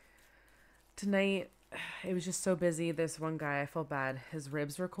 tonight it was just so busy. This one guy, I felt bad, his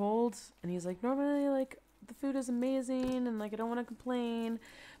ribs were cold, and he's like, normally, like, the food is amazing and like I don't want to complain,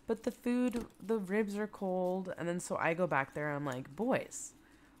 but the ribs are cold. And then so I go back there, I'm like, boys,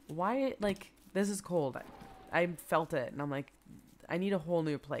 why, like, this is cold. I felt it, and I'm like, I need a whole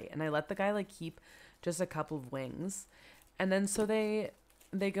new plate. And I let the guy like keep just a couple of wings, and then so they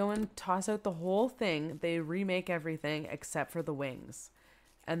go and toss out the whole thing. They remake everything except for the wings.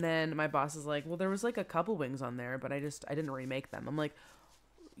 And then my boss is like, well, there was like a couple wings on there, but I didn't remake them. I'm like,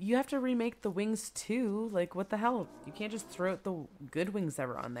 you have to remake the wings too. Like, what the hell? You can't just throw out the good wings that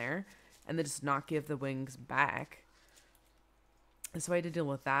were on there and then just not give the wings back. And so I had to deal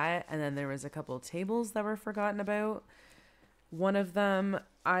with that. And then there was a couple of tables that were forgotten about. One of them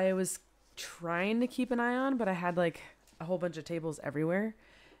I was trying to keep an eye on, but I had like a whole bunch of tables everywhere.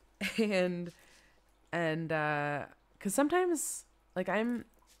 And because sometimes, like, I'm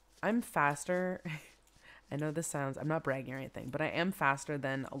faster. I know this sounds, I'm not bragging or anything, but I am faster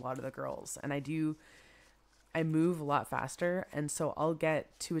than a lot of the girls. And I move a lot faster. And so I'll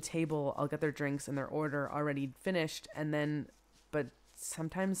get to a table, I'll get their drinks and their order already finished. And then, but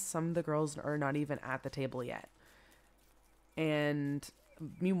sometimes some of the girls are not even at the table yet. And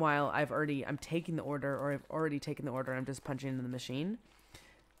meanwhile, I'm taking the order, or I've already taken the order. I'm just punching into the machine.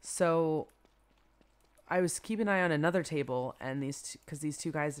 So I was keeping an eye on another table, and because these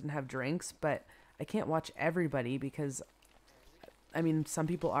two guys didn't have drinks, but I can't watch everybody because, I mean, some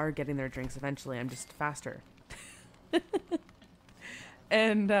people are getting their drinks eventually. I'm just faster.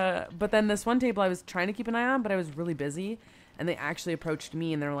 And, but then this one table I was trying to keep an eye on, but I was really busy, and they actually approached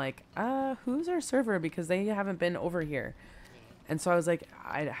me and they're like, who's our server? Because they haven't been over here. And so I was like,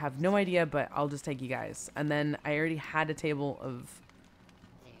 I have no idea, but I'll just take you guys. And then I already had a table of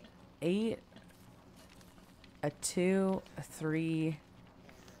 8, a 2, a 3,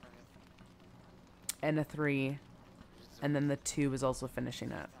 and a 3, and then the 2 was also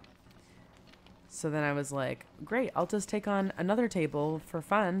finishing up. So then I was like, great, I'll just take on another table for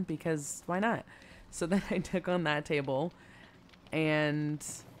fun, because why not? So then I took on that table, and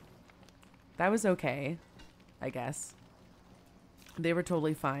that was okay, I guess. They were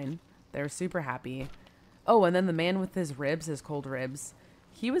totally fine. They were super happy. Oh, and then the man with his ribs, his cold ribs,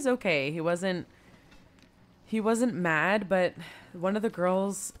 he was okay. He wasn't mad, but one of the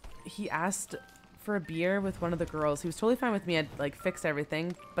girls, he asked for a beer with one of the girls. He was totally fine with me. I'd like fixed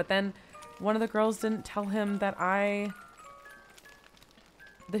everything, but then one of the girls didn't tell him that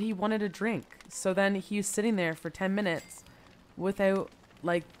he wanted a drink. So then he was sitting there for 10 minutes without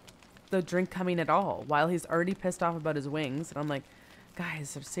like the drink coming at all, while he's already pissed off about his wings. And I'm like,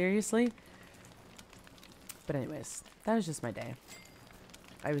 guys, seriously? But anyways, that was just my day.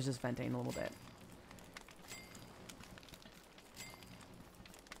 I was just venting a little bit.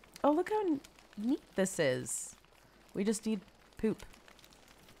 Oh, look how neat this is. We just need poop.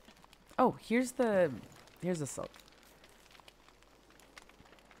 Oh, here's the silk.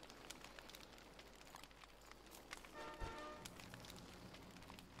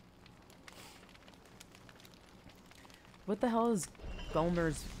 What the hell is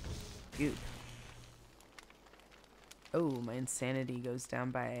Gomer's goop? Oh, my insanity goes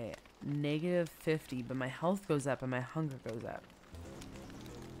down by -50, but my health goes up and my hunger goes up.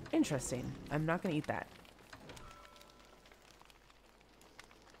 Interesting. I'm not gonna eat that.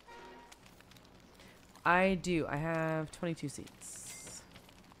 I do. I have 22 seats.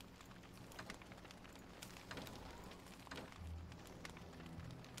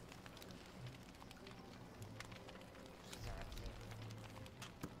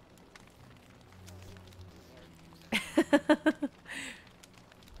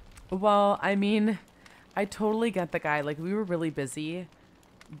 Well, I mean, I totally get the guy. Like, we were really busy,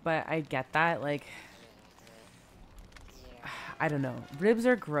 but I get that. Like, I don't know. Ribs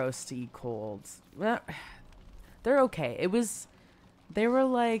are gross to eat cold. Well, they're okay. They were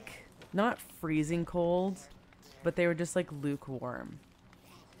like, not freezing cold, but they were just like lukewarm.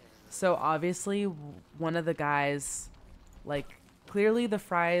 So obviously one of the guys, like, clearly the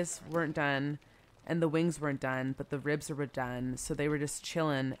fries weren't done and the wings weren't done, but the ribs were done. So they were just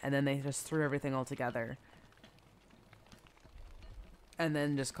chilling, and then they just threw everything all together and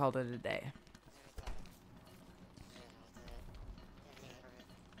then just called it a day.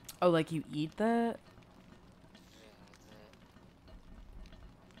 Oh, like you eat the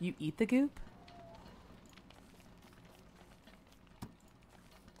goop?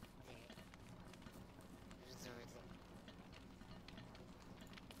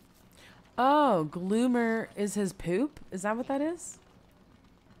 Oh, Gloomer is his poop? Is that what that is?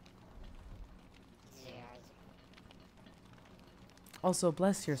 Also,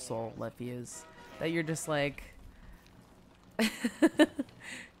 bless your soul, Lefuse, that you're just like,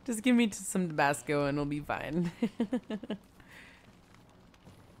 just give me some Tabasco and it'll be fine.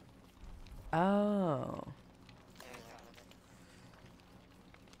 Oh.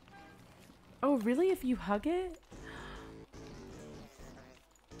 Oh, really? If you hug it?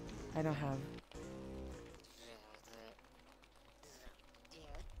 I don't have.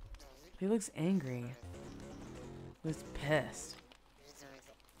 He looks angry. He was pissed.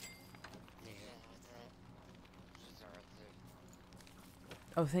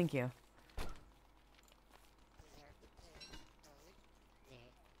 Oh, thank you.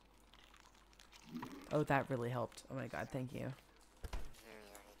 Oh, that really helped. Oh my god, thank you.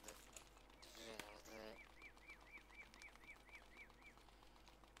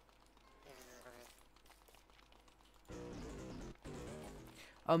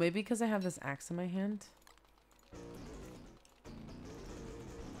 Oh, maybe because I have this axe in my hand?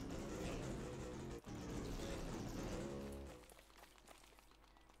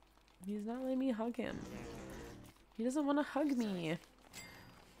 He's not letting me hug him. He doesn't want to hug me.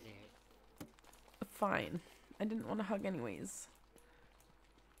 Fine. I didn't want to hug anyways.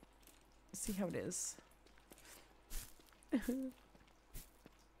 See how it is.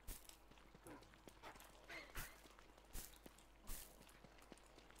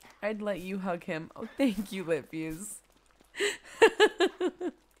 I'd let you hug him. Oh, thank you, Lippies.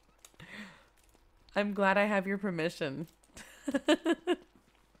 I'm glad I have your permission.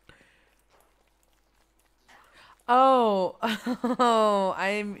 Oh,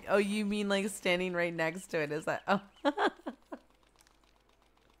 oh, you mean like standing right next to it? Is that, oh.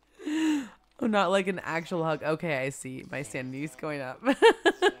 Oh, not like an actual hug. Okay, I see. My sanity's going up.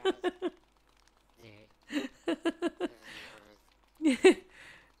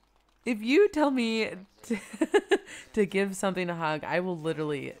 If you tell me to give something a hug, I will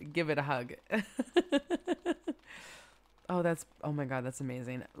literally give it a hug. Oh my god, that's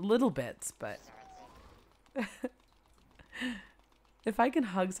amazing. Little bits, but if I can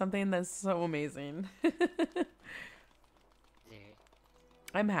hug something, that's so amazing.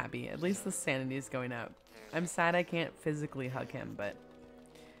 I'm happy. At least the sanity is going up. I'm sad I can't physically hug him, but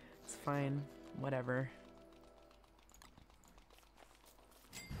it's fine. Whatever.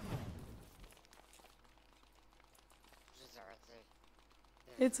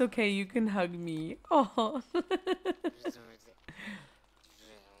 It's okay, you can hug me. Oh.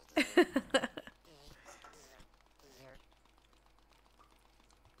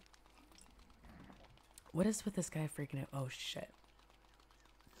 What is with this guy freaking out? Oh shit.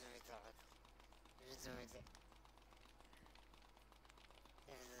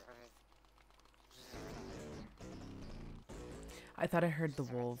 I thought I heard the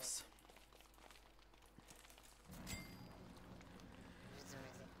wolves.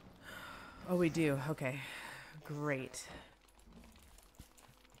 Oh, we do. Okay. Great.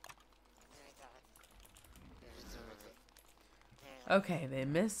 Okay, they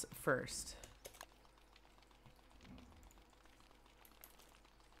miss first.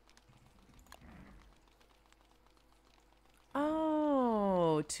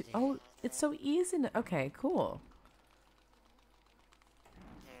 Oh, oh, it's so easy to, okay, cool.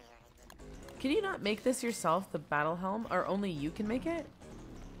 Can you not make this yourself, the battle helm, or only you can make it?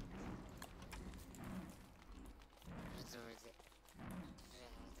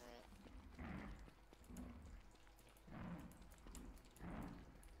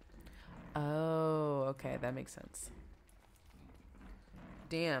 Oh, okay, that makes sense.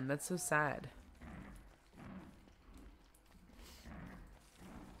 Damn, that's so sad.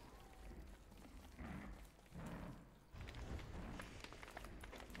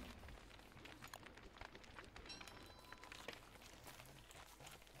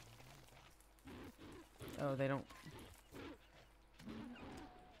 Oh, they don't.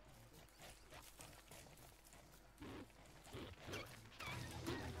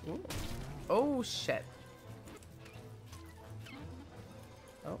 Ooh. Oh, shit.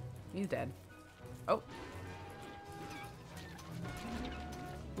 Oh, he's dead. Oh.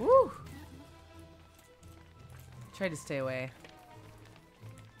 Woo! Tried to stay away.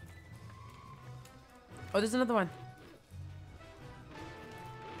 Oh, there's another one.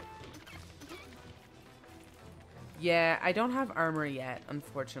 Yeah, I don't have armor yet,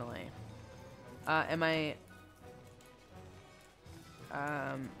 unfortunately. And my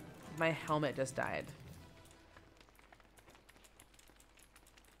helmet just died.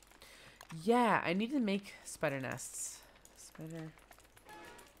 Yeah, I need to make spider nests. Spider.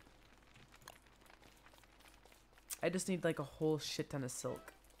 I just need like a whole shit ton of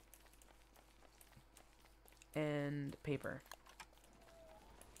silk. And paper.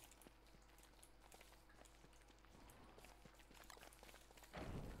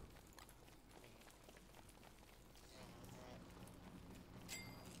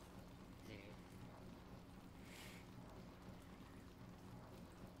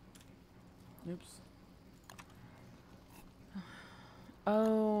 Oops.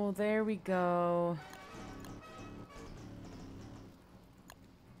 Oh, there we go.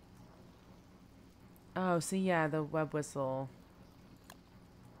 Oh, see, yeah, the web whistle.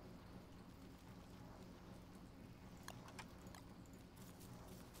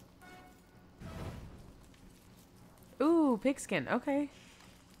 Ooh, pigskin. Okay.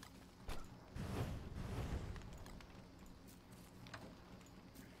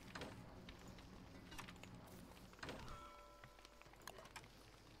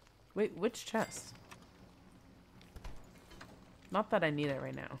 Wait, which chest? Not that I need it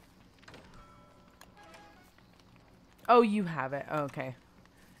right now. Oh, you have it. Oh, okay.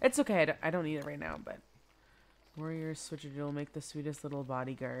 It's okay. I don't need it right now, but... Warrior Switcherdoodle will make the sweetest little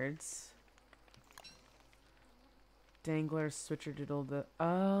bodyguards. Dangler Switcherdoodle the...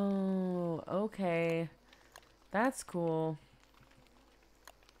 Oh, okay. That's cool.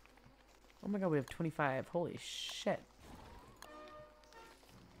 Oh my god, we have 25. Holy shit.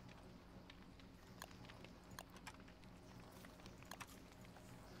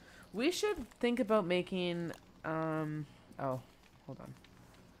 We should think about making... oh, hold on.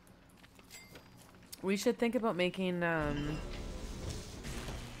 We should think about making,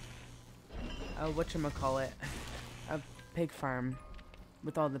 whatchamacallit, a pig farm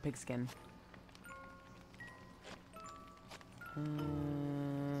with all the pigskin.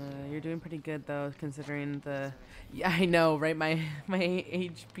 You're doing pretty good though, considering the... Yeah, I know, right? My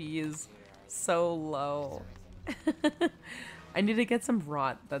HP is so low. I need to get some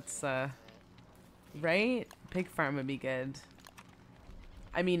rot. That's, right? Pig farm would be good.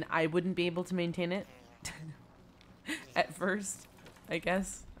 I mean, I wouldn't be able to maintain it at first, I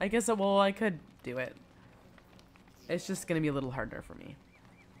guess. Well, I could do it. It's just going to be a little harder for me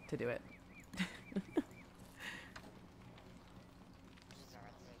to do it.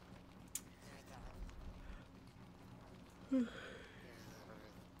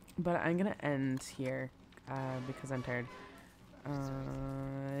 But I'm going to end here because I'm tired.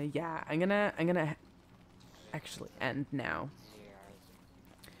 Yeah, I'm gonna actually end now.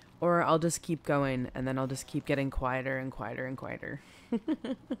 Or I'll just keep going, and then I'll just keep getting quieter and quieter and quieter.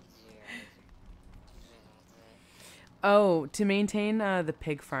 Oh, to maintain the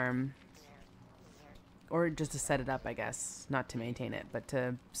pig farm, or just to set it up, I guess. Not to maintain it, but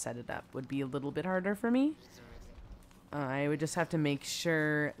to set it up would be a little bit harder for me. I would just have to make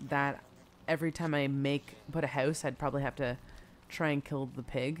sure that every time I put a house, I'd probably have to try and kill the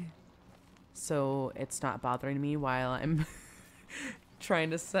pig, so it's not bothering me while I'm trying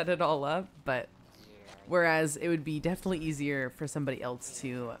to set it all up. But whereas it would be definitely easier for somebody else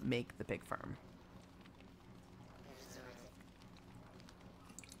to make the pig farm.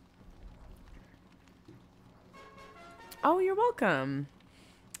 Oh, you're welcome,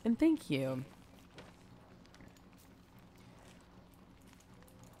 and thank you.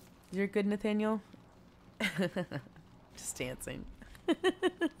 You're good, Nathaniel. Just dancing.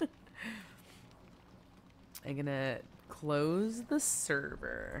 I'm gonna close the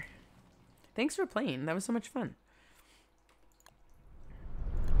server. Thanks for playing. That was so much fun.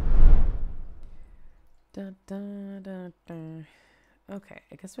 Da, da, da, da. Okay,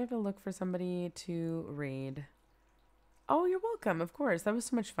 I guess we have to look for somebody to raid. Oh, you're welcome. Of course. That was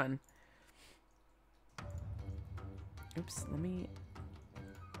so much fun. Oops, let me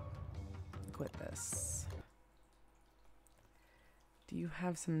quit this. Do you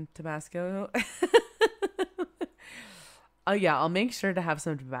have some Tabasco? Oh yeah, I'll make sure to have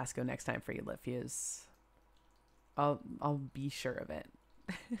some Tabasco next time for you, Litfuse. I'll be sure of it.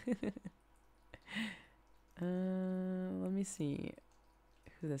 Let me see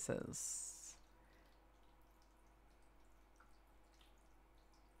who this is.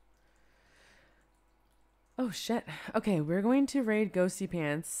 Oh shit. Okay, we're going to raid Ghosty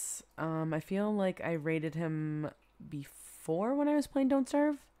Pants. I feel like I raided him before when I was playing Don't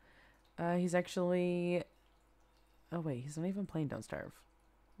Starve. He's actually... Oh wait, he's not even playing Don't Starve.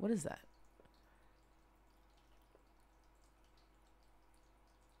 What is that?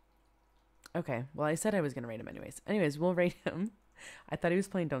 Okay, well I said I was gonna raid him anyways. Anyways, we'll raid him. I thought he was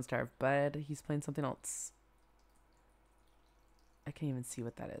playing Don't Starve, but he's playing something else. I can't even see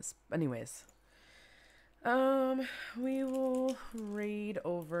what that is. Anyways. We will raid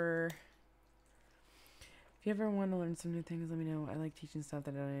over. If you ever want to learn some new things, let me know. I like teaching stuff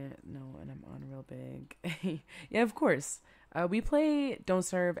that I don't know, and I'm on real big. Yeah, of course. We play Don't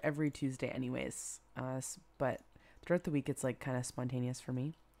Starve every Tuesday anyways. But throughout the week, it's like kind of spontaneous for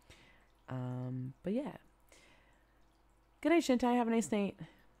me. But yeah. Good night, Shintai. Have a nice night.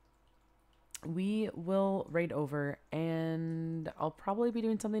 We will raid over, and I'll probably be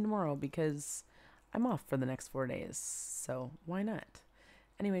doing something tomorrow because I'm off for the next 4 days. So why not?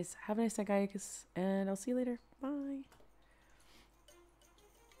 Anyways, have a nice night, guys, and I'll see you later. Bye.